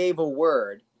miraculously gave a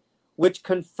word which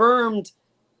confirmed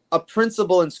a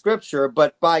principle in Scripture,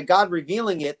 but by God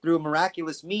revealing it through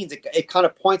miraculous means, it kind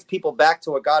of points people back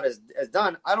to what God has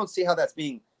done. I don't see how that's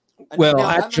being. Well, now,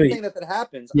 actually, I'm not saying that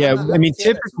happens. Yeah,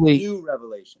 typically, new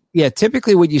revelation. Yeah,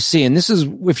 typically what you see, and this is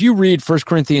if you read 1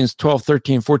 Corinthians 12,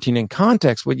 13, 14 in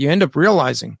context, what you end up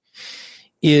realizing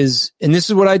is, and this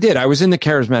is what I did. I was in the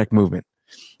charismatic movement.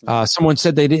 Someone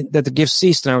said that the gift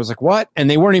ceased, and I was like, "What?" And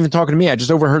they weren't even talking to me. I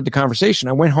just overheard the conversation.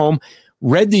 I went home,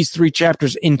 read these 3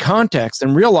 chapters in context,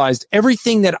 and realized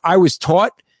everything that I was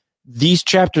taught, these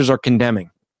chapters are condemning.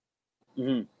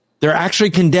 Mm-hmm. They're actually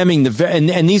condemning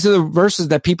and these are the verses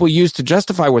that people use to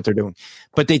justify what they're doing.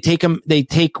 But they take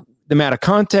them out of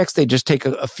context. They just take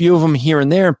a few of them here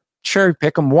and there, cherry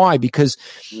pick them. Why? Because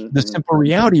the simple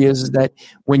reality is that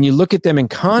when you look at them in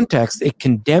context, it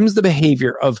condemns the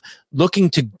behavior of looking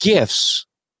to gifts.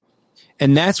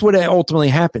 And that's what ultimately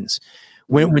happens.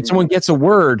 When someone gets a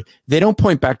word, they don't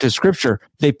point back to Scripture.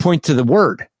 They point to the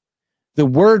word. The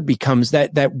word becomes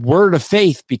that word of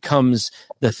faith becomes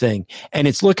the thing. And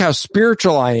it's, look how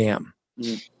spiritual I am.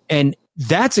 Mm-hmm. And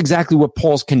that's exactly what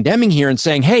Paul's condemning here and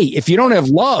saying, hey, if you don't have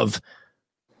love,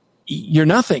 you're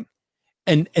nothing.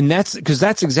 And that's because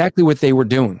that's exactly what they were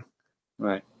doing.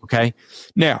 Right. Okay.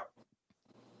 Now,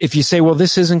 if you say, well,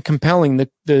 this isn't compelling,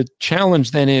 the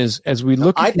challenge then is, as we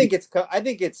look, I think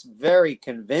it's very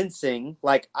convincing.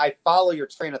 Like, I follow your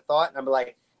train of thought, and I'm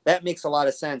like, that makes a lot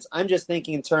of sense. I'm just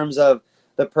thinking in terms of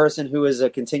the person who is a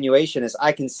continuationist.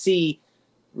 I can see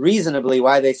reasonably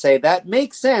why they say that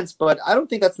makes sense, but I don't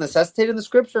think that's necessitated in the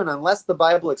Scripture. And unless the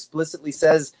Bible explicitly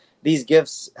says these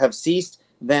gifts have ceased,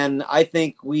 then I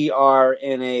think we are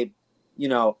in a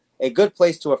good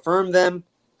place to affirm them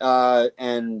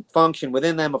and function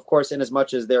within them, of course, in as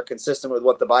much as they're consistent with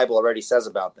what the Bible already says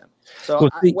about them. So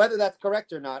whether that's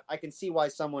correct or not, I can see why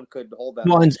someone could hold that.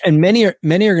 Well, and many are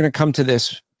going to come to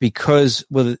this because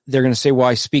they're going to say, well,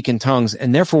 I speak in tongues.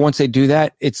 And therefore, once they do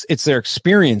that, it's their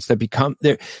experience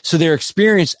that so their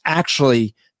experience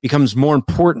actually becomes more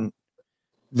important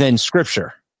than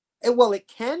Scripture. Well, it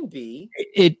can be,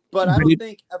 but I don't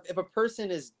think if a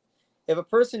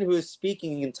person who is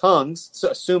speaking in tongues, so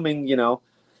assuming,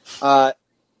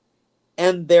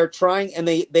 and they're trying and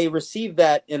they receive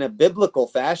that in a biblical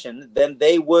fashion, then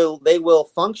they will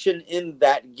function in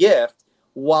that gift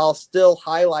while still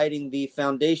highlighting the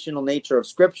foundational nature of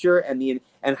Scripture and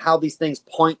how these things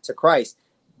point to Christ.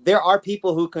 There are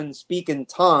people who can speak in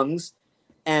tongues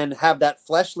and have that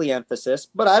fleshly emphasis,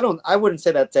 but I wouldn't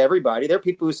say that to everybody. There are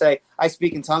people who say, I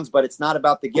speak in tongues, but it's not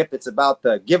about the gift, it's about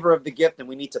the giver of the gift, and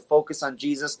we need to focus on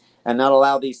Jesus and not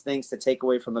allow these things to take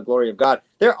away from the glory of God.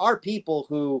 There are people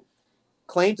who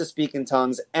claim to speak in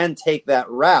tongues and take that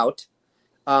route,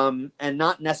 and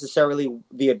not necessarily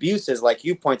the abuses like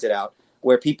you pointed out,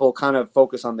 where people kind of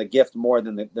focus on the gift more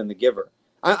than the giver.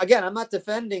 I'm not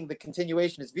defending the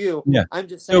continuationist view. Yeah. I'm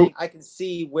just saying I can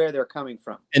see where they're coming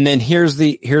from. And then here's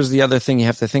the other thing you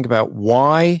have to think about.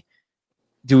 Why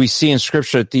do we see in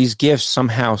Scripture that these gifts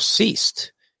somehow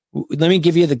ceased? Let me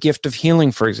give you the gift of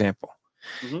healing, for example.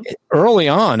 Mm-hmm. Early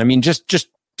on, I mean, just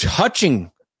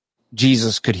touching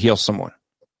Jesus could heal someone,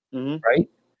 mm-hmm.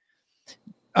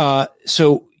 right?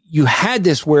 So you had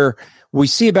this where we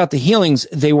see about the healings,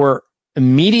 they were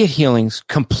immediate healings,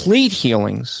 complete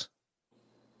healings.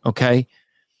 Okay.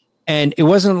 And it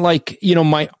wasn't like,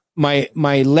 my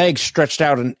legs stretched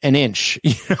out an inch.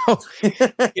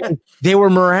 They were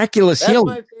miraculous That's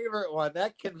healing. my favorite one.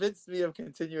 That convinced me of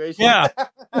continuation. Yeah.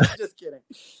 Just kidding.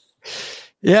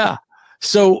 Yeah.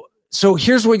 So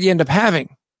here's what you end up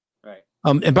having. Right.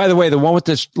 And by the way, the one with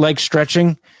this leg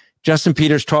stretching, Justin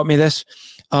Peters taught me this.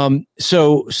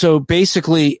 So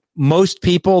basically most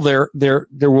people there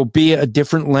will be a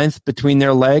different length between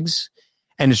their legs,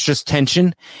 and it's just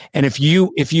tension. And if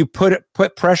you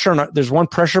put pressure on there's one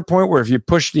pressure point where if you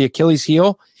push the Achilles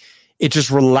heel, it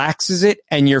just relaxes it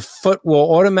and your foot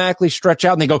will automatically stretch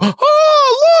out and they go,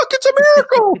 "Oh, look, it's a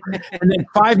miracle." And then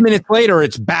 5 minutes later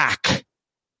it's back.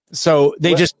 So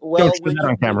they don't show that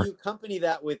on camera. When you accompany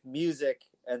that with music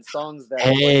and songs that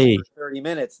Hey. are 30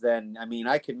 minutes, then I mean,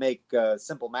 I could make a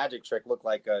simple magic trick look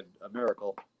like a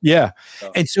miracle. Yeah.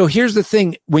 So. And so here's the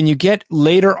thing. When you get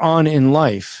later on in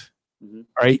life,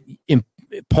 right,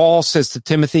 Paul says to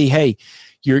Timothy, hey,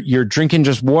 you're drinking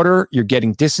just water. You're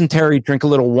getting dysentery. Drink a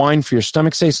little wine for your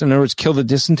stomach's sake. So in other words, kill the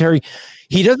dysentery.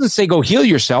 He doesn't say go heal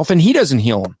yourself, and he doesn't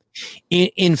heal him.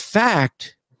 In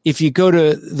fact, if you go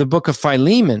to the book of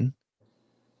Philemon,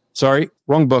 sorry,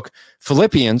 wrong book,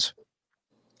 Philippians,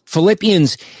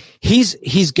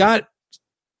 he's got,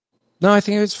 no, I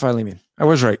think it's Philemon. I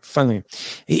was right. Philemon.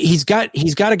 He's got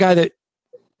a guy that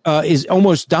is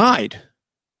almost died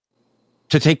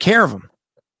to take care of him.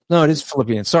 No, it is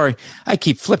Philippians. Sorry. I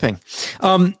keep flipping.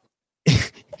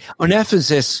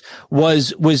 Onesimus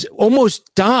was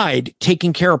almost died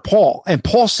taking care of Paul, and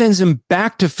Paul sends him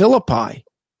back to Philippi.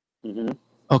 Mm-hmm.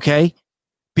 Okay.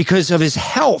 Because of his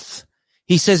health.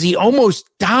 He says he almost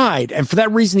died, and for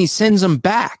that reason, he sends him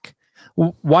back.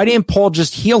 Why didn't Paul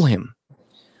just heal him?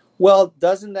 Well,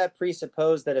 doesn't that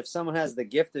presuppose that if someone has the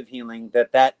gift of healing,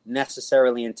 that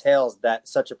necessarily entails that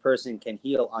such a person can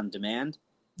heal on demand?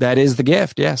 That is the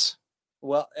gift, yes.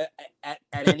 Well, at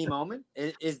any moment,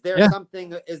 is there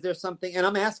something? Is there something? And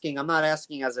I'm not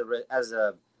asking as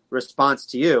a response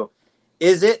to you.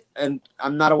 Is it? And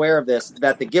I'm not aware of this.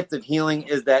 That the gift of healing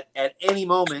is that at any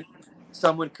moment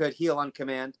someone could heal on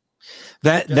command.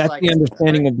 That's like the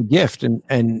understanding of the gift,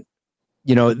 and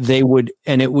they would,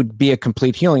 and it would be a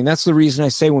complete healing. That's the reason I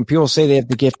say when people say they have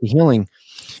the gift of healing,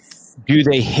 do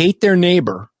they hate their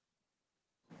neighbor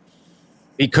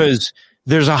because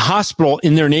there's a hospital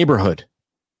in their neighborhood?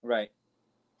 Right.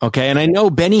 Okay. And I know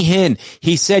Benny Hinn,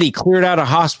 he said he cleared out a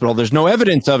hospital. There's no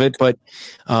evidence of it, but,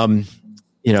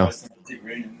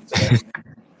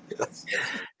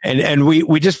 And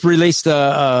we just released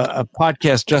a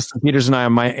podcast, Justin Peters and I,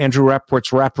 on my Andrew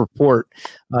Rappaport's Rap Report,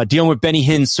 dealing with Benny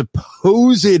Hinn's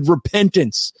supposed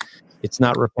repentance. It's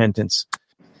not repentance.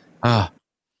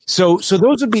 So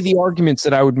those would be the arguments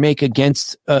that I would make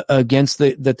against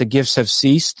that the gifts have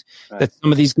ceased, that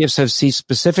some of these gifts have ceased.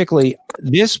 Specifically,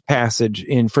 this passage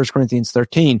in 1 Corinthians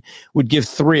 13 would give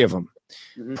three of them: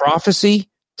 prophecy,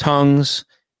 tongues,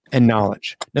 and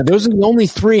knowledge. Now, those are the only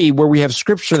three where we have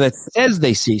scripture that says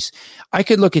they cease. I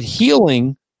could look at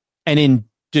healing and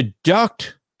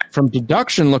from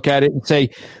deduction, look at it and say,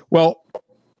 well,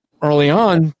 early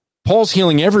on, Paul's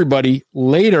healing everybody.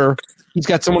 Later, he's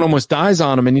got someone almost dies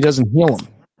on him and he doesn't heal him.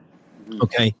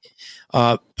 Okay.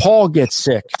 Paul gets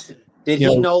sick. Did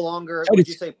he no longer, would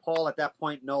you say Paul at that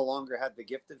point no longer had the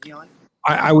gift of healing?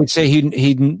 I would say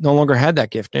he no longer had that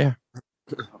gift, yeah.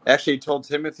 Actually, he told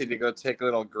Timothy to go take a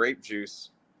little grape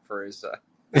juice for his. So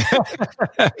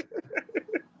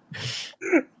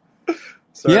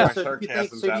do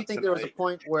you think there was a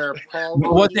point where Paul?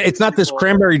 Well, it's not this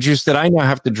cranberry juice that I now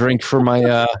have to drink for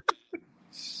my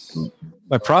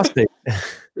my prostate.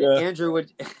 Yeah. Andrew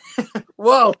would.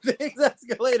 Whoa! Things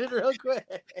escalated real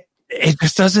quick. It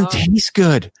just doesn't taste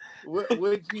good.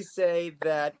 Would you say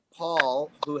that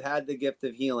Paul, who had the gift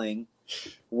of healing,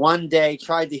 one day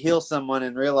tried to heal someone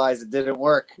and realized it didn't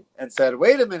work and said,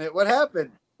 wait a minute, what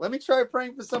happened? Let me try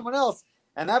praying for someone else.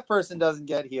 And that person doesn't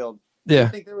get healed. Yeah. I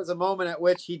think there was a moment at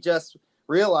which he just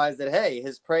realized that, hey,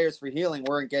 his prayers for healing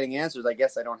weren't getting answers. I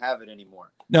guess I don't have it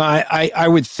anymore. No, I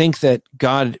would think that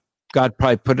God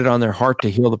probably put it on their heart to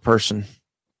heal the person.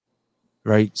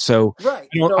 Right. So, right.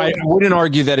 I wouldn't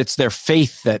argue that it's their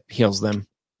faith that heals them.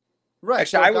 Right.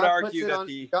 Actually, so I would argue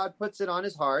that God puts it on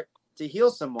his heart to heal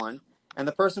someone. And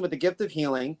the person with the gift of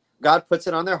healing, God puts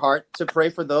it on their heart to pray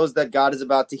for those that God is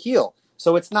about to heal.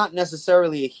 So it's not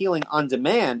necessarily a healing on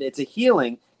demand. It's a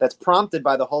healing that's prompted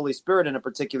by the Holy Spirit in a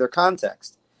particular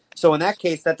context. So in that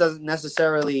case, that doesn't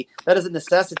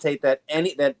necessitate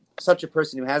that such a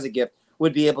person who has a gift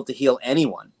would be able to heal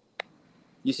anyone.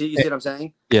 You see what I'm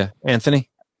saying? Yeah. Anthony?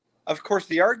 Of course,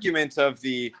 the argument of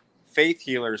the faith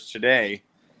healers today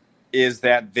is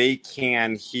that they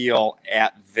can heal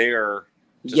at their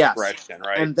Yes. discretion,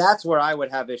 right? And that's where I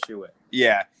would have issue with.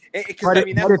 Yeah. But Because I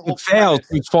mean, that's if the whole it fails, premise.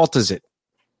 whose fault is it?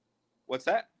 What's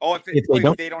that? Oh, if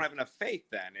they don't have enough faith,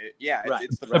 then Right.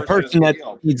 it's the The person person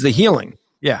that needs the healing.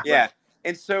 Yeah. Yeah.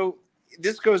 And so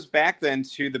this goes back then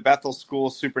to the Bethel School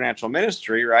of Supernatural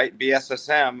Ministry, right?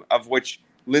 BSSM, of which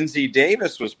Lindsay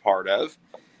Davis was part of.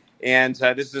 And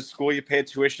this is a school you pay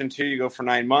tuition to. You go for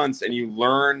 9 months and you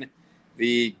learn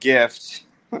the gift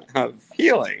of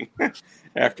healing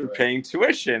after paying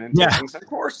tuition and taking some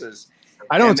courses.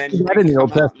 I don't see that in the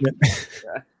Old Testament.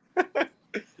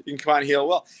 You can come out and heal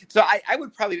well. So I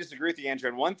would probably disagree with you, Andrew,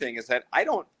 on one thing is that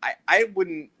I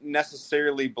wouldn't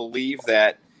necessarily believe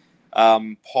that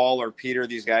Paul or Peter,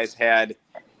 these guys had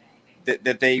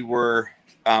that they were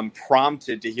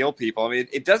prompted to heal people. I mean,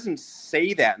 it doesn't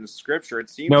say that in the scripture. It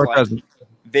seems like doesn't.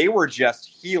 They were just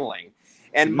healing.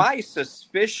 And my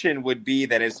suspicion would be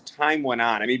that as time went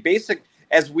on, I mean,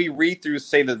 as we read through,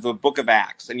 say, the book of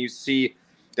Acts, and you see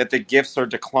that the gifts are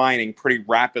declining pretty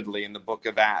rapidly in the book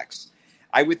of Acts,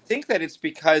 I would think that it's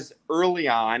because early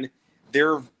on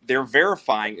they're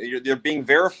verifying, they're being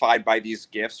verified by these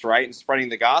gifts, right, and spreading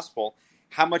the gospel.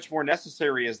 How much more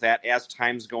necessary is that as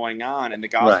time's going on and the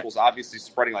gospel's obviously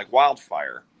spreading like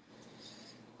wildfire?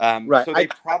 Right. So they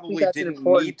probably didn't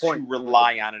need to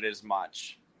rely on it as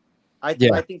much. I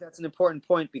think that's an important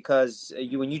point because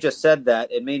when you just said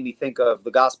that, it made me think of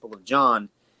the Gospel of John,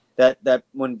 that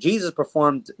when Jesus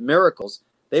performed miracles,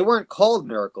 they weren't called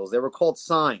miracles. They were called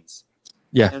signs.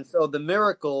 Yeah. And so the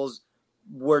miracles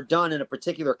were done in a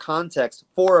particular context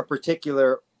for a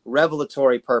particular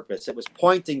revelatory purpose. It was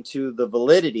pointing to the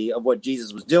validity of what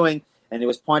Jesus was doing, and it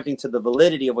was pointing to the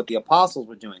validity of what the apostles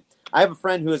were doing. I have a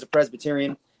friend who is a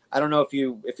Presbyterian. I don't know if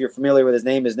you're familiar with his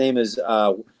name. His name is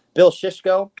Bill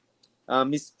Shishko.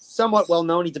 He's somewhat well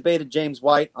known. He debated James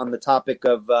White on the topic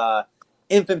of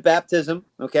infant baptism.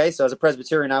 Okay, so as a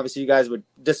Presbyterian, obviously you guys would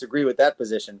disagree with that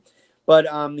position. But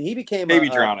he became baby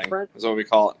drowning. Is what we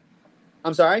call it.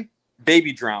 I'm sorry?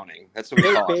 Baby drowning. That's what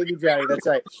we call it. Baby drowning. That's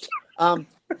right.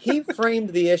 He framed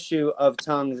the issue of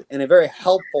tongues in a very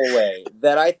helpful way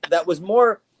that was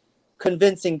more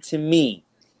convincing to me.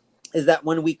 Is that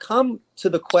when we come to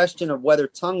the question of whether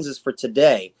tongues is for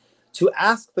today, to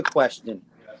ask the question,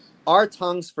 are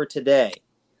tongues for today,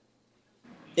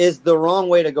 is the wrong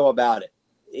way to go about it.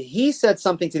 He said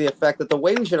something to the effect that the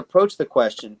way we should approach the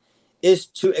question is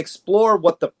to explore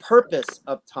what the purpose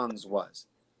of tongues was.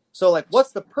 So, like,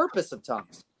 what's the purpose of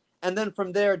tongues? And then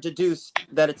from there, deduce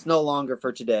that it's no longer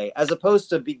for today, as opposed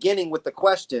to beginning with the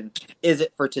question, is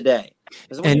it for today?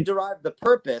 Because when you derive the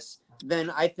purpose, then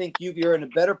I think you're in a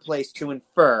better place to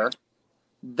infer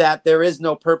that there is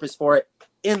no purpose for it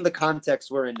in the context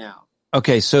we're in now.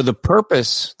 Okay, so the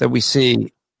purpose that we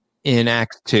see in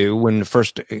Acts 2, when the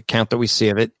first account that we see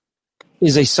of it,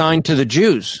 is a sign to the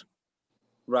Jews.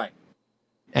 Right.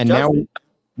 And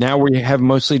now we have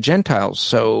mostly Gentiles.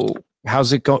 So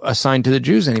how's it go a sign to the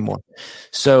Jews anymore?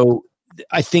 So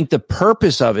I think the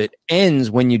purpose of it ends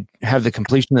when you have the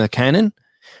completion of the canon,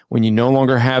 when you no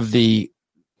longer have the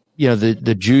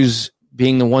Jews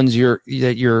being the ones you're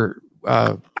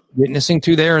witnessing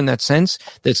to there in that sense.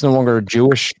 That's no longer a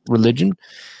Jewish religion.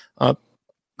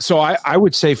 So I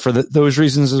would say for those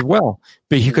reasons as well.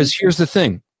 Because here's the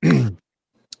thing.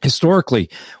 Historically,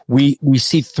 we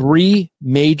see three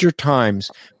major times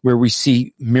where we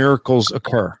see miracles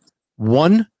occur.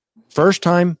 First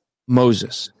time,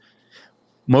 Moses.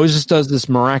 Moses does this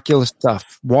miraculous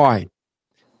stuff. Why?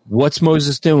 What's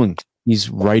Moses doing? He's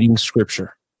writing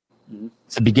scripture.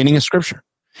 It's the beginning of scripture.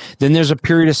 Then there's a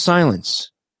period of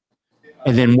silence.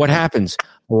 And then what happens?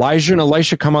 Elijah and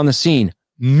Elisha come on the scene.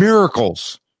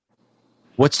 Miracles.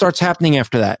 What starts happening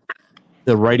after that?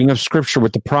 The writing of scripture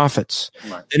with the prophets.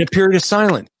 Right. Then a period of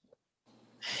silence.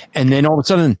 And then all of a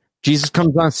sudden, Jesus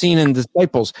comes on scene and the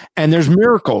disciples, and there's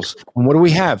miracles. And what do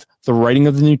we have? The writing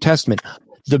of the New Testament.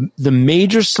 The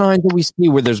major signs that we see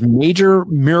where there's major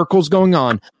miracles going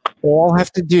on all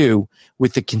have to do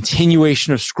with the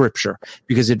continuation of scripture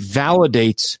because it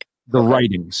validates the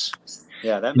writings.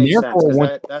 Yeah, that makes sense.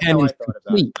 That's how I thought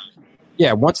about it.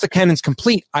 Yeah, once the canon's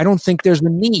complete, I don't think there's a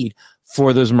need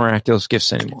for those miraculous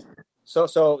gifts anymore. So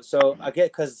again,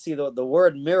 because see, the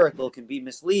word miracle can be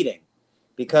misleading,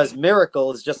 because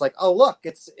miracle is just like, oh look,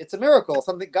 it's a miracle,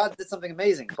 God did something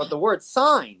amazing. But the word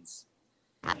signs,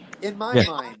 in my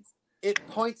mind, it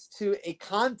points to a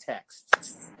context.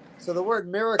 So the word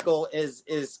miracle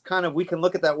is kind of, we can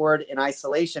look at that word in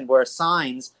isolation, where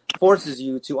signs forces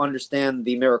you to understand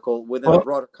the miracle within a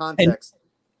broader context.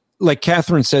 Like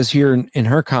Catherine says here in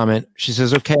her comment, she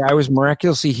says, okay, I was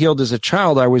miraculously healed as a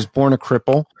child. I was born a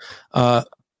cripple.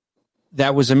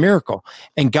 that was a miracle.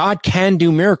 And God can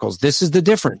do miracles. This is the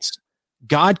difference.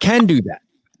 God can do that.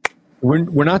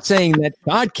 We're not saying that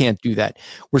God can't do that.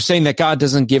 We're saying that God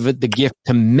doesn't give it the gift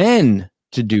to men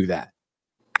to do that.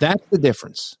 That's the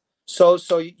difference. So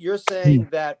you're saying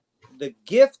that the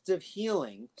gift of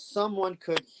healing, someone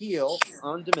could heal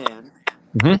on demand,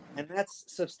 and that's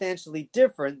substantially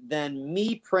different than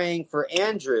me praying for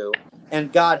Andrew,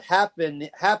 and God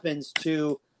happens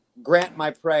to grant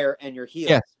my prayer and you're healed.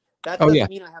 Yes. That doesn't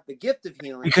mean I have the gift of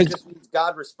healing. It just means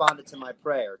God responded to my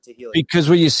prayer to heal you. Because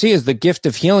what you see is the gift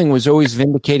of healing was always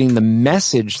vindicating the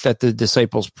message that the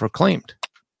disciples proclaimed.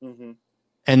 Mm-hmm.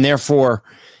 And therefore,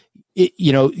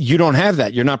 you don't have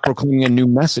that. You're not proclaiming a new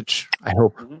message, I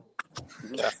hope. Mm-hmm.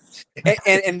 Yeah.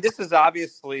 And this is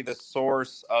obviously the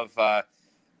source of I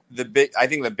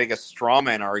think the biggest straw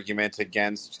man argument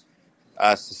against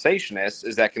cessationists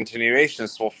is that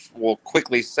continuationists will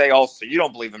quickly say, "Oh, so you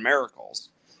don't believe in miracles?"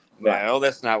 Right. No,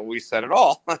 that's not what we said at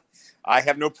all. I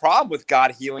have no problem with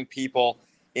God healing people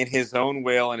in His own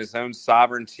will and His own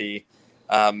sovereignty.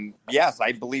 Yes,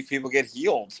 I believe people get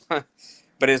healed, but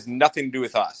it has nothing to do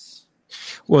with us.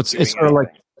 Well, it's sort of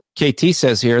like KT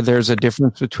says here. There's a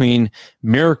difference between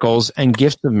miracles and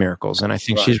gifts of miracles, and I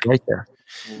think she's right there.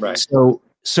 Right.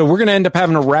 So we're going to end up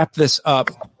having to wrap this up.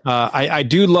 I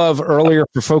do love earlier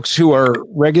for folks who are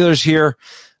regulars here.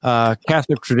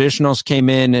 Catholic Traditionals came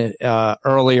in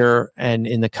earlier and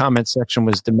in the comment section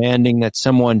was demanding that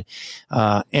someone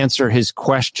answer his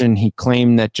question. He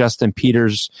claimed that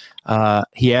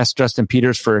he asked Justin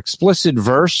Peters for explicit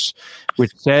verse,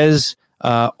 which says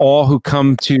all who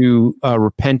come to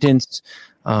repentance.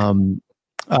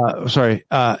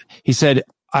 He said,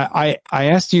 I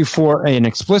asked you for an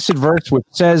explicit verse which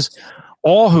says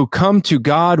all who come to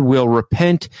God will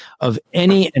repent of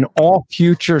any and all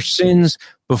future sins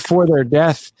before their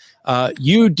death.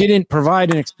 You didn't provide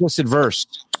an explicit verse.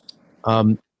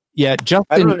 Justin. I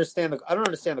don't understand the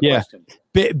question.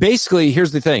 Basically,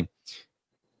 here's the thing.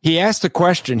 He asked a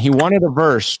question. He wanted a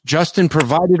verse. Justin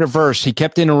provided a verse. He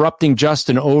kept interrupting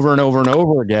Justin over and over and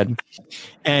over again,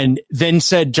 and then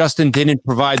said Justin didn't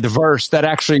provide the verse that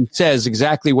actually says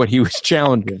exactly what he was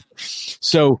challenging.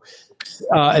 So,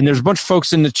 and there's a bunch of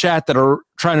folks in the chat that are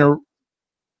trying to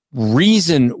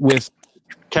reason with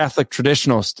Catholic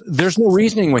Traditionalists. There's no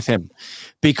reasoning with him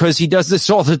because he does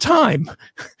this all the time.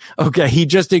 Okay. He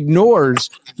just ignores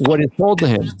what is told to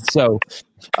him.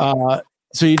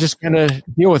 So you just kind of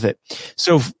deal with it.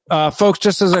 So, folks,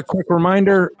 just as a quick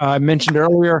reminder, I mentioned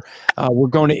earlier, we're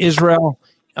going to Israel.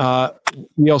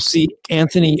 We'll see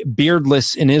Anthony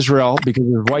beardless in Israel because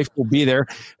his wife will be there.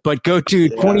 But go to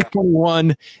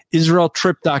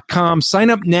 2021israeltrip.com. Sign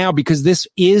up now because this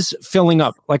is filling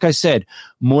up. Like I said,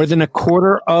 more than a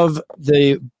quarter of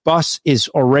the bus is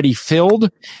already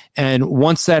filled. And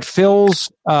once that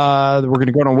fills, we're going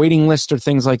to go on a waiting list or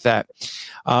things like that.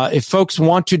 If folks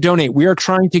want to donate, we are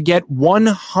trying to get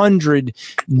 100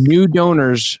 new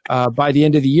donors by the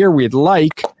end of the year. We'd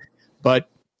like, but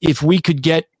if we could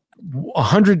get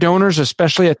 100 donors,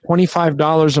 especially at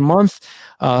 $25 a month,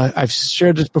 I've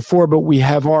shared this before, but we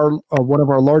have one of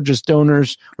our largest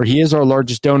donors, or he is our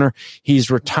largest donor.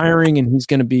 He's retiring and he's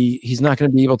not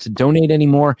going to be able to donate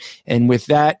anymore. And with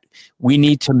that, we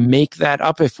need to make that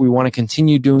up if we want to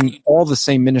continue doing all the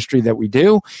same ministry that we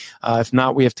do. If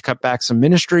not, we have to cut back some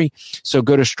ministry. So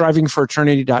go to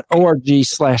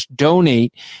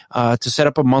strivingforeternity.org/donate to set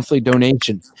up a monthly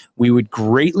donation. We would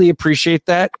greatly appreciate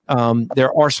that.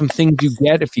 There are some things you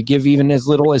get if you give even as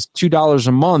little as $2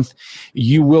 a month.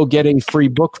 You will get a free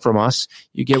book from us.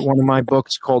 You get one of my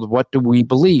books called What Do We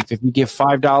Believe? If you give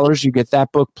 $5, you get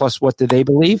that book plus What Do They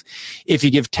Believe? If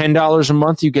you give $10 a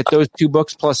month, you get those two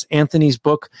books plus Anthony's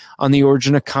book on the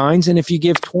origin of kinds. And if you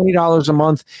give $20 a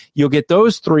month, you'll get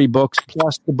those three books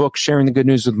plus the book Sharing the Good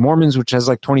News with Mormons, which has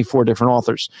like 24 different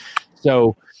authors.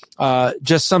 So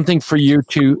just something for you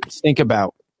to think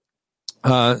about.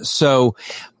 So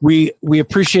we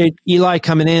appreciate Eli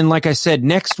coming in. Like I said,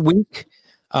 next week,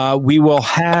 we will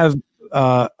have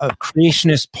a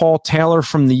creationist, Paul Taylor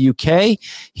from the UK.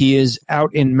 He is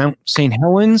out in Mount St.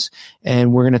 Helens,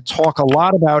 and we're going to talk a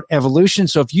lot about evolution.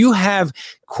 So if you have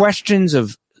questions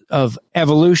of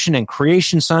evolution and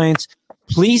creation science,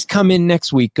 please come in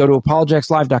next week. Go to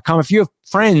apologeticslive.com. If you have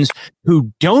friends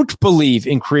who don't believe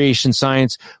in creation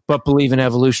science but believe in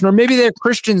evolution, or maybe they're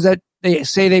Christians that they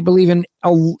say they believe in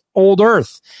old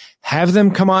earth, have them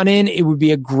come on in. It would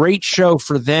be a great show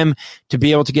for them to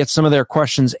be able to get some of their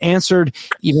questions answered.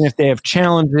 Even if they have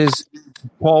challenges,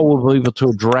 Paul will be able to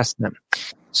address them.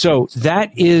 So that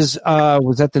is,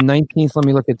 was that the 19th? Let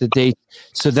me look at the date.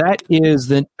 So that is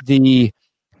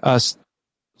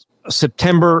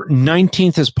September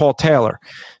 19th is Paul Taylor.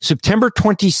 September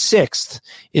 26th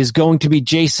is going to be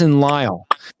Jason Lyle.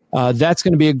 That's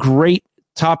going to be a great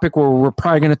topic where we're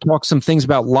probably going to talk some things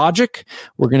about logic.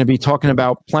 We're going to be talking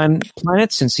about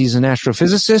planets since he's an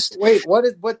astrophysicist. Wait,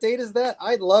 what date is that?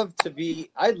 I'd love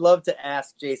to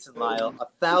ask Jason Lyle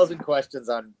 1,000 questions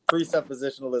on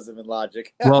presuppositionalism and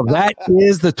logic. Well, that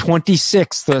is the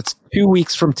 26th. That's 2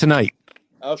 weeks from tonight.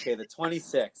 Okay, the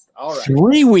 26th. All right.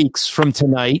 3 weeks from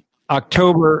tonight,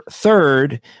 October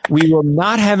 3rd, we will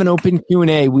not have an open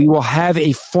Q&A. We will have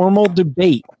a formal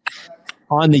debate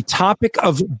on the topic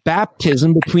of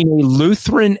baptism between a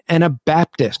Lutheran and a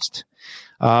Baptist.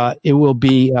 It will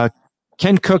be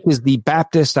Ken Cook is the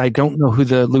Baptist. I don't know who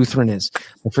the Lutheran is.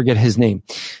 I forget his name.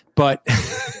 But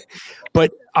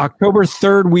October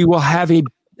 3rd, we will have a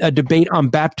debate on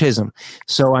baptism.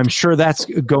 So I'm sure that's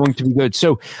going to be good.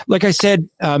 So like I said,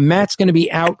 Matt's going to be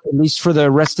out at least for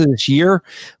the rest of this year.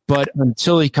 But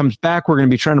until he comes back, we're going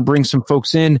to be trying to bring some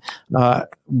folks in,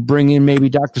 bring in maybe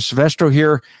Dr. Silvestro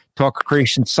here, talk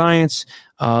creation science.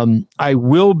 I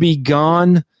will be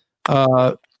gone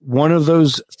one of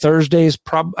those Thursdays,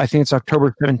 I think it's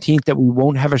October 17th, that we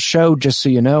won't have a show, just so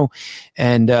you know.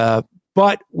 And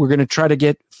but we're going to try to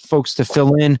get folks to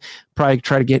fill in, probably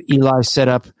try to get Eli set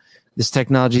up. This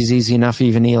technology is easy enough.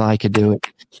 Even Eli could do it.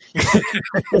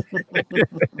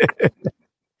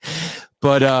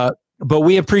 But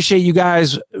we appreciate you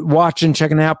guys watching,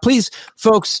 checking it out. Please,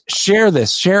 folks, share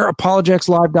this. Share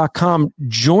apologeticslive.com.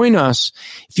 Join us.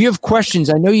 If you have questions,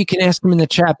 I know you can ask them in the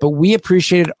chat, but we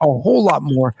appreciate it a whole lot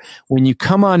more when you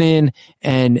come on in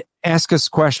and ask us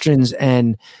questions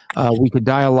and we could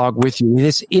dialogue with you.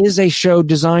 This is a show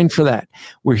designed for that.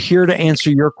 We're here to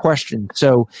answer your questions.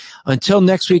 So until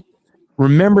next week,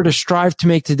 remember to strive to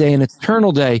make today an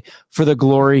eternal day for the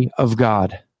glory of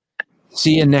God.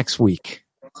 See you next week.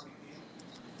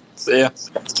 See ya.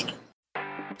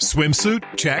 Swimsuit?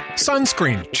 Check.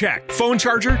 Sunscreen? Check. Phone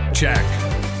charger? Check.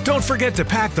 Don't forget to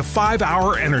pack the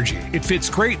 5-Hour Energy. It fits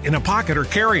great in a pocket or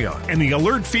carry-on, and the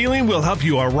alert feeling will help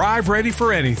you arrive ready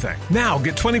for anything. Now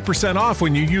get 20% off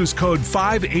when you use code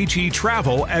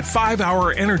 5HETRAVEL at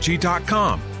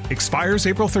 5hourenergy.com. Expires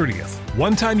April 30th.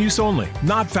 One-time use only.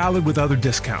 Not valid with other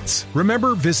discounts.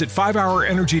 Remember, visit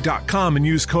 5hourenergy.com and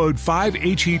use code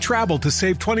 5HETRAVEL to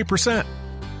save 20%.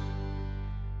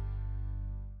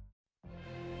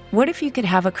 What if you could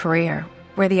have a career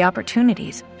where the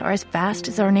opportunities are as vast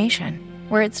as our nation,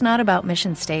 where it's not about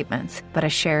mission statements, but a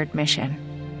shared mission?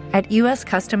 At U.S.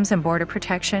 Customs and Border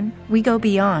Protection, we go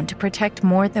beyond to protect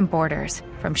more than borders.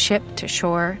 From ship to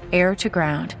shore, air to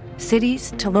ground,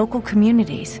 cities to local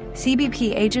communities,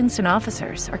 CBP agents and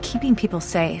officers are keeping people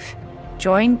safe.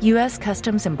 Join U.S.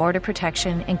 Customs and Border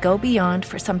Protection and go beyond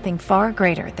for something far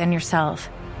greater than yourself.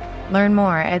 Learn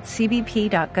more at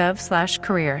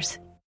cbp.gov/careers.